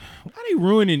 Why they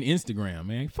ruining Instagram,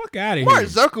 man? Fuck out of here. Mark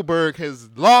Zuckerberg has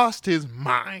lost his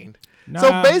mind. Nah,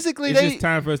 So basically, it's they just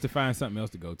time for us to find something else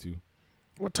to go to.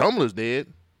 well, Tumblr's dead.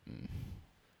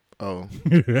 Oh,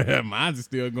 Mine's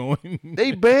still going.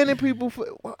 they banning people for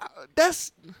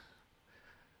that's.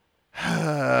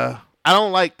 I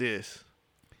don't like this.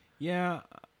 Yeah,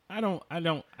 I don't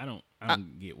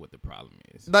get what the problem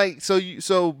is. Like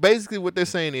so basically what they're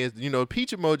saying is,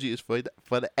 peach emoji is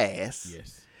for the ass.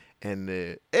 Yes. And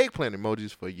the eggplant emoji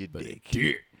is for your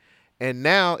dick. And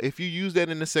now if you use that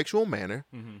in a sexual manner,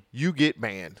 you get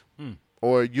banned.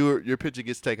 Or your picture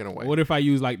gets taken away. What if I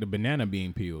use like the banana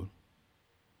being peeled?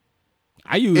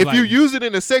 You use it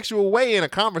in a sexual way in a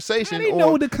conversation, I didn't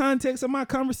know the context of my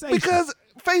conversation. Because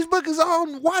Facebook is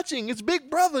on watching. It's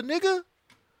Big Brother, nigga.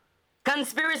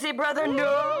 Conspiracy brother,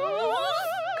 no.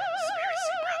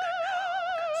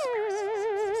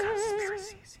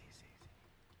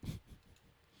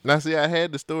 Now, see, I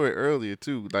had the story earlier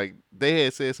too. Like they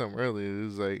had said something earlier. It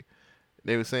was like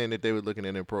they were saying that they were looking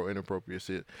at inappropriate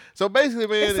shit. So basically,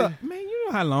 man, you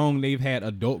know how long they've had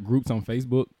adult groups on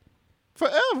Facebook?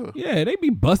 Forever. Yeah, they be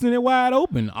busting it wide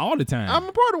open all the time. I'm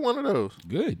a part of one of those.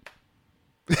 Good.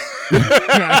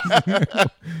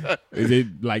 Is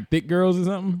it like Thick Girls or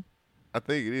something? I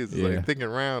think it is. It's like Thick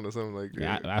and Round or something like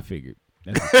that. Yeah, I figured.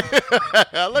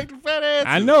 I like the fat ass.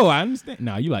 I know. I understand.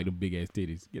 No, you like the big ass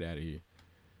titties. Get out of here.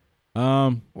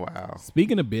 Wow.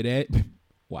 Speaking of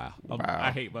wow.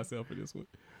 I hate myself for this one.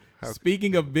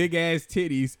 Speaking of big ass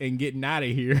titties and getting out of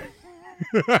here.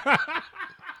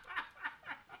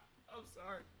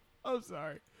 I'm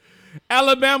sorry.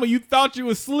 Alabama, you thought you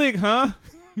was slick, huh?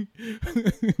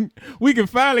 We can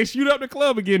finally shoot up the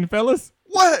club again, fellas.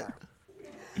 What?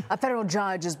 A federal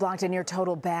judge has blocked a near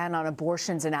total ban on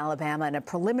abortions in Alabama in a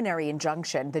preliminary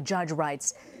injunction. The judge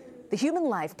writes, the Human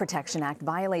Life Protection Act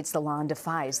violates the law and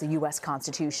defies the U.S.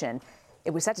 Constitution.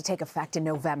 It was set to take effect in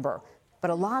November,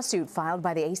 but a lawsuit filed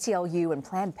by the ACLU and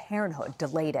Planned Parenthood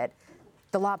delayed it.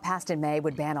 The law passed in May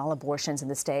would ban all abortions in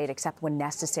the state except when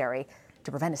necessary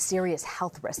to prevent a serious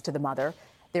health risk to the mother.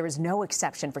 There is no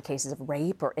exception for cases of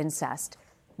rape or incest.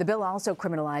 The bill also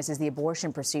criminalizes the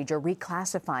abortion procedure,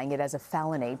 reclassifying it as a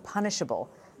felony punishable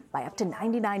by up to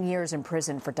 99 years in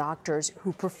prison for doctors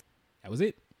who perform. That was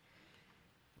it.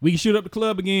 We can shoot up the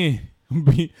club again.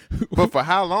 But for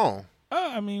how long?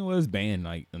 It's banned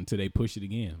until they push it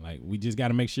again. Like, we just got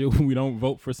to make sure we don't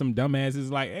vote for some dumbasses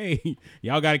like, hey,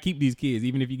 y'all got to keep these kids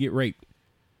even if you get raped.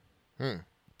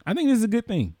 I think this is a good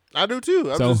thing. I do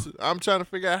too. I'm trying to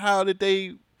figure out how did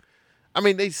they.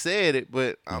 They said it,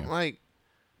 but I'm like,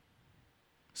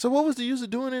 so what was the use of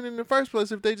doing it in the first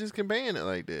place if they just can ban it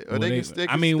like that? Or they they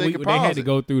had to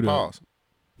go through the pause.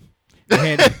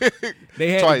 They had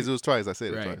twice. It was twice. I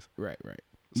said it twice. Right.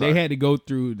 Sorry. They had to go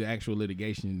through the actual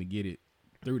litigation to get it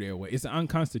through their way. It's an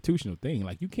unconstitutional thing.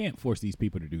 Like, you can't force these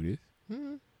people to do this.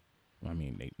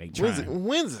 They try.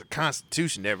 When's the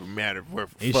Constitution ever mattered?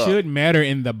 It should matter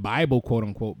in the Bible, quote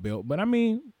unquote, belt. But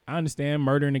I understand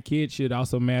murdering a kid should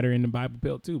also matter in the Bible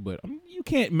belt too. But you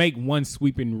can't make one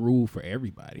sweeping rule for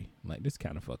everybody. Like, this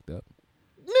kind of fucked up.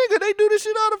 Nigga, they do this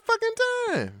shit all the fucking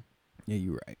time. Yeah,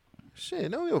 you're right. Shit, they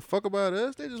don't give a fuck about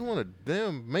us. They just want to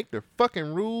them make their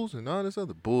fucking rules and all this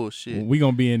other bullshit. We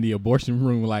gonna be in the abortion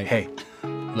room like, hey,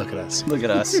 look at us. Look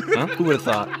at us. Huh? Who would have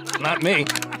thought? Not me.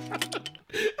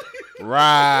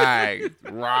 Right.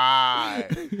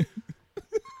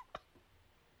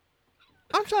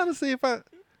 I'm trying to see if I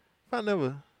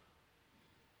never.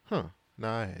 No,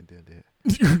 I hadn't did that.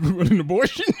 An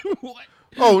abortion? What?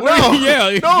 Oh no!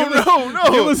 Yeah,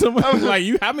 no! Give us some,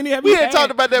 how many have we you had had?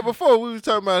 talked about that before. We was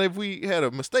talking about if we had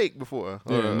a mistake before.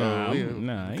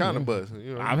 Condom bust.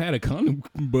 I've had a condom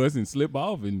bust and slip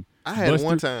off, and I had it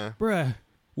one time, bruh.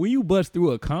 When you bust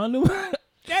through a condom,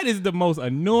 that is the most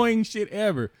annoying shit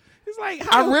ever. It's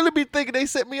like, I really be thinking they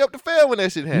set me up to fail when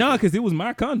that shit happened. No, because it was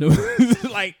my condom.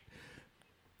 Like,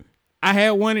 I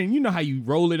had one, and you know how you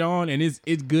roll it on, and it's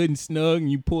good and snug,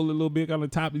 and you pull a little bit on the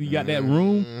top, and you got that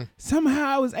room. Somehow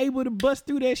I was able to bust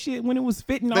through that shit when it was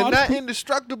fitting. They're not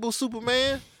indestructible,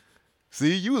 Superman.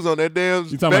 See, you was on that damn.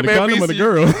 You talking about the condom or the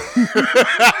girl?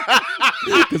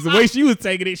 Because the way she was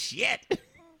taking it, shit.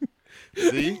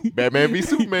 See, Batman v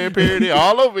Superman parody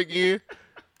all over again.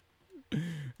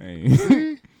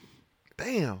 Hey.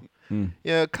 Damn.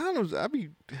 Yeah, condoms.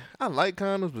 I like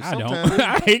condoms, but I sometimes don't.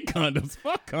 I hate condoms.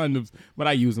 Fuck condoms, but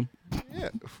I use them. Yeah.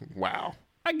 Wow.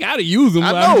 I gotta use them.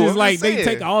 I know, I'm just I'm like, just they saying.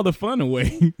 take all the fun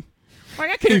away.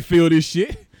 Like, I can't feel this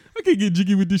shit. I can't get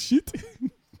jiggy with this shit.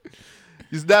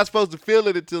 You're not supposed to feel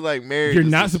it until like marriage. You're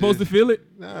not supposed to feel it?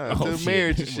 Nah, Oh, until shit.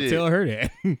 marriage and Well, shit. tell her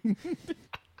that.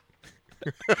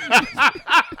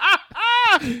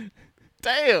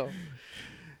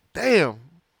 Damn.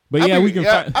 But yeah, we can.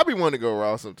 I be wanting to go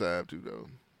raw sometime too, though.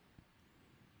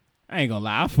 I ain't gonna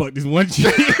lie, I fucked this one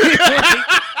chick.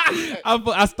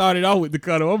 I started off with the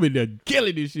condom. I'm in there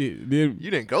killing this shit. Then You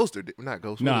didn't ghost her, not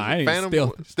ghost. Nah, I ain't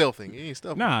stealthing. You ain't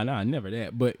stealthing. Nah, never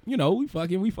that. But we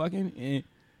fucking and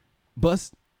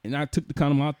bust. And I took the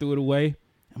condom out, threw it away.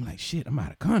 I'm like, shit, I'm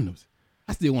out of condoms.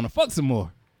 I still want to fuck some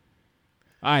more.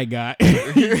 All right, God.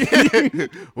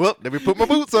 Well, let me put my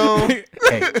boots on.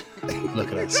 Hey, look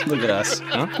at us. Look at us.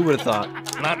 Huh? Who would have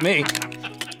thought? Not me.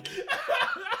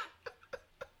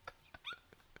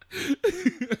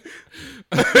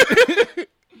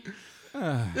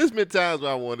 There's been times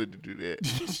where I wanted to do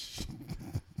that.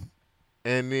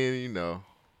 And then,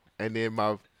 and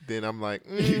then I'm like,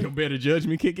 Your better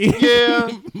judgment kick in. Yeah.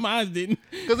 Mine didn't.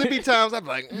 Because there be times I'm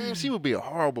like, she would be a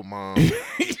horrible mom.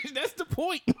 That's the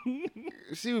point.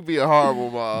 She would be a horrible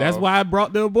mom. That's why I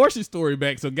brought the abortion story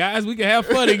back. So, guys, we can have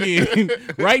fun again.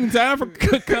 Right in time for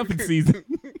cuffing season.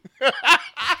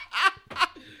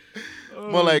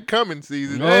 More like coming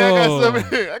season. Oh.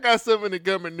 Hey, I got some in the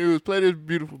government news. Play this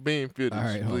beautiful bean footage, All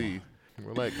right, hold please.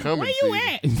 More like coming Where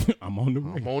season. you at? I'm on the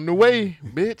way. I'm on the way,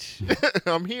 bitch.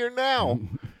 I'm here now.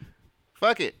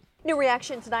 Fuck it. New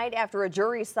reaction tonight after a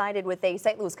jury sided with a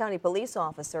St. Louis County police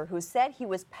officer who said he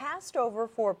was passed over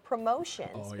for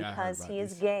promotions because he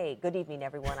is gay. Good evening,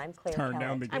 everyone. I'm Claire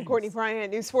Kellett. I'm Courtney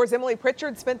Bryant. News 4's Emily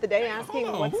Pritchard spent the day asking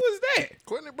Who is that?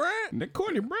 Courtney Bryant.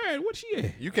 Courtney Bryant, what she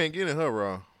at? You can't get in her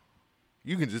raw.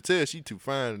 You can just tell she too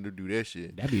fine to do that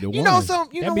shit. That be the You ones. know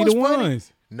something? You That know be what's the funny?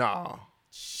 ones. Nah.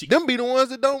 Them be the ones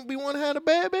that don't be want to have a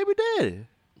bad baby daddy.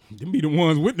 Them be the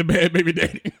ones with the bad baby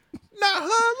daddy. Nah,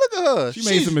 look at her. She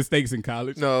made some mistakes in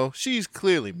college. No, she's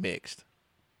clearly mixed.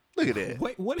 Look at that.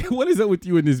 Wait, what is up with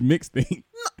you in this mixed thing?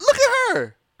 Look at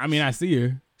her. I mean, I see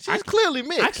her. She's clearly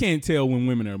mixed. I can't tell when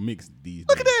women are mixed these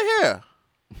Look days. at that hair.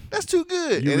 That's too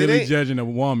good. You're And it really ain't- judging a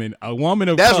woman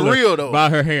of That's color real, though. by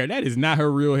her hair. That is not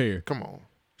her real hair. Come on.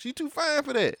 She too fine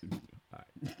for that.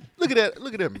 Look at that.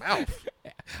 Look at that mouth.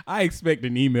 I expect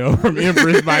an email from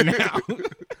Empress by now.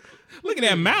 Look at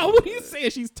that mouth. What are you saying?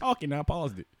 She's talking. I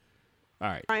paused it. All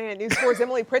right. Bryant, News 4's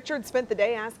Emily Pritchard spent the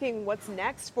day asking what's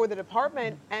next for the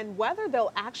department and whether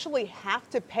they'll actually have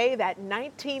to pay that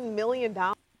 $19 million.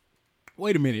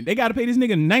 Wait a minute. They got to pay this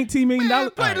nigga $19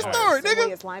 million? Play the story, nigga.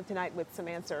 Emily is live tonight with some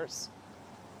answers.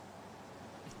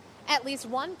 At least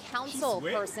one council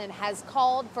person has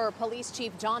called for Police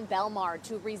Chief John Belmar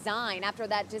to resign after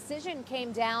that decision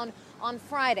came down on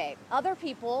Friday. Other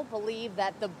people believe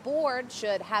that the board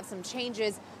should have some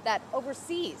changes that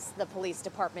oversees the police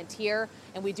department here.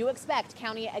 And we do expect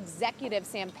County Executive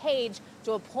Sam Page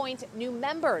to appoint new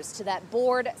members to that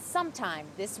board sometime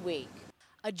this week.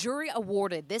 A jury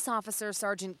awarded this officer,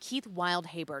 Sergeant Keith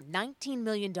Wildhaber, $19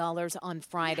 million on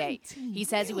Friday. He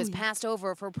says he was passed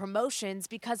over for promotions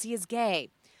because he is gay.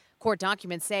 Court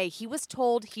documents say he was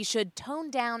told he should tone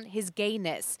down his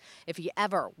gayness if he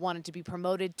ever wanted to be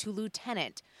promoted to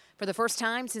lieutenant. For the first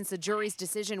time since the jury's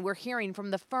decision, we're hearing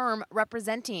from the firm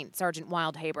representing Sergeant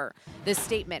Wildhaber. This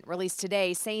statement released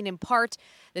today saying in part,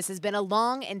 this has been a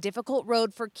long and difficult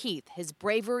road for Keith. His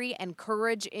bravery and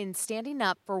courage in standing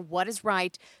up for what is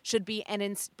right should be an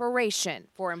inspiration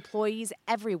for employees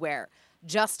everywhere.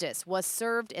 Justice was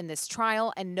served in this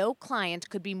trial, and no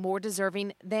client could be more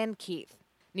deserving than Keith.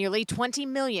 Nearly $20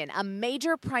 million, a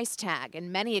major price tag,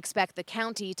 and many expect the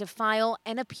county to file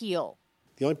an appeal.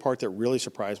 The only part that really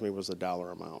surprised me was the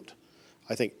dollar amount.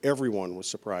 I think everyone was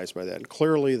surprised by that. And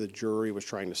clearly the jury was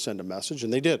trying to send a message,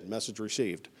 and they did, message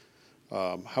received.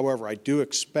 However, I do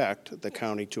expect the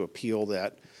county to appeal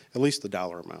that, at least the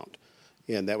dollar amount.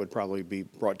 And that would probably be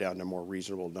brought down to a more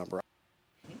reasonable number.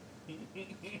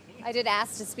 I did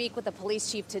ask to speak with the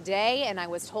police chief today, and I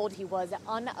was told he was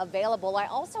unavailable. I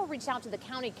also reached out to the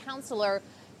county counselor,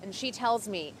 and she tells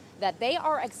me that they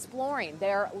are exploring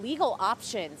their legal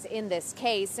options in this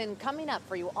case. And coming up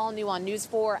for you all new on News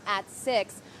 4 at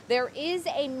 6, there is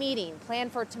a meeting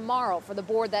planned for tomorrow for the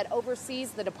board that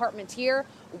oversees the department here,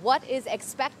 what is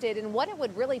expected and what it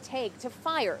would really take to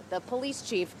fire the police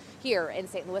chief here in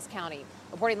St. Louis County.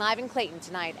 Reporting live in Clayton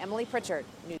tonight, Emily Pritchard.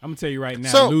 I'm going to tell you right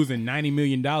now, losing $90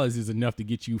 million is enough to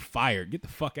get you fired. Get the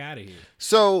fuck out of here.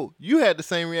 So you had the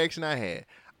same reaction I had.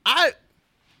 I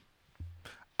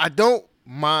don't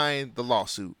mind the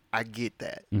lawsuit. I get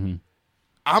that. Mm-hmm.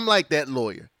 I'm like that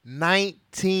lawyer.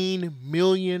 $19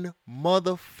 million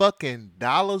motherfucking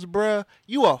dollars, bruh.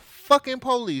 You are fucking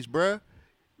police, bruh.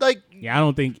 Like, yeah, I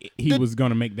don't think he was going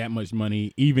to make that much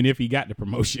money, even if he got the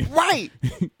promotion. Right.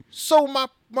 So my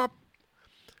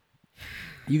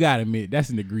you got to admit, that's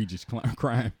an egregious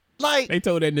crime. Like, they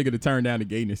told that nigga to turn down the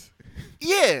gayness.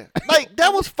 Yeah, like,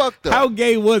 that was fucked up. How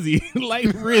gay was he? Like,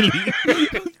 really?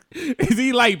 Is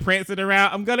he like prancing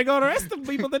around? I'm gonna go arrest the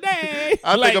people today.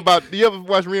 I think about. Do you ever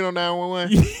watch Reno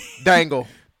 911? Dangle.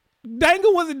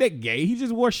 Dangle wasn't that gay. He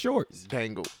just wore shorts.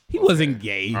 Dangle. He wasn't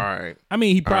gay. All right. I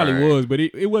mean, he probably All right. was, but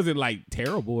it wasn't like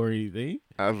terrible or anything.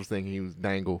 I was thinking he was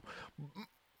Dangle.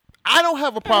 I don't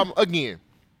have a problem. Again,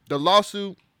 the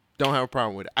lawsuit. Don't have a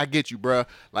problem with it. I get you, bruh.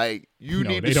 Like, you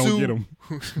need to sue. They don't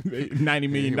get him. $90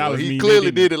 million. Well, he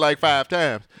clearly did it like 5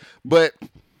 times. But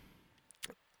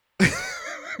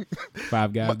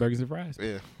Five Guys Burgers and Fries.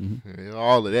 Yeah, Mm-hmm. Yeah,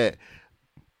 all of that.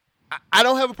 I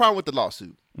don't have a problem with the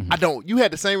lawsuit. Mm-hmm. I don't. You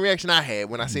had the same reaction I had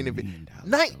when I seen it. 20,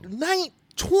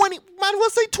 might as well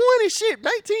say 20. Shit,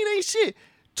 19 ain't shit.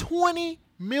 $20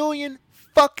 million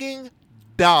fucking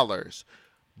dollars.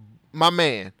 My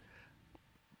man,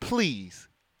 please.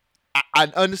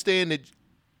 I understand that.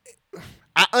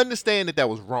 I understand that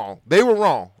was wrong. They were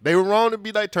wrong. They were wrong to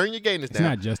be like, turn your gayness down. It's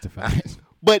not justified.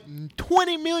 But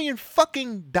 $20 million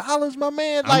fucking dollars, my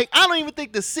man. Like, I don't even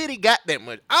think the city got that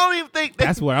much. I don't even think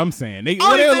that's what I'm saying. They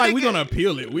don't even were think like, they we're gonna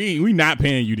appeal it. We not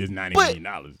paying you this $90 million.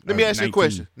 Let me ask you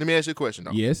a question.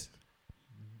 Though. Yes.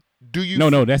 Do you?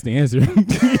 No, that's the answer.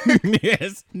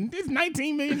 Yes, it's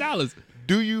 $19 million.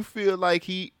 Do you feel like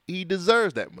he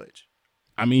deserves that much?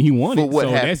 I mean, he won For it, what so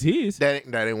happened? that's his. That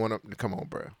ain't one up. Come on,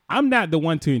 bro. I'm not the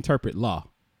one to interpret law.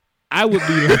 I would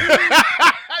be like,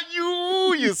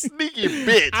 you sneaky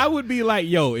bitch. I would be like,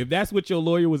 yo, if that's what your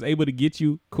lawyer was able to get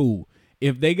you, cool.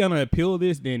 If they gonna appeal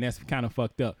this, then that's kind of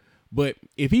fucked up. But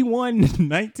if he won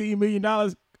 $19 million,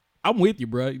 I'm with you,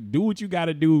 bro. Do what you got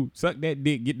to do. Suck that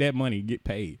dick. Get that money. Get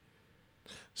paid.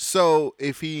 So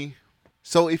if he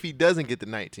doesn't get the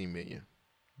 $19 million,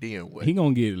 then what? He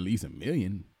gonna get at least $1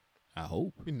 million. I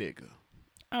hope. Nigga.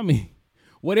 I mean,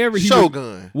 whatever he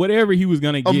Shogun. whatever he was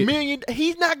gonna get. $1 million.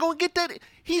 He's not gonna get that.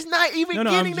 He's not even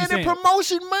getting that in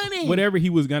promotion money. Whatever he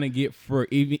was gonna get for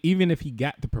even if he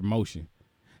got the promotion.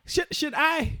 Should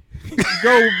I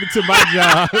go to my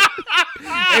job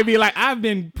and be like, I've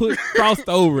been crossed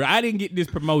over. I didn't get this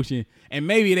promotion, and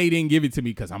maybe they didn't give it to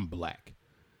me because I'm black.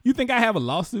 You think I have a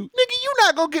lawsuit? Nigga, you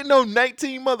not gonna get no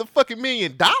 $19 motherfucking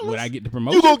million. Would I get the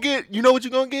promotion? You gonna get? You know what you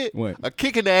gonna get? What? A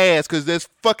kick in the ass because that's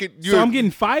fucking. So I'm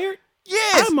getting fired?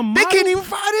 Yes. I'm a They model? can't even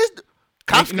fire this.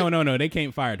 Cops No. They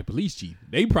can't fire the police chief.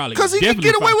 They probably because he can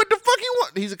definitely get away fire- with the fuck he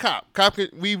want. He's a cop. Cop can,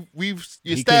 we've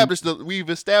established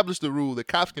the rule that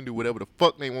cops can do whatever the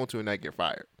fuck they want to and not get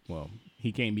fired. Well,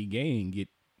 he can't be gay and get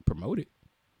promoted.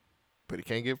 But he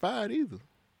can't get fired either.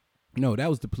 No, that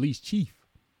was the police chief.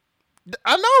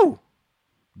 I know.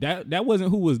 That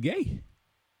wasn't who was gay.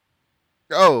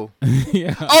 Oh.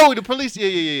 Yeah. Oh, the police. Yeah.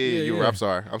 You're right.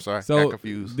 I'm sorry. So I got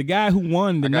confused. the guy who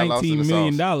won the I got lost in $19 the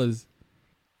million, sauce.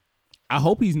 I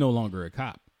hope he's no longer a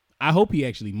cop. I hope he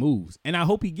actually moves. And I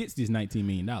hope he gets this $19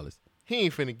 million. He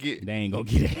ain't finna get. They ain't gonna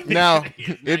get it. Now,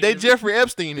 if they Jeffrey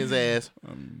Epstein his ass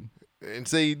and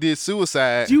say he did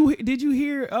suicide. Did you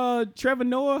hear Trevor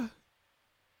Noah?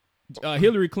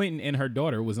 Hillary Clinton and her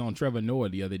daughter was on Trevor Noah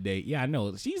the other day. Yeah, I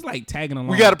know. She's like tagging along.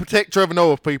 We got to protect Trevor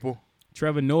Noah, people.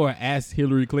 Trevor Noah asked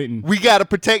Hillary Clinton. We got to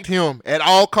protect him at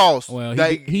all costs. Well,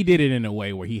 he did it in a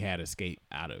way where he had escaped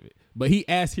out of it. But he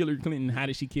asked Hillary Clinton, how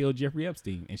did she kill Jeffrey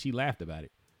Epstein? And she laughed about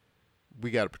it. We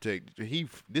got to protect.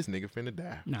 This nigga finna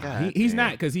die. Nah, he's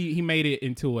not, because he made it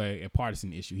into a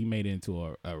partisan issue. He made it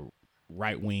into a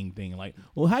right-wing thing. Like,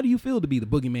 well, how do you feel to be the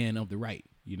boogeyman of the right,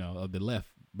 of the left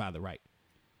by the right?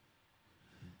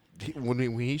 When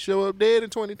he show up dead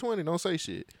in 2020, don't say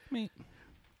shit. I mean,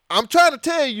 I'm trying to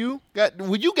tell you,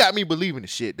 you got me believing the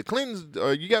shit. The Clintons,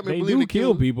 you got me they believing do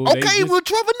kill people. Okay, well,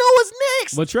 Trevor Noah's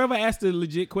next. But Trevor asked a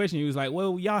legit question. He was like,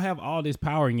 well, y'all have all this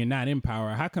power and you're not in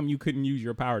power. How come you couldn't use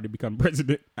your power to become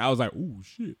president? I was like, ooh,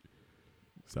 shit.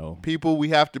 So people, we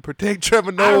have to protect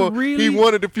Trevor Noah. He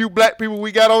one of the few black people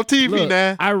we got on TV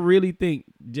now. I really think,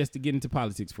 just to get into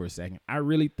politics for a second, I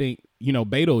really think,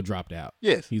 Beto dropped out.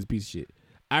 Yes. He's a piece of shit.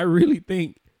 I really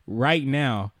think right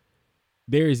now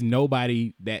there is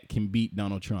nobody that can beat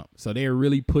Donald Trump. So they're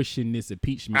really pushing this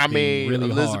impeachment thing really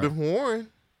Elizabeth hard. Warren.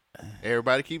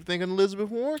 Everybody keep thinking Elizabeth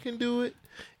Warren can do it.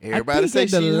 Everybody say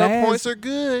her points are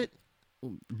good.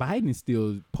 Biden's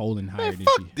still polling higher than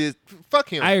fuck this. Fuck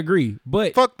him. I agree.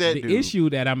 But fuck that the dude. issue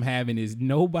that I'm having is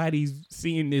nobody's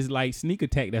seeing this like sneak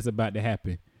attack that's about to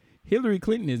happen. Hillary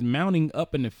Clinton is mounting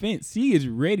up in the fence. She is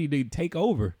ready to take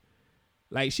over.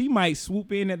 Like, she might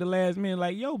swoop in at the last minute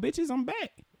like, yo, bitches, I'm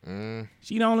back.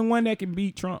 She the only one that can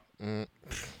beat Trump.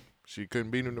 She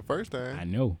couldn't beat him the first time. I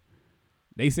know.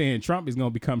 They saying Trump is going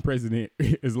to become president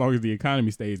as long as the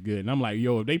economy stays good. And I'm like,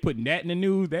 yo, if they putting that in the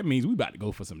news, that means we about to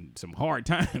go for some hard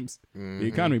times. The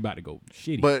economy about to go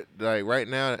shitty. But, like, right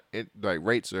now,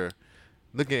 rates are,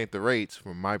 looking at the rates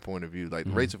from my point of view, like,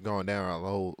 the rates have gone down a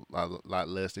whole lot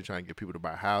less. They're trying to get people to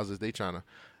buy houses. They're trying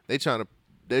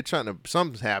to,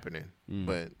 something's happening.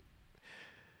 But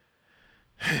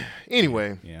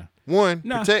anyway, one,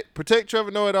 protect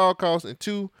Trevor Noah at all costs, and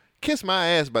two, kiss my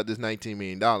ass about this $19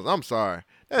 million. I'm sorry.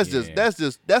 That's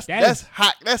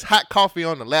hot coffee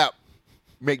on the lap,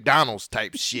 McDonald's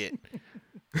type shit.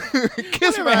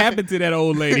 Whatever happened to that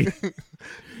old lady?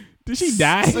 Did she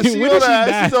die? So When did she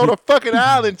die? She's on a fucking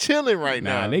island chilling right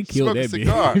now. Nah, they killed that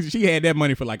bitch. She had that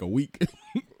money for like a week.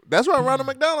 That's why Ronald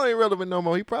McDonald ain't relevant no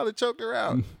more. He probably choked her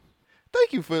out.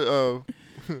 Thank you for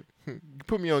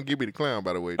put me on Gibby the Clown,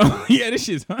 by the way. Oh, yeah, this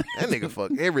shit's that nigga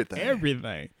fuck everything.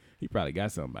 Everything. He probably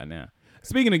got something by now.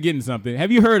 Speaking of getting something,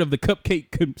 have you heard of the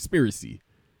cupcake conspiracy?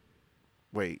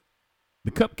 Wait.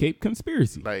 The cupcake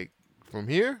conspiracy. Like, from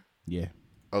here? Yeah.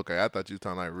 Okay, I thought you were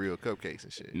talking like real cupcakes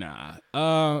and shit. Nah.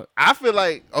 I feel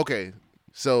like, okay,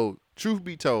 so truth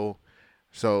be told,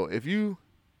 so if you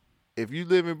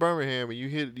live in Birmingham and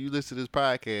you listen to this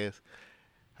podcast,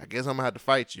 I guess I'm gonna have to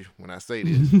fight you when I say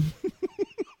this.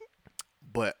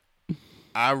 But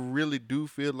I really do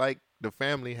feel like the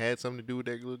family had something to do with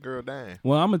that little girl dying.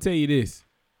 Well, I'm gonna tell you this: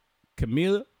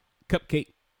 Camilla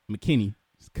Cupcake McKinney's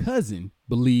cousin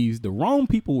believes the wrong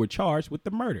people were charged with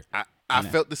the murder. I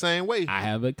felt the same way. I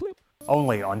have a clip.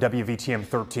 Only on WVTM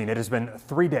 13, it has been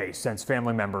 3 days since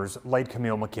family members laid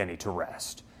Camille McKinney to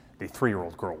rest. The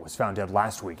 3-year-old girl was found dead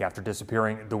last week after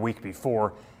disappearing the week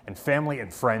before, and family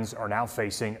and friends are now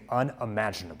facing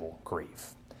unimaginable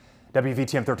grief.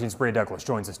 WVTM 13's Bria Douglas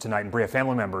joins us tonight, and Bria,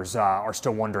 family members are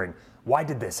still wondering, why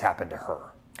did this happen to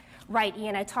her? Right,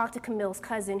 Ian. I talked to Camille's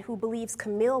cousin, who believes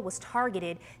Camille was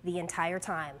targeted the entire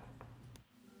time.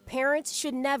 Parents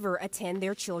should never attend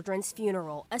their children's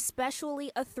funeral,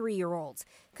 especially a 3-year-old's.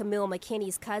 Camille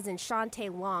McKinney's cousin,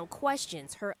 Shantae Long,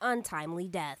 questions her untimely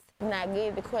death. When I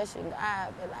gave the question,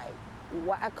 I'd be like,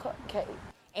 why cupcake?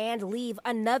 And leave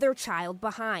another child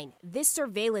behind. This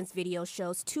surveillance video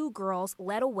shows 2 girls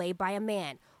led away by a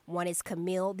man. One is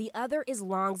Camille, the other is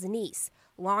Long's niece.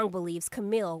 Long believes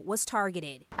Camille was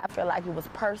targeted. I feel like it was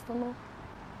personal.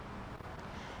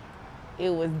 It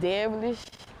was devilish.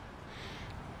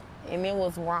 And it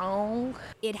was wrong.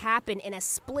 It happened in a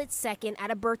split second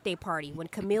at a birthday party when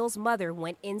Camille's mother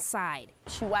went inside.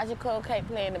 She watched a cupcake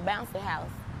play in the bouncy house.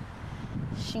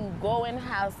 She go in the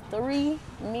house 3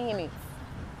 minutes.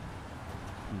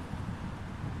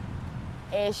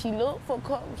 And she looked for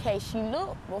cupcake. She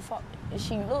looked before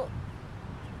she looked.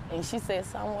 And she said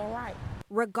something went right.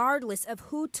 Regardless of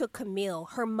who took Camille,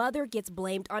 her mother gets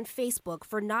blamed on Facebook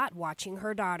for not watching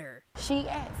her daughter. She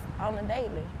asks on a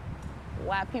daily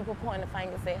why people point the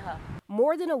fingers at her.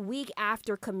 More than a week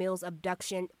after Camille's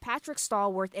abduction, Patrick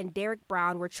Stallworth and Derek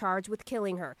Brown were charged with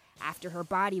killing her after her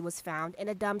body was found in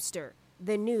a dumpster.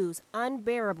 The news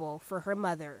unbearable for her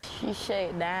mother. She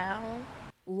shut down.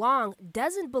 Long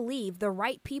doesn't believe the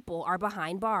right people are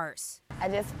behind bars. I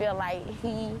just feel like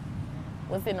he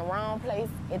was in the wrong place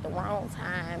at the wrong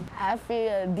time. I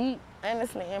feel deep,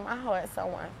 honestly, in my heart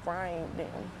someone framed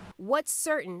them. What's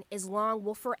certain is Long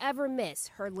will forever miss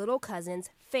her little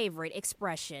cousin's favorite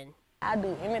expression. I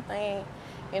do anything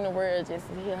in the world just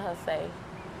to hear her say,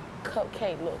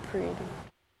 cupcake look pretty.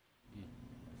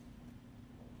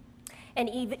 And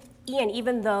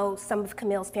even though some of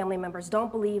Camille's family members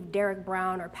don't believe Derek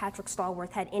Brown or Patrick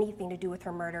Stallworth had anything to do with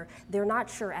her murder, they're not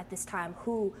sure at this time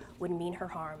who would mean her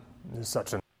harm.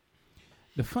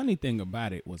 The funny thing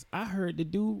about it was I heard the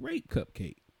dude rape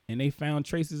Cupcake, and they found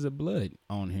traces of blood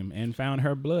on him and found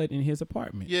her blood in his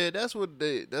apartment. Yeah, that's what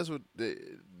the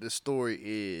story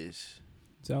is.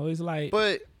 So it's like,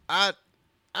 but I'm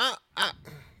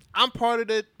part of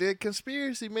that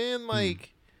conspiracy, man.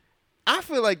 Like, I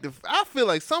feel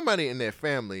like somebody in their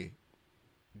family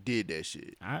did that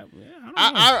shit. I don't know.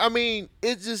 I mean,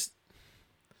 I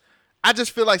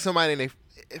just feel like somebody in their.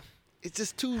 It's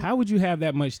just too. How would you have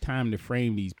that much time to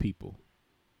frame these people?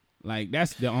 Like,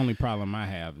 that's the only problem I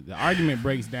have. The argument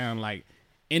breaks down, like,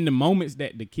 in the moments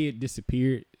that the kid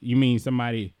disappeared, you mean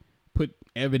somebody put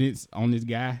evidence on this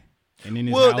guy and in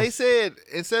his house? They said,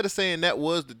 instead of saying that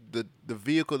was the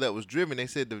vehicle that was driven, they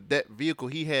said that vehicle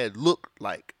he had looked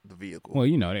like the vehicle. Well,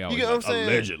 you know, they always get what I'm saying?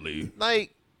 Allegedly.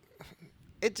 Like,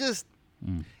 it just,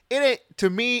 it ain't, to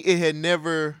me, it had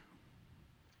never,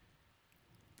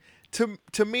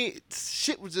 to me,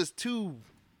 shit was just too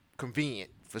convenient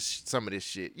for some of this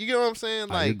shit. You get what I'm saying?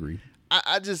 Like, I agree.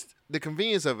 I just, the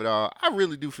convenience of it all, I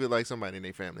really do feel like somebody in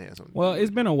their family has something. Well,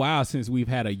 it's been a while since we've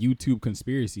had a YouTube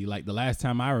conspiracy. Like, the last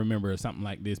time I remember something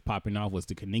like this popping off was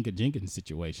the Kaninka Jenkins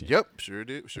situation. Yep, sure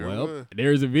did. Sure was.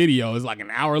 There's a video. It's like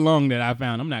an hour long that I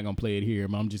found. I'm not going to play it here,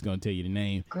 but I'm just going to tell you the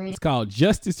name. Great. It's called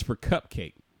Justice for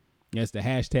Cupcake. That's the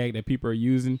hashtag that people are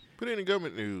using. Put it in the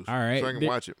government news. All right. So I can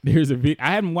watch it. There's a video.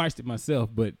 I haven't watched it myself,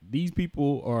 but these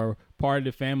people are part of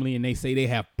the family, and they say they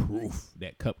have proof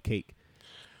that Cupcake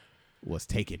was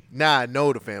taken. Nah, I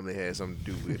know the family had something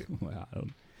to do with it. Well, I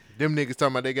don't. Them niggas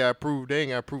talking about they got proof. They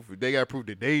ain't got proof. They got proof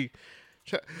that they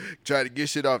try to get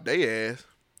shit off their ass.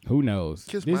 Who knows?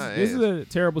 Kiss This my is ass. a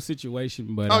terrible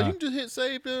situation, but you can just hit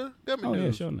save the government yeah,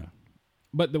 news. sure no.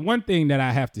 But the one thing that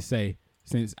I have to say,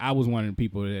 since I was one of the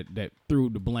people that threw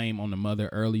the blame on the mother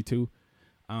early too,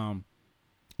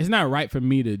 it's not right for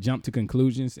me to jump to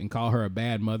conclusions and call her a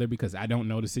bad mother because I don't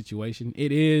know the situation.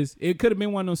 It could have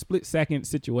been one of those split-second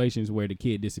situations where the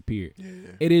kid disappeared. Yeah.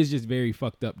 It is just very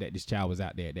fucked up that this child was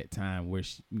out there at that time where,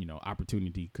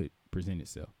 opportunity could present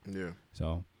itself. Yeah.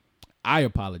 So I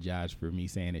apologize for me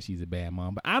saying that she's a bad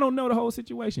mom, but I don't know the whole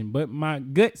situation. But my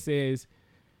gut says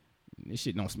this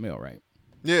shit don't smell right.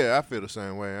 Yeah, I feel the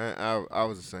same way. I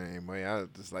was the same way. I was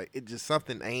just like,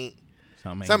 something ain't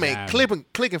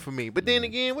clicking for me. But then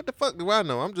again, what the fuck do I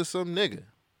know? I'm just some nigga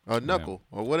or knuckle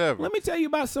or whatever. Let me tell you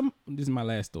about this is my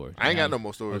last story. I ain't got no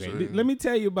more stories. Okay. Let me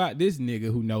tell you about this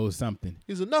nigga who knows something.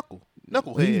 He's a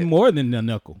knucklehead. He's more than a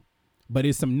knuckle. But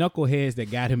it's some knuckleheads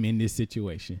that got him in this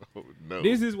situation. Oh, no.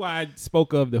 This is why I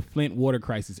spoke of the Flint water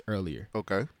crisis earlier.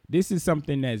 Okay. This is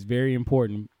something that's very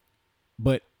important,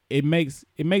 but it makes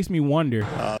me wonder,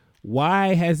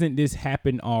 why hasn't this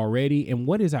happened already, and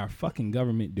what is our fucking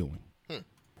government doing?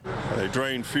 They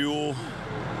drained fuel.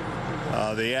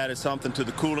 They added something to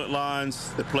the coolant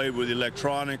lines. They played with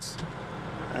electronics.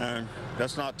 And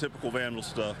that's not typical vandal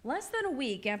stuff. Less than a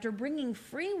week after bringing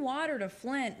free water to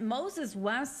Flint, Moses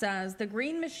West says the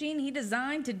green machine he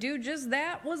designed to do just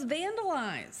that was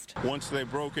vandalized. Once they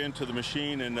broke into the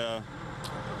machine and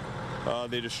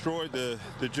they destroyed the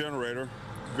generator,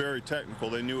 very technical.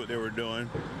 They knew what they were doing.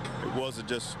 It wasn't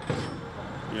just,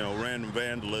 random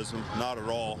vandalism. Not at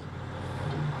all.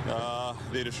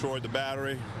 They destroyed the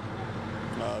battery.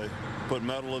 They put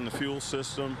metal in the fuel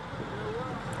system.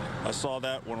 I saw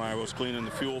that when I was cleaning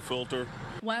the fuel filter.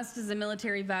 West is a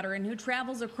military veteran who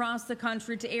travels across the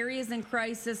country to areas in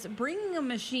crisis, bringing a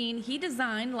machine he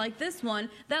designed like this one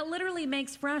that literally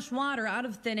makes fresh water out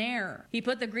of thin air. He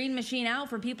put the green machine out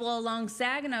for people along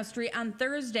Saginaw Street on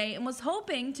Thursday and was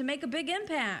hoping to make a big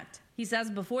impact. He says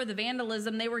before the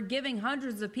vandalism, they were giving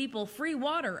hundreds of people free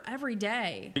water every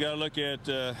day. You got to look at,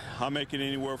 I'm making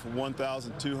anywhere from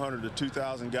 1,200 to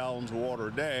 2,000 gallons of water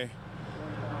a day.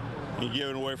 And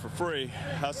giving away for free.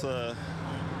 That's a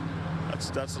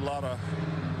lot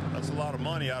of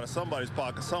money out of somebody's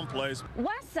pocket someplace.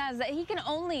 West says that he can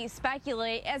only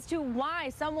speculate as to why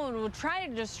someone would try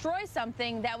to destroy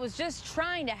something that was just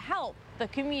trying to help the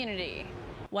community.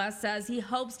 West says he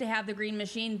hopes to have the green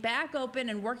machine back open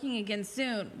and working again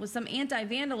soon, with some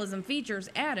anti-vandalism features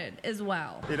added as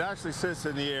well. It actually sits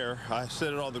in the air. I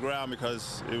set it on the ground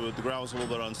because the ground was a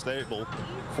little bit unstable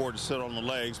for it to sit on the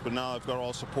legs, but now I've got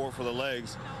all support for the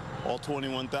legs. All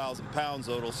 21,000 pounds,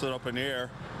 though, it'll sit up in the air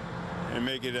and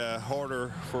make it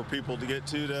harder for people to get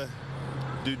to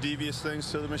do devious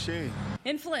things to the machine.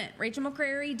 In Flint, Rachel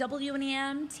McCrary,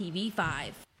 WNEM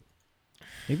TV5.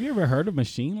 Have you ever heard of a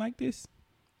machine like this?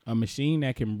 A machine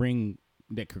that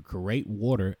could create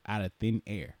water out of thin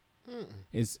air.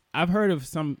 I've heard of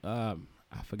some, I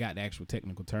forgot the actual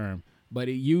technical term, but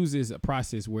it uses a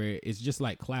process where it's just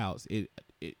like clouds. It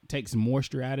takes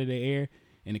moisture out of the air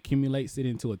and accumulates it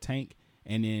into a tank,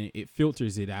 and then it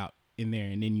filters it out in there,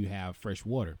 and then you have fresh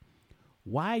water.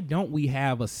 Why don't we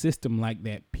have a system like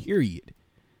that, period?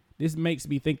 This makes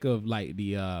me think of like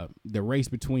the race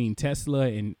between Tesla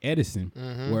and Edison,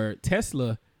 where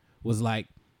Tesla was like,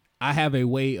 I have a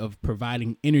way of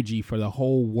providing energy for the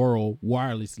whole world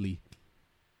wirelessly.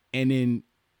 And then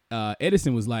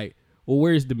Edison was like, well,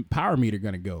 where's the power meter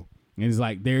going to go? And it's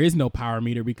like, there is no power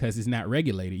meter because it's not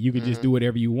regulated. You can just do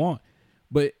whatever you want.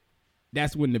 But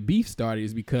that's when the beef started,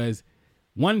 is because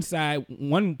one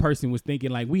person was thinking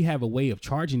like, we have a way of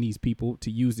charging these people to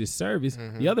use this service.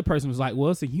 The other person was like, well,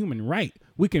 it's a human right.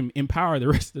 We can empower the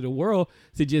rest of the world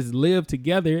to just live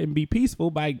together and be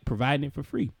peaceful by providing it for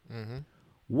free.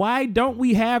 Why don't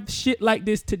we have shit like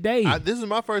this today? This is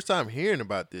my first time hearing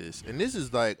about this, and this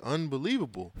is like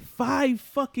unbelievable. 5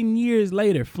 fucking years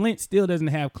later, Flint still doesn't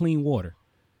have clean water.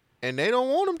 And they don't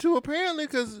want him to, apparently,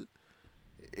 because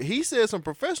he said some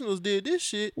professionals did this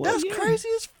shit. Well, that's yeah. crazy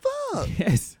as fuck.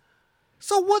 Yes.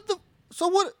 So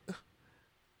what?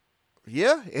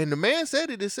 Yeah, and the man said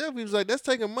it himself. He was like, that's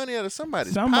taking money out of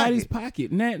somebody's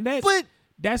pocket. And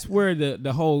that's where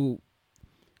the whole,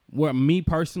 where me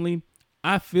personally,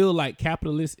 I feel like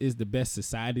capitalist is the best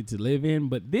society to live in,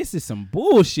 but this is some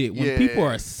bullshit when people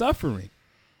are suffering.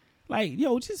 Like,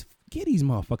 yo, just get these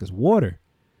motherfuckers water.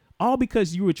 All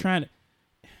because you were trying to...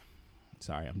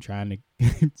 Sorry, I'm trying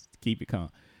to keep it calm.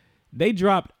 They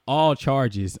dropped all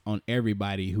charges on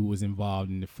everybody who was involved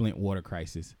in the Flint water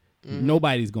crisis.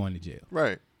 Nobody's going to jail.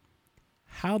 Right.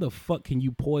 How the fuck can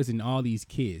you poison all these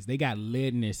kids? They got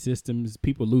lead in their systems.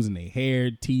 People losing their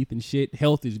hair, teeth, and shit.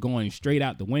 Health is going straight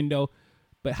out the window.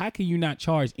 But how can you not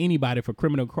charge anybody for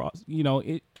criminal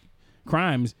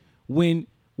crimes when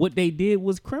what they did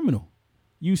was criminal?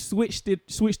 You switched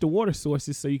the water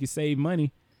sources so you could save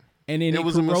money, And then it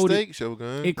was corroded, a mistake,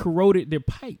 Shogun. It corroded their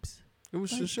pipes. It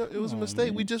was a mistake.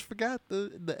 Man. We just forgot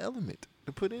the element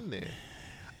to put in there.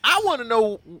 I want to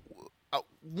know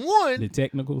the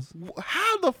technicals.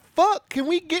 How the fuck can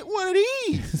we get one of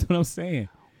these? That's what I'm saying.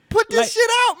 Put this shit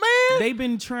out, man. They've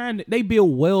been trying. They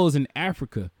build wells in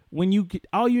Africa. When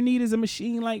all you need is a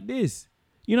machine like this.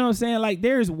 You know what I'm saying? Like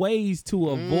there's ways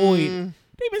to avoid.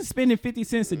 They've been spending 50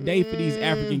 cents a day for these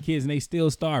African kids, and they still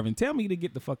starving. Tell me to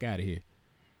get the fuck out of here.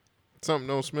 Something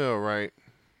don't smell right.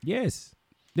 Yes.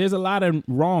 There's a lot of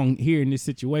wrong here in this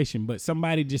situation, but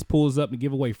somebody just pulls up to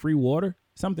give away free water.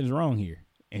 Something's wrong here.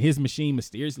 And his machine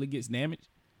mysteriously gets damaged.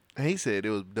 And he said it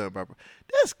was done by.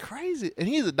 That's crazy. And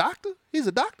he's a doctor? He's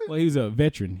a doctor? Well, he's a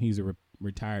veteran. He's a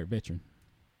retired veteran.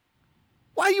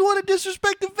 Why you want to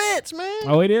disrespect the vets, man?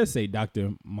 Oh, it is say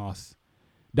Dr. Moss.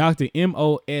 Dr.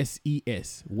 Moses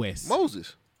West.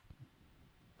 Moses.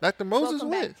 Dr. Moses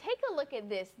West. Take a look at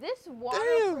this. This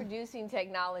water-producing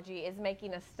technology is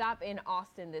making a stop in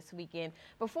Austin this weekend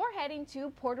before heading to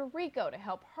Puerto Rico to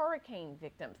help hurricane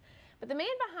victims. But the man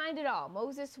behind it all,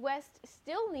 Moses West,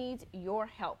 still needs your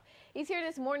help. He's here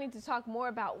this morning to talk more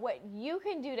about what you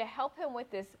can do to help him with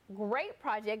this great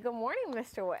project. Good morning,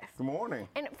 Mr. West. Good morning.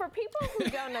 And for people who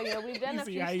don't know, we've done a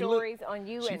few stories on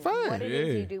you and what it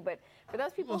is you do. But for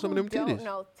those people who don't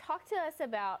know, talk to us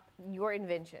about your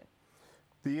invention.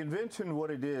 The invention,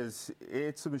 what it is,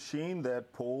 it's a machine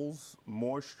that pulls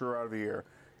moisture out of the air.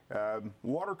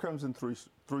 Water comes in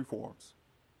three forms.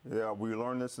 Yeah, we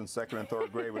learned this in 2nd and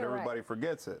 3rd grade, but everybody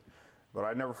forgets it. But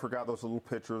I never forgot those little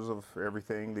pictures of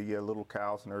everything, the little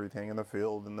cows and everything in the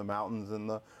field and the mountains and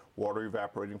the water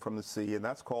evaporating from the sea, and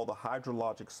that's called the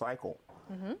hydrologic cycle.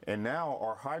 And now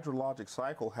our hydrologic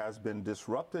cycle has been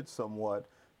disrupted somewhat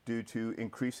due to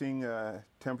increasing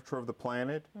temperature of the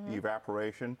planet,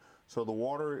 evaporation. So the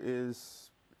water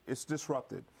it's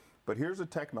disrupted. But here's a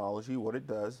technology. What it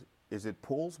does is it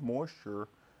pulls moisture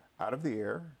out of the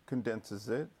air, condenses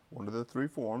it, one of the three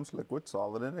forms, liquid,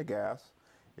 solid, and a gas.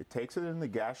 It takes it in the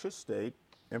gaseous state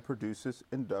and produces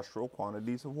industrial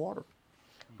quantities of water.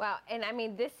 Wow, and I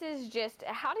mean, this is just,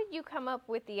 how did you come up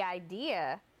with the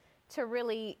idea to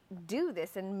really do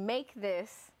this and make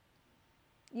this,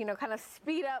 kind of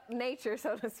speed up nature,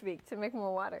 so to speak, to make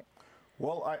more water?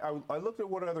 Well, I looked at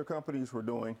what other companies were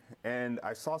doing, and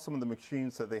I saw some of the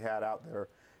machines that they had out there,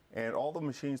 and all the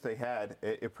machines they had,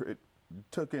 it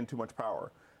took in too much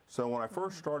power. So when I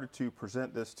first started to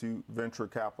present this to venture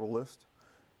capitalists,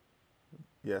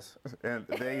 yes, and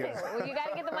they well, you got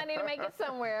to get the money to make it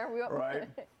somewhere. Right.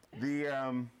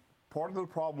 The part of the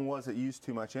problem was it used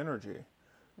too much energy.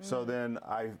 So then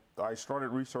I started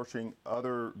researching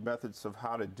other methods of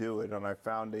how to do it, and I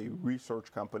found a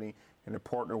research company and a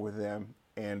partner with them,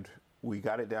 and we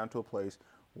got it down to a place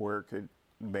where it could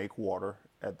make water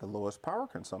at the lowest power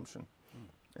consumption.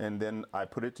 And then I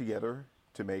put it together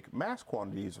to make mass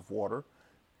quantities of water,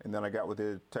 and then I got with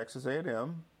the Texas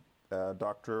A&M,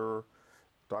 Dr.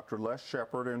 Les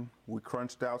Shepard, and we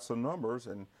crunched out some numbers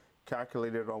and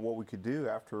calculated on what we could do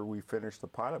after we finished the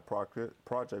pilot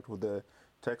project with the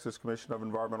Texas Commission of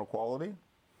Environmental Quality.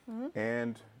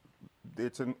 And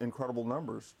it's incredible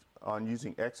numbers. On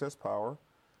using excess power,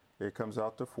 it comes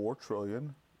out to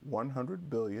 4,100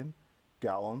 billion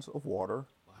gallons of water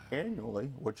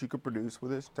annually, what you could produce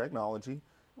with this technology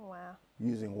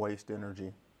using waste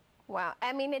energy. Wow.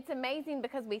 I mean, it's amazing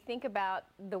because we think about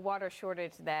the water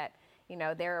shortage that,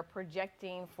 they're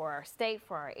projecting for our state,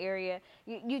 for our area.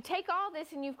 You take all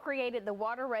this and you've created the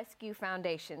Water Rescue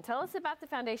Foundation. Tell us about the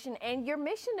foundation and your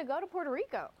mission to go to Puerto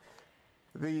Rico.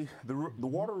 The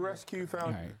Water Rescue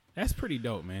Foundation. Right. That's pretty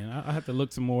dope, man. I have to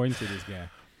look some more into this guy.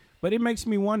 But it makes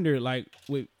me wonder, like,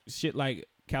 with shit like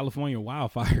California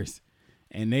wildfires,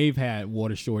 and they've had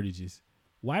water shortages,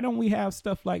 why don't we have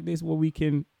stuff like this where we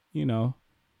can,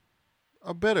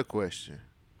 A better question.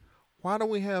 Why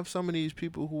don't we have some of these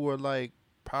people who are like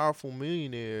powerful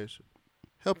millionaires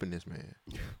helping this man?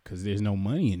 Because there's no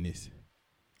money in this.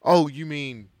 Oh, you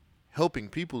mean helping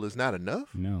people is not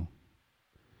enough? No.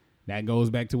 That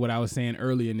goes back to what I was saying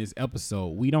earlier in this episode.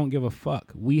 We don't give a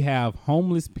fuck. We have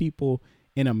homeless people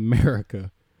in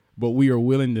America, but we are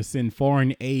willing to send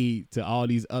foreign aid to all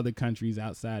these other countries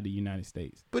outside the United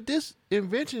States. But this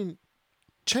invention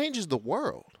changes the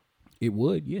world. It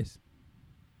would, yes.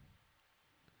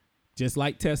 Just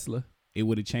like Tesla, it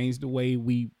would have changed the way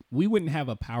we wouldn't have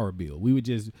a power bill. We would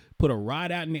just put a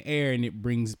rod out in the air and it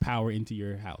brings power into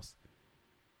your house.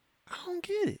 I don't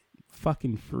get it.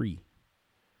 Fucking free.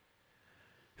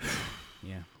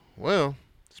 Yeah. Well,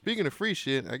 speaking of free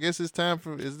shit, I guess it's time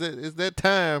for is that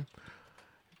time.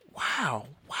 Wow.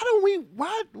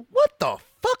 What the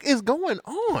fuck fuck is going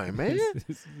on, man? This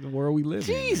is the world we live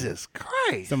in. Jesus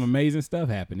Christ. Some amazing stuff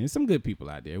happening. Some good people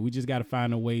out there. We just got to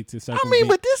find a way to circumvent. I mean,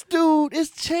 but this dude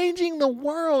is changing the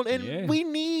world, and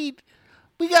we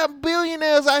got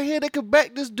billionaires out here that could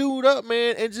back this dude up,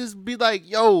 man, and just be like,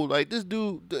 yo, like this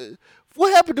dude.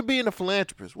 What happened to being a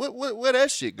philanthropist? Where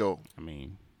that shit go? I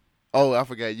mean, oh, I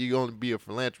forgot. You only be a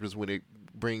philanthropist when it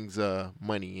brings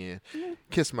money in.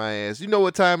 Kiss my ass. You know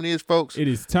what time it is, folks? It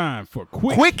is time for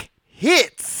quick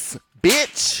hits,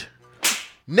 bitch.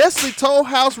 Nestle Toll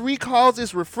House recalls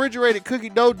its refrigerated cookie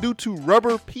dough due to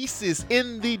rubber pieces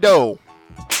in the dough.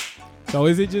 So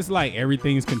is it just like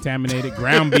everything's contaminated?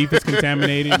 Ground beef is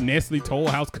contaminated. Nestle Toll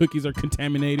House cookies are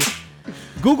contaminated.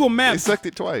 Google Maps. They sucked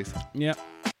it twice. Yep.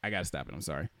 I got to stop it. I'm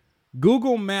sorry.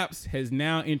 Google Maps has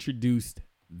now introduced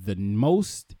the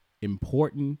most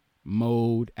important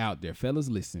mode out there. Fellas,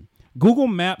 listen. Google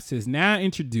Maps has now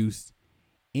introduced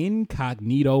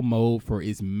incognito mode for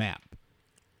its map.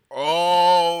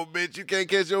 Oh, bitch, you can't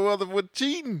catch your mother with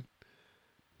cheating.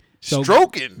 So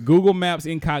Stroking. Google Maps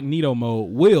incognito mode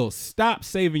will stop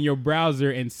saving your browser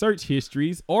and search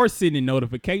histories or sending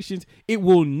notifications. It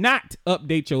will not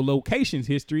update your locations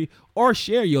history or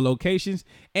share your locations,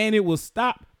 and it will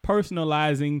stop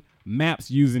personalizing maps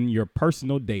using your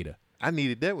personal data. I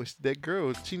needed that with that girl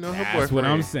was cheating on her boyfriend. That's what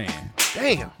I'm saying.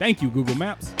 Damn. Thank you, Google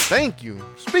Maps. Thank you.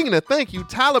 Speaking of thank you,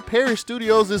 Tyler Perry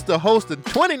Studios is the host of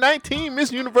 2019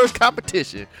 Miss Universe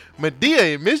competition.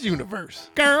 Madea in Miss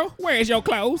Universe. Girl, where's your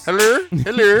clothes? Hello,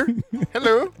 hello,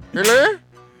 hello, hello.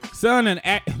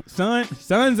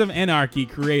 Sons of Anarchy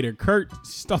creator Kurt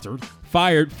Stuttard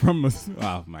fired from a...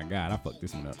 Oh, my God. I fucked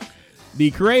this one up.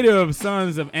 The creator of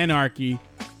Sons of Anarchy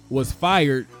was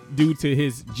fired due to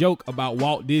his joke about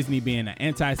Walt Disney being an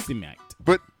anti-Semite.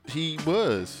 But he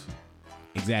was.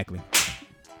 Exactly.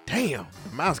 Damn,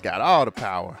 the mouse got all the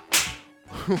power.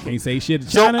 Can't say shit to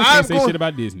China, can't say shit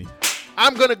about Disney.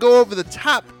 I'm going to go over the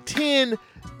top 10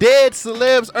 dead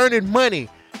celebs earning money.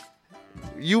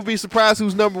 You'll be surprised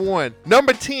who's number 1.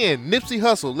 Number 10, Nipsey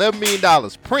Hussle, $11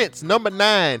 million. Prince, number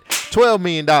 9, $12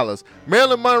 million.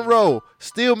 Marilyn Monroe,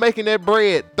 still making that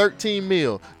bread, $13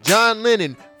 million. John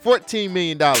Lennon, $14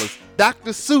 million.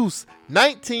 Dr. Seuss,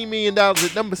 $19 million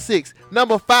at number 6.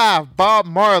 Number 5, Bob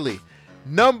Marley.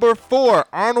 Number 4,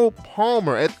 Arnold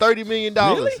Palmer at $30 million.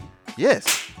 Really?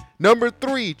 Yes. Number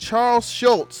 3, Charles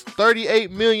Schultz,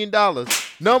 $38 million.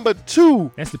 Number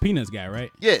 2. That's the Peanuts guy,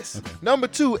 right? Yes. Okay. Number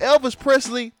 2, Elvis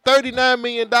Presley, $39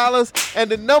 million. And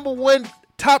the number 1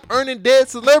 top earning dead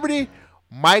celebrity,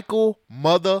 Michael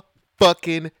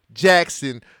motherfucking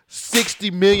Jackson,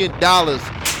 $60 million.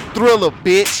 Thriller,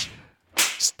 bitch.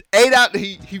 8 out.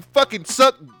 He fucking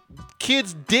sucked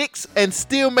kids' dicks and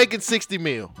still making $60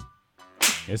 million.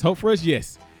 There's hope for us,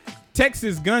 yes.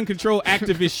 Texas gun control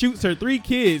activist shoots her 3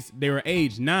 kids. They were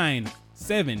aged 9,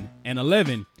 7, and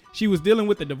 11. She was dealing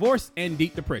with a divorce and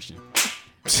deep depression.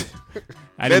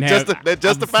 That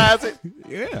justifies it?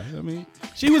 Yeah, I mean,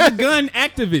 she was a gun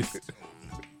activist.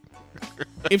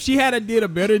 If she had did a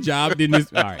better job than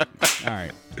this, all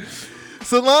right.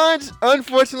 Solange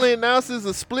unfortunately announces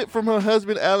a split from her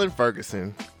husband Alan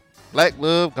Ferguson. Black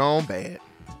love gone bad.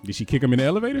 Did she kick him in the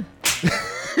elevator?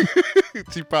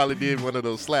 She probably did one of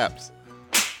those slaps.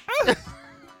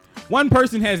 One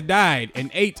person has died and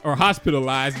 8 are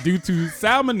hospitalized due to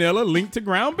salmonella linked to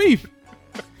ground beef.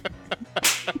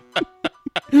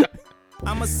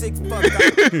 I'm a sick fuck.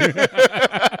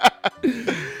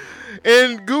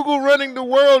 In Google running the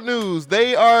world news,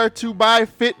 they are to buy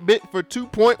Fitbit for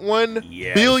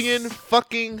 $2.1 billion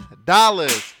fucking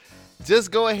dollars.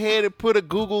 Just go ahead and put a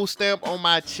Google stamp on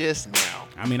my chest now.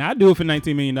 I mean, I'd do it for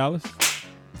 $19 million.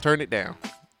 Turn it down.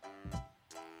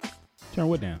 Turn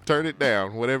what down? Turn it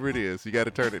down. Whatever it is, you got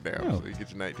to turn it down so you get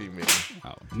your $19 million.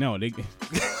 Oh no, they.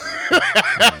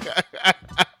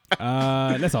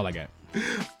 That's all I got.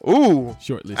 Ooh,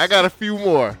 short list. I got a few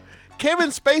more. Kevin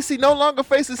Spacey no longer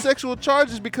faces sexual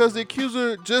charges because the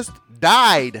accuser just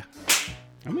died.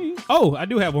 I mean, I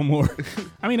do have one more.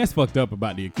 I mean, that's fucked up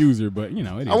about the accuser, but you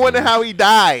know, it is. I wonder how he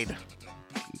died.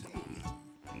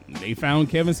 They found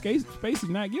Kevin Spacey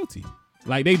not guilty.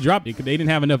 Like, they dropped it because they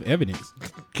didn't have enough evidence.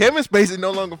 Kevin Spacey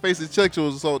no longer faces sexual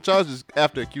assault charges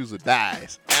after accuser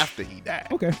dies. After he died.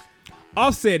 Okay.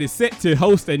 Offset is set to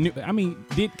host a new... I mean,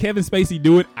 did Kevin Spacey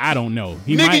do it? I don't know.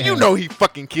 Nigga, you know he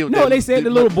fucking killed No, they said the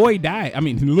little boy died. I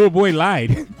mean, the little boy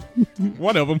lied.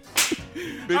 One of them.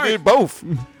 They did both.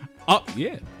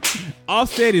 Yeah.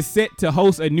 Offset is set to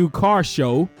host a new car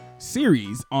show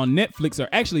series on Netflix, or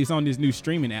actually it's on this new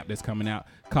streaming app that's coming out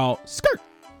called Skirt.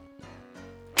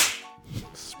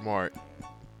 Smart.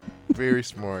 Very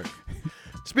smart.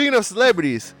 Speaking of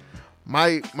celebrities,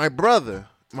 my brother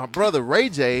my brother Ray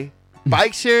J,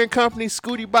 bike sharing company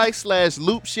Scooty Bike /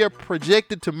 Loop Share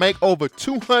projected to make over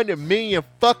 $200 million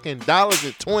fucking dollars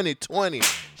in 2020.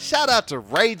 Shout out to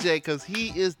Ray J, because he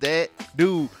is that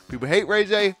dude. People hate Ray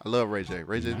J. I love Ray J.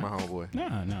 Ray J's my homeboy.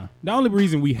 No. The only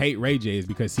reason we hate Ray J is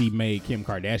because he made Kim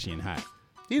Kardashian hot.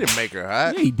 He didn't make her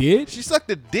hot. Yeah, he did. She sucked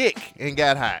a dick and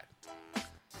got hot.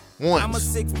 Once. I'm a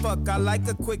sick fuck. I like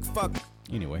a quick fuck.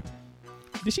 Anyway.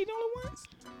 Did she do it once?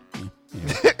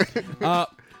 Yeah.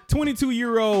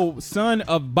 22-year-old son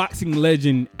of boxing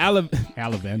legend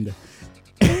Evander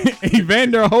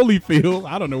Holyfield.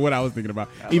 I don't know what I was thinking about.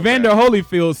 Evander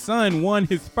Holyfield's son won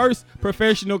his first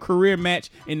professional career match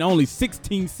in only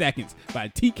 16 seconds by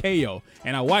TKO.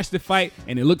 And I watched the fight,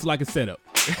 and it looks like a setup.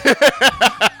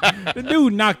 The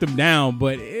dude knocked him down,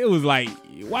 but it was like,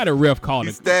 why the ref called He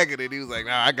it? staggered it. He was like,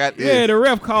 nah, I got this. Yeah, the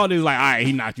ref called it. Like, all right,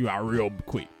 he knocked you out real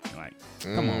quick. Like,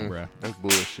 come on, bro. That's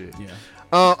bullshit. Yeah.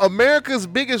 America's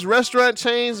biggest restaurant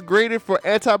chains graded for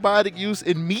antibiotic use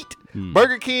in meat.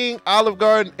 Burger King, Olive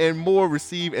Garden, and more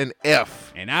receive an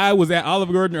F. And I was at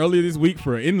Olive Garden earlier this week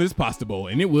for an endless pasta bowl,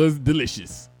 and it was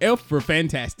delicious. F for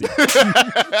fantastic.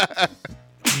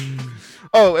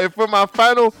 Oh, and for my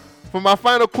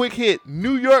final quick hit,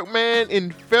 New York man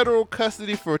in federal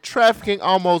custody for trafficking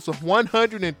almost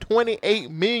 $128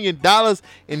 million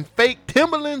in fake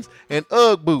Timberlands and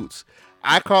Ugg boots.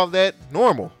 I call that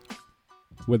normal.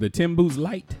 Were the Tim boots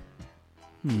light?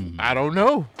 I don't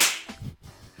know.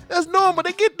 That's normal.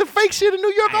 They get the fake shit in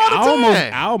New York all the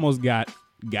time. I almost got,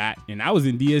 and I was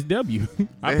in DSW.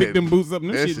 I picked them boots up,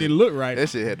 and them shit didn't look right. That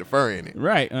shit had the fur in it.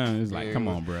 Right. It's like, come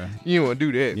on, bro. You want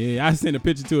to do that. Yeah, I sent a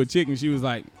picture to a chick, and she was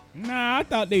like, nah, I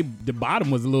thought the bottom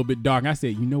was a little bit dark. I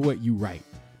said, you know what? You right.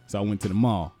 So I went to the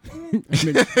mall and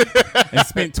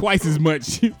spent twice as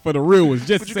much for the real ones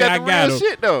just to say I got them.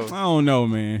 Shit, though. I don't know,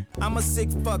 man. I'm a sick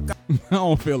fuck. I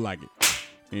don't feel like it.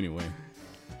 Anyway.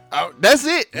 That's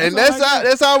it.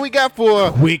 That's all we got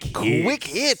for Quick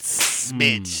Hits,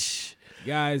 bitch.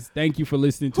 Guys, thank you for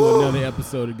listening to another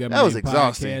episode of Government That was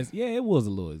Podcast. exhausting. Yeah, it was a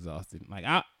little exhausting. Like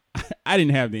I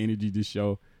didn't have the energy to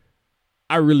show.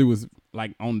 I really was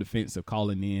like on the fence of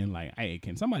calling in. Like, hey,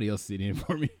 can somebody else sit in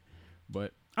for me?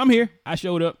 But I'm here. I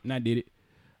showed up and I did it.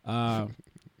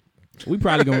 We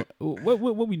probably gonna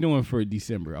what we doing for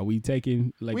December? Are we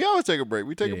taking like? We always take a break.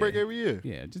 We take a break every year.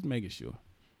 Yeah, just making sure.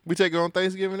 We take it on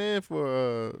Thanksgiving and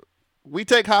for we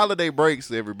take holiday breaks,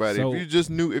 everybody. So,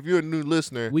 if you're a new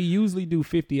listener, we usually do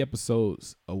 50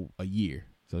 episodes a year.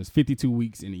 So it's 52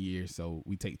 weeks in a year. So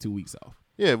we take 2 weeks off.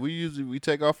 Yeah, we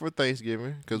take off for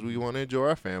Thanksgiving because we want to enjoy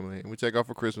our family, and we take off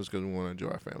for Christmas because we want to enjoy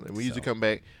our family. And we usually come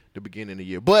back the beginning of the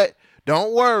year. But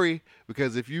don't worry,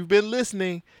 because if you've been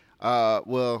listening,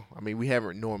 we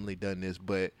haven't normally done this,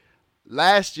 but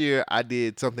last year I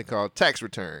did something called tax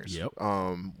returns. Yep.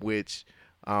 Which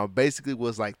basically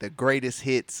was like the greatest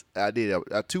hits. I did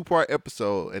a 2-part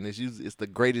episode, and it's the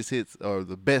greatest hits or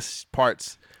the best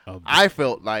parts I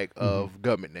felt like of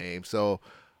government names. So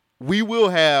we will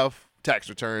have tax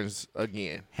returns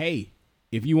again. Hey,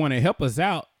 if you want to help us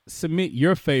out, submit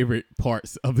your favorite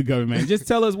parts of the government. Just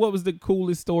tell us what was the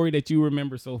coolest story that you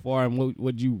remember so far, and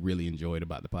what you really enjoyed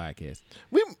about the podcast.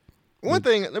 One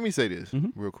thing, let me say this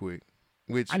real quick.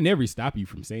 Which I never stop you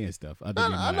from saying stuff. Other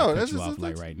than I know that's just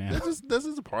right now. This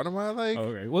is a part of my like.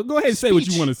 Okay, well, go ahead and say what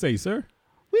you want to say, sir.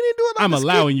 We didn't do a lot. I'm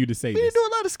allowing you to say we this. didn't do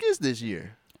a lot of skits this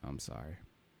year. I'm sorry.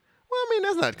 Well, I mean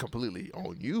that's not completely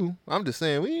on you. I'm just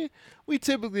saying we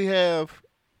typically have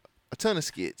a ton of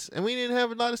skits, and we didn't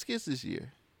have a lot of skits this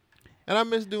year. And I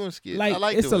miss doing skits. Like, I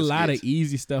like it's a doing lot skits. of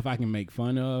easy stuff I can make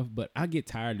fun of, but I get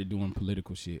tired of doing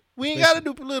political shit. We ain't got to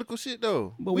do political shit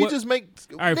though. But we just make.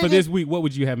 All right, for this week, what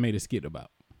would you have made a skit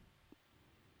about?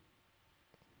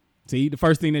 See, the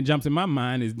first thing that jumps in my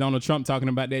mind is Donald Trump talking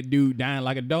about that dude dying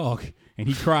like a dog, and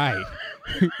he cried.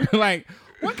 Like,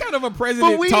 what kind of a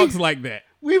president talks like that?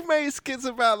 We've made skits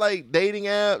about like dating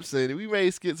apps, and we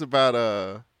made skits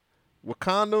about with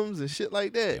condoms and shit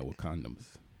like that. Yeah, with condoms.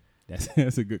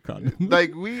 That's a good condom.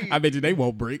 Like I bet you they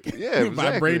won't break. Yeah,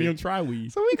 exactly. Vibranium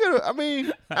tri-weed. So we could. I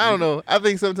mean, I don't know. I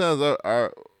think sometimes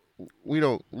we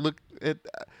don't look at.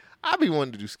 I be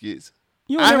wanting to do skits.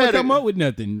 You don't never come up with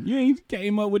nothing. You ain't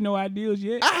came up with no ideas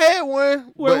yet. I had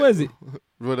one. Where was it?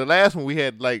 Well, the last one we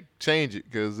had to like change it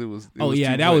because it was. That was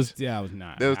not.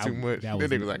 That was too much. Then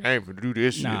they was like, I ain't gonna do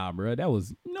this shit. Nah, bro, that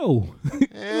was no.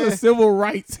 It was a civil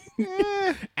rights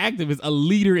activist, a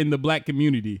leader in the black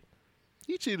community.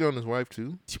 He cheated on his wife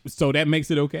too. So that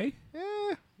makes it okay?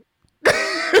 Yeah.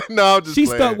 No, I'm just she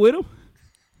playing. stuck with him.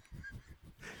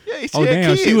 Yeah, oh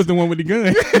damn, she was the one with the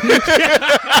gun.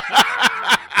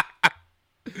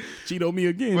 cheat on me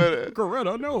again. But,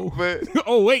 Coretta, no. But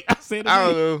oh wait, I said it.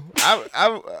 I don't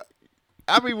know.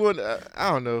 I be wanting.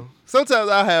 I don't know. Sometimes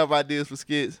I have ideas for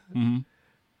skits. Mm-hmm.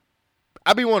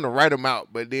 I be wanting to write them out,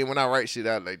 but then when I write shit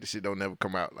out, like the shit don't never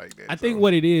come out like that. I think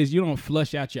what it is, you don't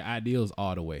flush out your ideals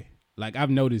all the way. Like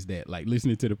I've noticed that. Like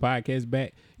listening to the podcast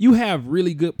back, you have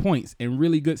really good points and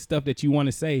really good stuff that you want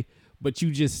to say, but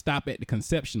you just stop at the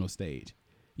conceptual stage.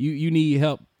 You need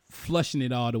help flushing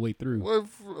it all the way through.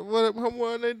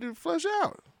 What they do flush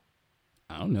out?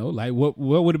 I don't know. Like what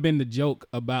would have been the joke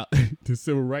about the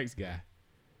civil rights guy?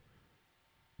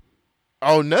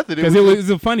 Oh, nothing. Because it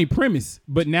was a funny premise,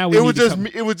 but now it was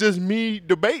just me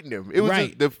debating him. It was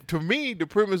right. to me, the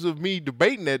premise of me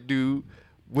debating that dude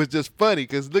was just funny.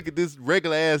 Because look at this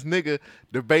regular ass nigga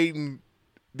debating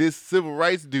this civil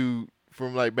rights dude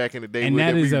from like back in the day. And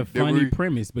that is a funny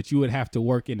premise, but you would have to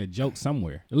work in a joke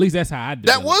somewhere. At least that's how I did.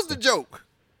 That was the joke.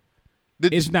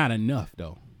 It's not enough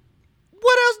though.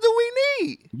 What else do we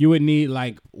need? You would need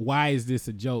like, why is this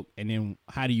a joke? And then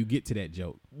how do you get to that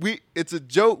joke? It's a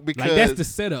joke because like that's the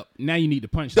setup. Now you need to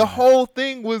punch. The whole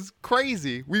thing was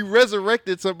crazy. We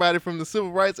resurrected somebody from the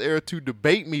civil rights era to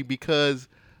debate me because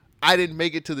I didn't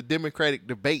make it to the Democratic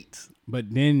debates.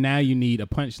 But then now you need a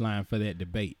punchline for that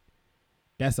debate.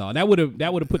 That's all. That would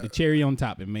have put the cherry on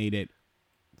top and made it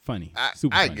funny.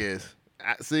 Super funny. I guess.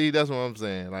 See, that's what I'm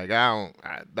saying. Like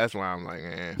that's why I'm like,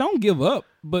 man. Don't give up,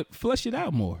 but flush it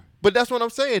out more. But that's what I'm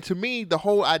saying. To me, the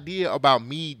whole idea about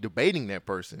me debating that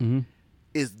person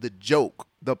is the joke.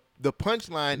 The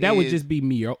punchline that would just be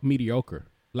mediocre.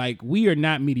 Like we are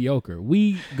not mediocre.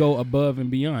 We go above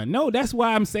and beyond. No, that's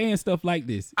why I'm saying stuff like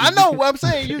this. I know what I'm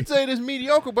saying. You're saying it's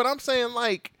mediocre, but I'm saying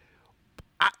like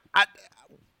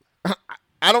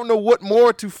I don't know what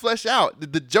more to flesh out.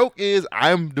 The joke is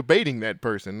I'm debating that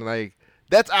person. Like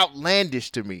that's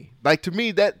outlandish to me. Like to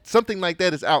me, that something like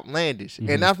that is outlandish,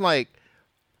 and I'm like,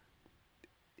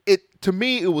 it to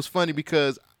me it was funny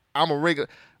because I'm a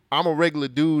regular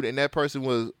dude, and that person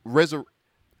was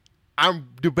I'm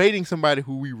debating somebody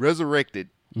who we resurrected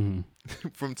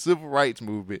from civil rights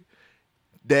movement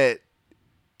that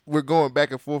we're going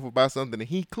back and forth about something that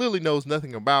he clearly knows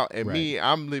nothing about, and me,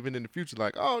 I'm living in the future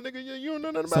like, oh, nigga, you don't know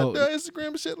nothing about Instagram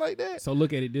and shit like that. So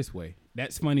look at it this way.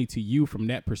 That's funny to you from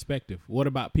that perspective. What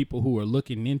about people who are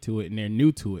looking into it and they're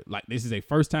new to it? Like this is their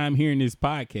first time hearing this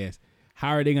podcast. How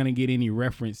are they going to get any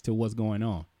reference to what's going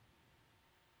on?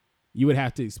 You would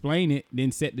have to explain it,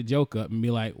 then set the joke up and be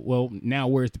like, well, now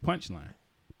where's the punchline?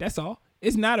 That's all.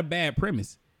 It's not a bad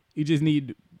premise. You just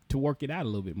need to work it out a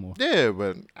little bit more. Yeah,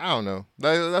 but I don't know.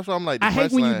 That's why I'm like, I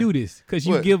hate when you do this because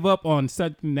you give up on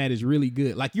something that is really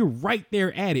good. Like you're right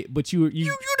there at it, but you do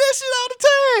that shit all the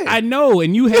time. I know,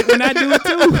 and you hate when I do it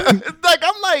too. Like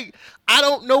I'm like, I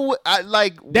don't know what I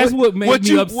like. That's what made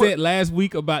me upset last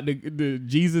week about the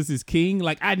Jesus is King.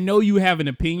 Like I know you have an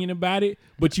opinion about it,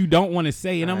 but you don't want to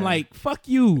say. And I'm like, fuck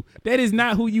you. That is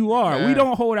not who you are. We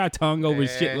don't hold our tongue over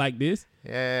shit like this.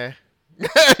 Yeah.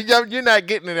 You're not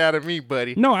getting it out of me,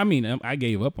 buddy. No, I mean, I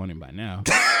gave up on it by now.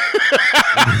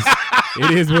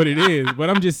 It is what it is.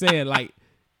 But I'm just saying, like,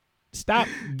 stop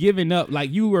giving up. Like,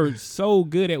 you were so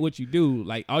good at what you do.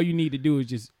 Like, all you need to do is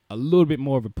just a little bit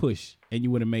more of a push, and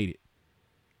you would have made it.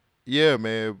 Yeah,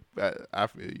 man. I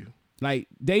feel you. Like,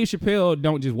 Dave Chappelle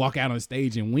don't just walk out on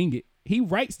stage and wing it. He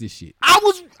writes this shit. I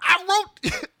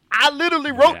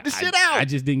literally wrote the shit out. I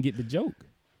just didn't get the joke.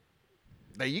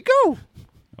 There you go.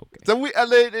 Okay. So I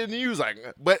let it in the news like,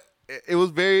 but it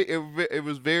was very, it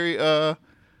was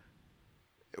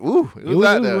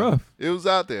out there. Rough. It was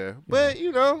out there. But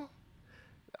you know,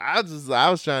 I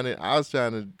was trying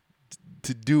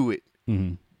to do it.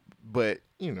 But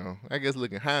you know, I guess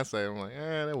looking hindsight, I'm like,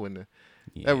 that wasn't.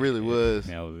 That really was.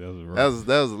 That was rough.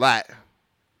 That was a lot.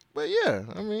 But yeah,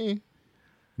 I mean.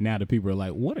 Now the people are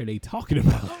like, what are they talking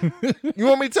about? You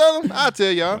want me to tell them? I'll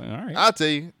tell y'all. All right. I'll tell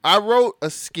you. I wrote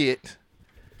a skit.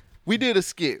 We did a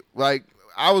skit. Like,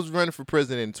 I was running for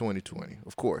president in 2020,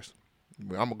 of course.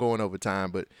 I'm going over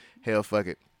time, but hell, fuck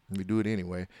it. We do it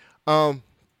anyway. I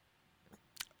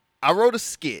wrote a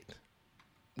skit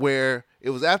where it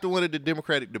was after one of the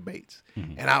Democratic debates.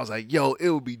 And I was like, yo,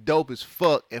 it would be dope as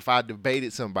fuck if I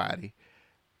debated somebody.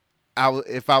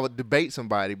 If I would debate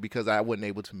somebody because I wasn't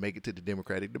able to make it to the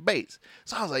Democratic debates.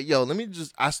 So I was like, yo,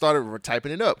 I started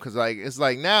typing it up because like it's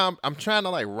like now I'm trying to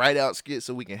like write out skits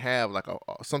so we can have like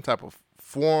some type of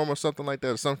form or something like that,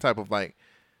 or some type of like,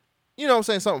 you know what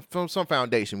I'm saying, some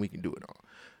foundation we can do it on.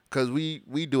 Because we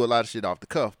do a lot of shit off the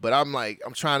cuff. But I'm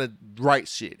trying to write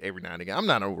shit every now and again. I'm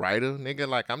not a writer, nigga.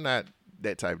 Like I'm not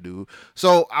that type of dude.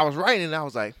 So I was writing and I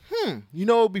was like, you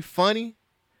know, it'd be funny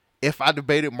if I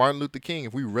debated Martin Luther King,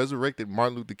 if we resurrected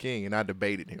Martin Luther King and I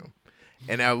debated him.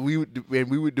 and we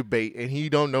would debate, and he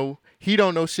don't know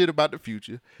shit about the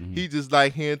future. He just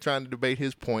like him trying to debate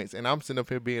his points, and I'm sitting up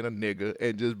here being a nigga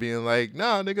and just being like,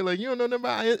 nah, nigga, like you don't know nothing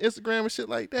about Instagram and shit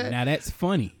like that. Now that's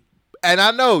funny. And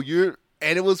I know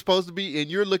and it was supposed to be,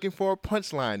 and you're looking for a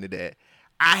punchline to that.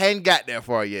 I hadn't got that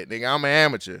far yet, nigga. I'm an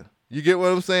amateur. You get what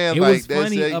I'm saying? It like, was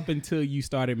funny up until you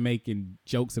started making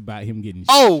jokes about him getting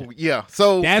yeah.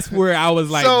 So that's where I was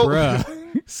like,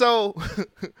 bruh. So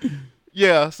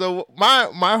yeah. So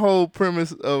my whole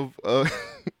premise of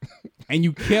and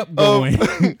you kept going.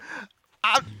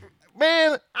 I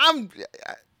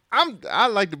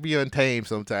like to be untamed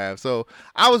sometimes. So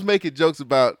I was making jokes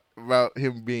about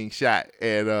him being shot,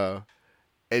 and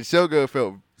Showgirl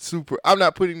felt super. I'm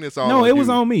not putting this on. No, it was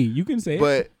on me. You can say it.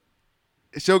 But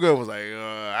Showgirl was like,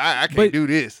 I can't do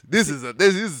this. This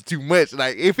is too much.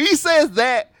 Like if he says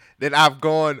that, then I've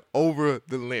gone over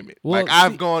the limit. Well,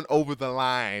 I've gone over the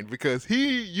line because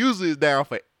he usually is down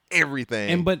for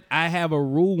everything. But I have a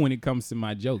rule when it comes to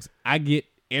my jokes. I get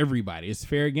everybody. It's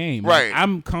fair game. Right. Like,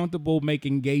 I'm comfortable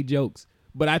making gay jokes,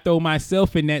 but I throw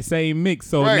myself in that same mix.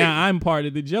 So now I'm part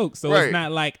of the joke. So it's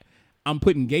not like I'm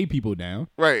putting gay people down.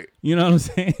 Right. You know what I'm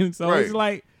saying? So it's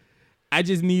like I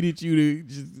just needed you to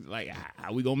just like,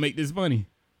 how we gonna make this funny?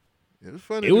 It was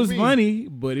funny. It was funny,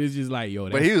 but it was just like, yo.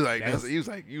 But he was like,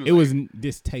 it was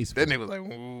distasteful. That nigga was like,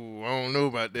 ooh, I don't know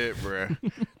about that, bro.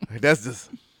 That's just.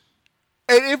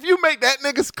 And if you make that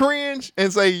nigga cringe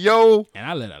and say, yo. And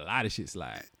I let a lot of shit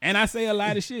slide. And I say a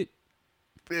lot of shit.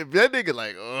 If that nigga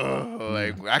like,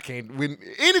 like I can't.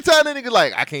 Anytime that nigga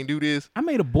like, I can't do this. I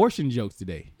made abortion jokes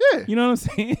today. Yeah. You know what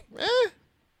I'm saying? All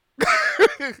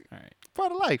right.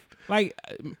 Part of life. Like,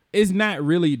 it's not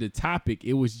really the topic.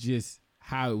 It was just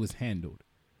how it was handled.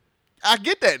 I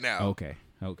get that now. Okay.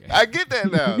 I get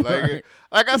that now. Like,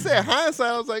 like I said,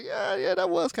 hindsight, I was like, yeah, that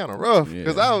was kind of rough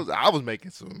because I was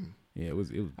making some. Yeah, it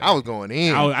was. I was going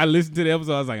in. I listened to the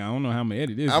episode. I was like, I don't know how I'm gonna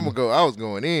edit this. I was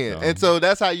going in, and so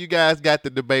that's how you guys got the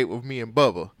debate with me and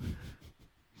Bubba.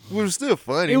 It was still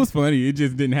funny. It was funny. It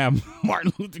just didn't have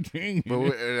Martin Luther King. But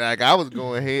like I was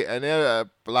going ahead, and then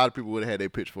a lot of people would have had their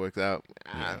pitchforks out.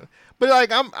 But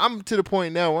like I'm to the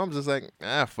point now where I'm just like,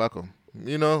 fuck them.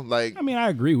 You know, like I mean, I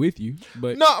agree with you,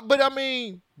 but no, but I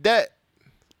mean that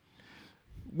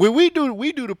when we do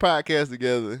the podcast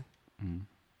together,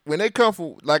 when they come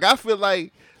for like I feel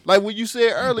like when you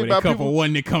said earlier about come people, for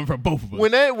one, they come for both of us.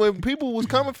 When people was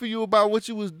coming for you about what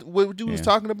you was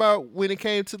talking about when it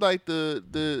came to like the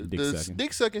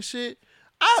dick sucking shit,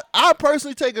 I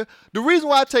personally the reason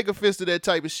why I take offense to that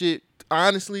type of shit,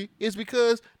 honestly, is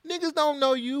because niggas don't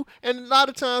know you, and a lot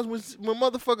of times when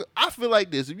motherfucker, I feel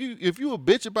like this: if you a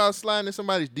bitch about sliding in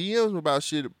somebody's DMs about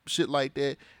shit like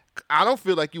that, I don't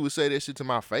feel like you would say that shit to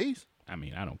my face. I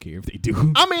mean, I don't care if they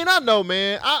do. I mean, I know,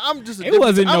 man. I'm just. It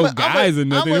wasn't guys or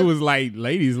nothing. It was like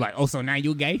ladies, like, oh, so now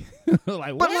you gay?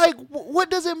 Like, what? But like, what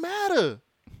does it matter?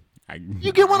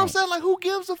 You get what I'm saying? Like, who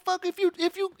gives a fuck if you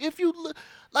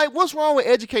like? What's wrong with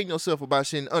educating yourself about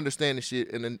shit and understanding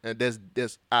shit, and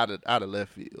that's out of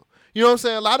left field? You know what I'm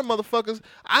saying? A lot of motherfuckers.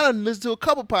 I done listened to a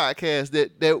couple podcasts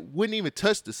that wouldn't even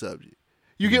touch the subject.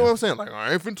 You get what I'm saying? Like,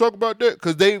 I ain't finna talk about that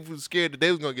because they was scared that they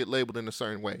was gonna get labeled in a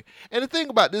certain way. And the thing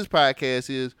about this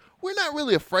podcast is we're not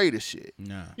really afraid of shit.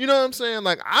 Nah. You know what I'm saying?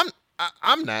 Like,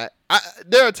 I'm not.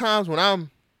 There are times when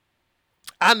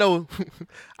I know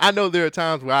there are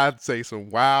times where I'd say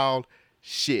some wild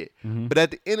shit. Mm-hmm. But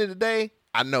at the end of the day,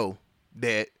 I know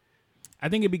that. I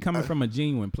think it'd be coming from a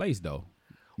genuine place, though.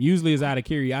 Usually it's out of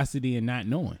curiosity and not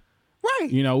knowing.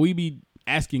 Right. You know, we be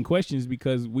asking questions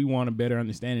because we want a better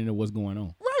understanding of what's going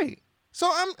on. Right.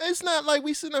 So it's not like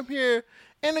we sitting up here,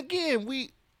 and again,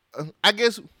 I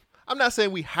guess, I'm not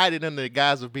saying we hide it under the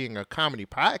guise of being a comedy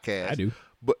podcast. I do.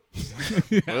 But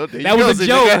well, that was a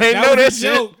joke.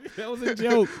 That was a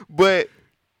joke. But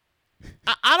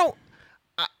I don't.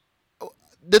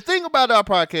 The thing about our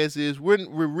podcast is we're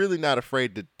really not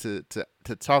afraid to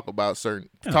talk about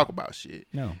talk about shit.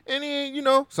 No. And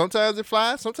then sometimes it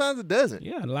flies, sometimes it doesn't.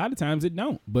 Yeah, a lot of times it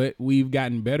don't. But we've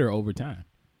gotten better over time.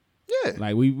 Yeah.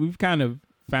 Like we've kind of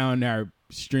found our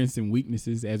strengths and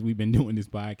weaknesses as we've been doing this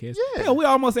podcast. Yeah. Hell, we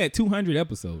almost at 200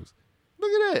 episodes.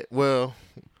 Look at that. Well,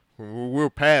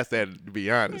 we're past that, to be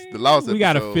honest. The lost episode. We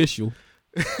got official.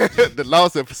 The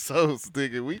lost episodes,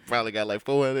 nigga. We probably got like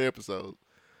 400 episodes.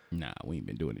 Nah, we ain't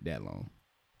been doing it that long.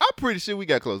 I'm pretty sure we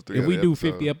got close to 300 If we do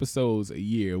episodes. 50 episodes a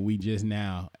year, we just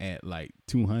now at like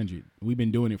 200. We've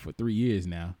been doing it for 3 years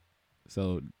now.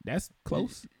 So that's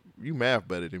close. You math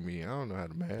better than me. I don't know how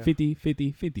to math.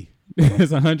 50.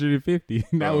 That's 150.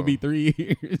 That would be 3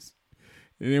 years.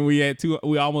 And then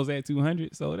we almost at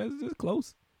 200. So that's just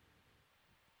close.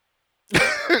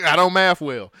 I don't math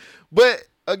well. But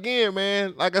again,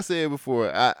 man, like I said before,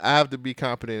 I have to be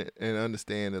competent and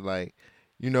understand that, like,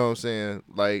 you know what I'm saying?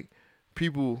 Like,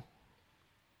 people,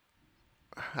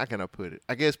 how can I put it?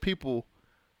 I guess people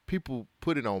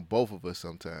put it on both of us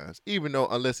sometimes, even though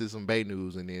unless it's some bad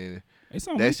news, and then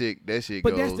that shit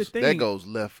But that's the goes thing. that goes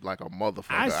left like a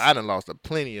motherfucker. I done lost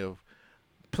plenty of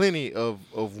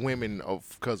women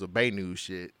because of bad news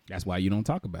shit. That's why you don't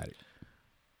talk about it.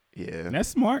 Yeah, That's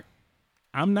smart.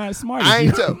 I'm not smart. I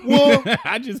ain't well,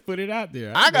 I just put it out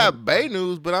there. I got bad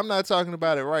news, but I'm not talking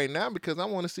about it right now because I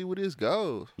want to see where this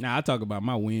goes. Now I talk about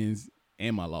my wins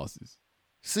and my losses.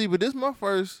 See, but this is my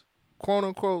first quote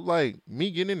unquote like me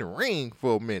getting in the ring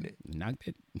for a minute. Knocked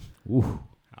it. Ooh,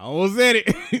 I almost said it.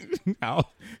 Hit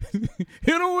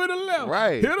him with a left.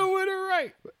 Right. Hit him with a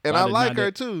right. And I like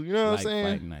her too. You know what I'm Like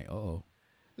saying? Fight night. Oh.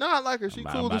 No, I like her. She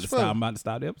cool as fuck. I'm about to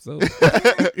stop the episode.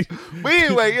 But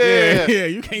anyway, yeah.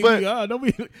 You can't But- be. Don't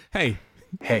be. Hey.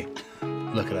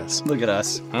 Look at us. Look at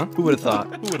us. Huh? Who would have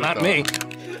thought? Not me.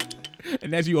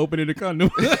 And that's you opening the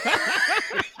condom.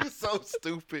 You're so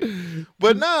stupid.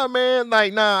 But nah, man.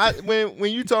 Like, nah.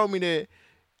 When you told me that,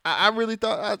 I really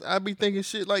thought I'd be thinking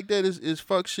shit like that is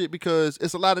fuck shit because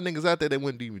it's a lot of niggas out there that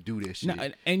wouldn't even do that shit. No,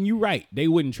 and you're right. They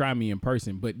wouldn't try me in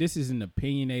person, but this is an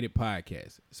opinionated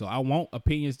podcast. So I want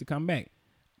opinions to come back,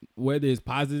 whether it's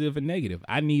positive or negative.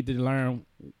 I need to learn,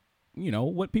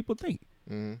 what people think.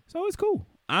 Mm-hmm. So it's cool.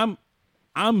 I'm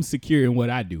secure in what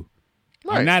I do.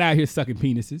 Right. I'm not out here sucking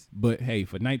penises, but hey,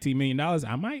 for $19 million,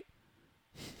 I might.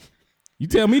 You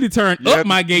tell me to turn up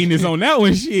my gayness on that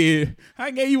one, shit.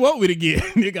 How gay you want me to get?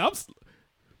 Nigga,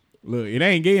 look, it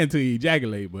ain't gay until you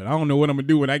ejaculate, but I don't know what I'm going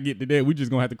to do when I get to that. We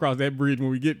just going to have to cross that bridge when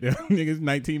we get there. Nigga, it's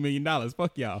 $19 million.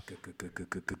 Fuck y'all.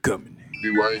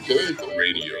 BYK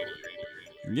Radio.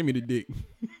 Give me the dick.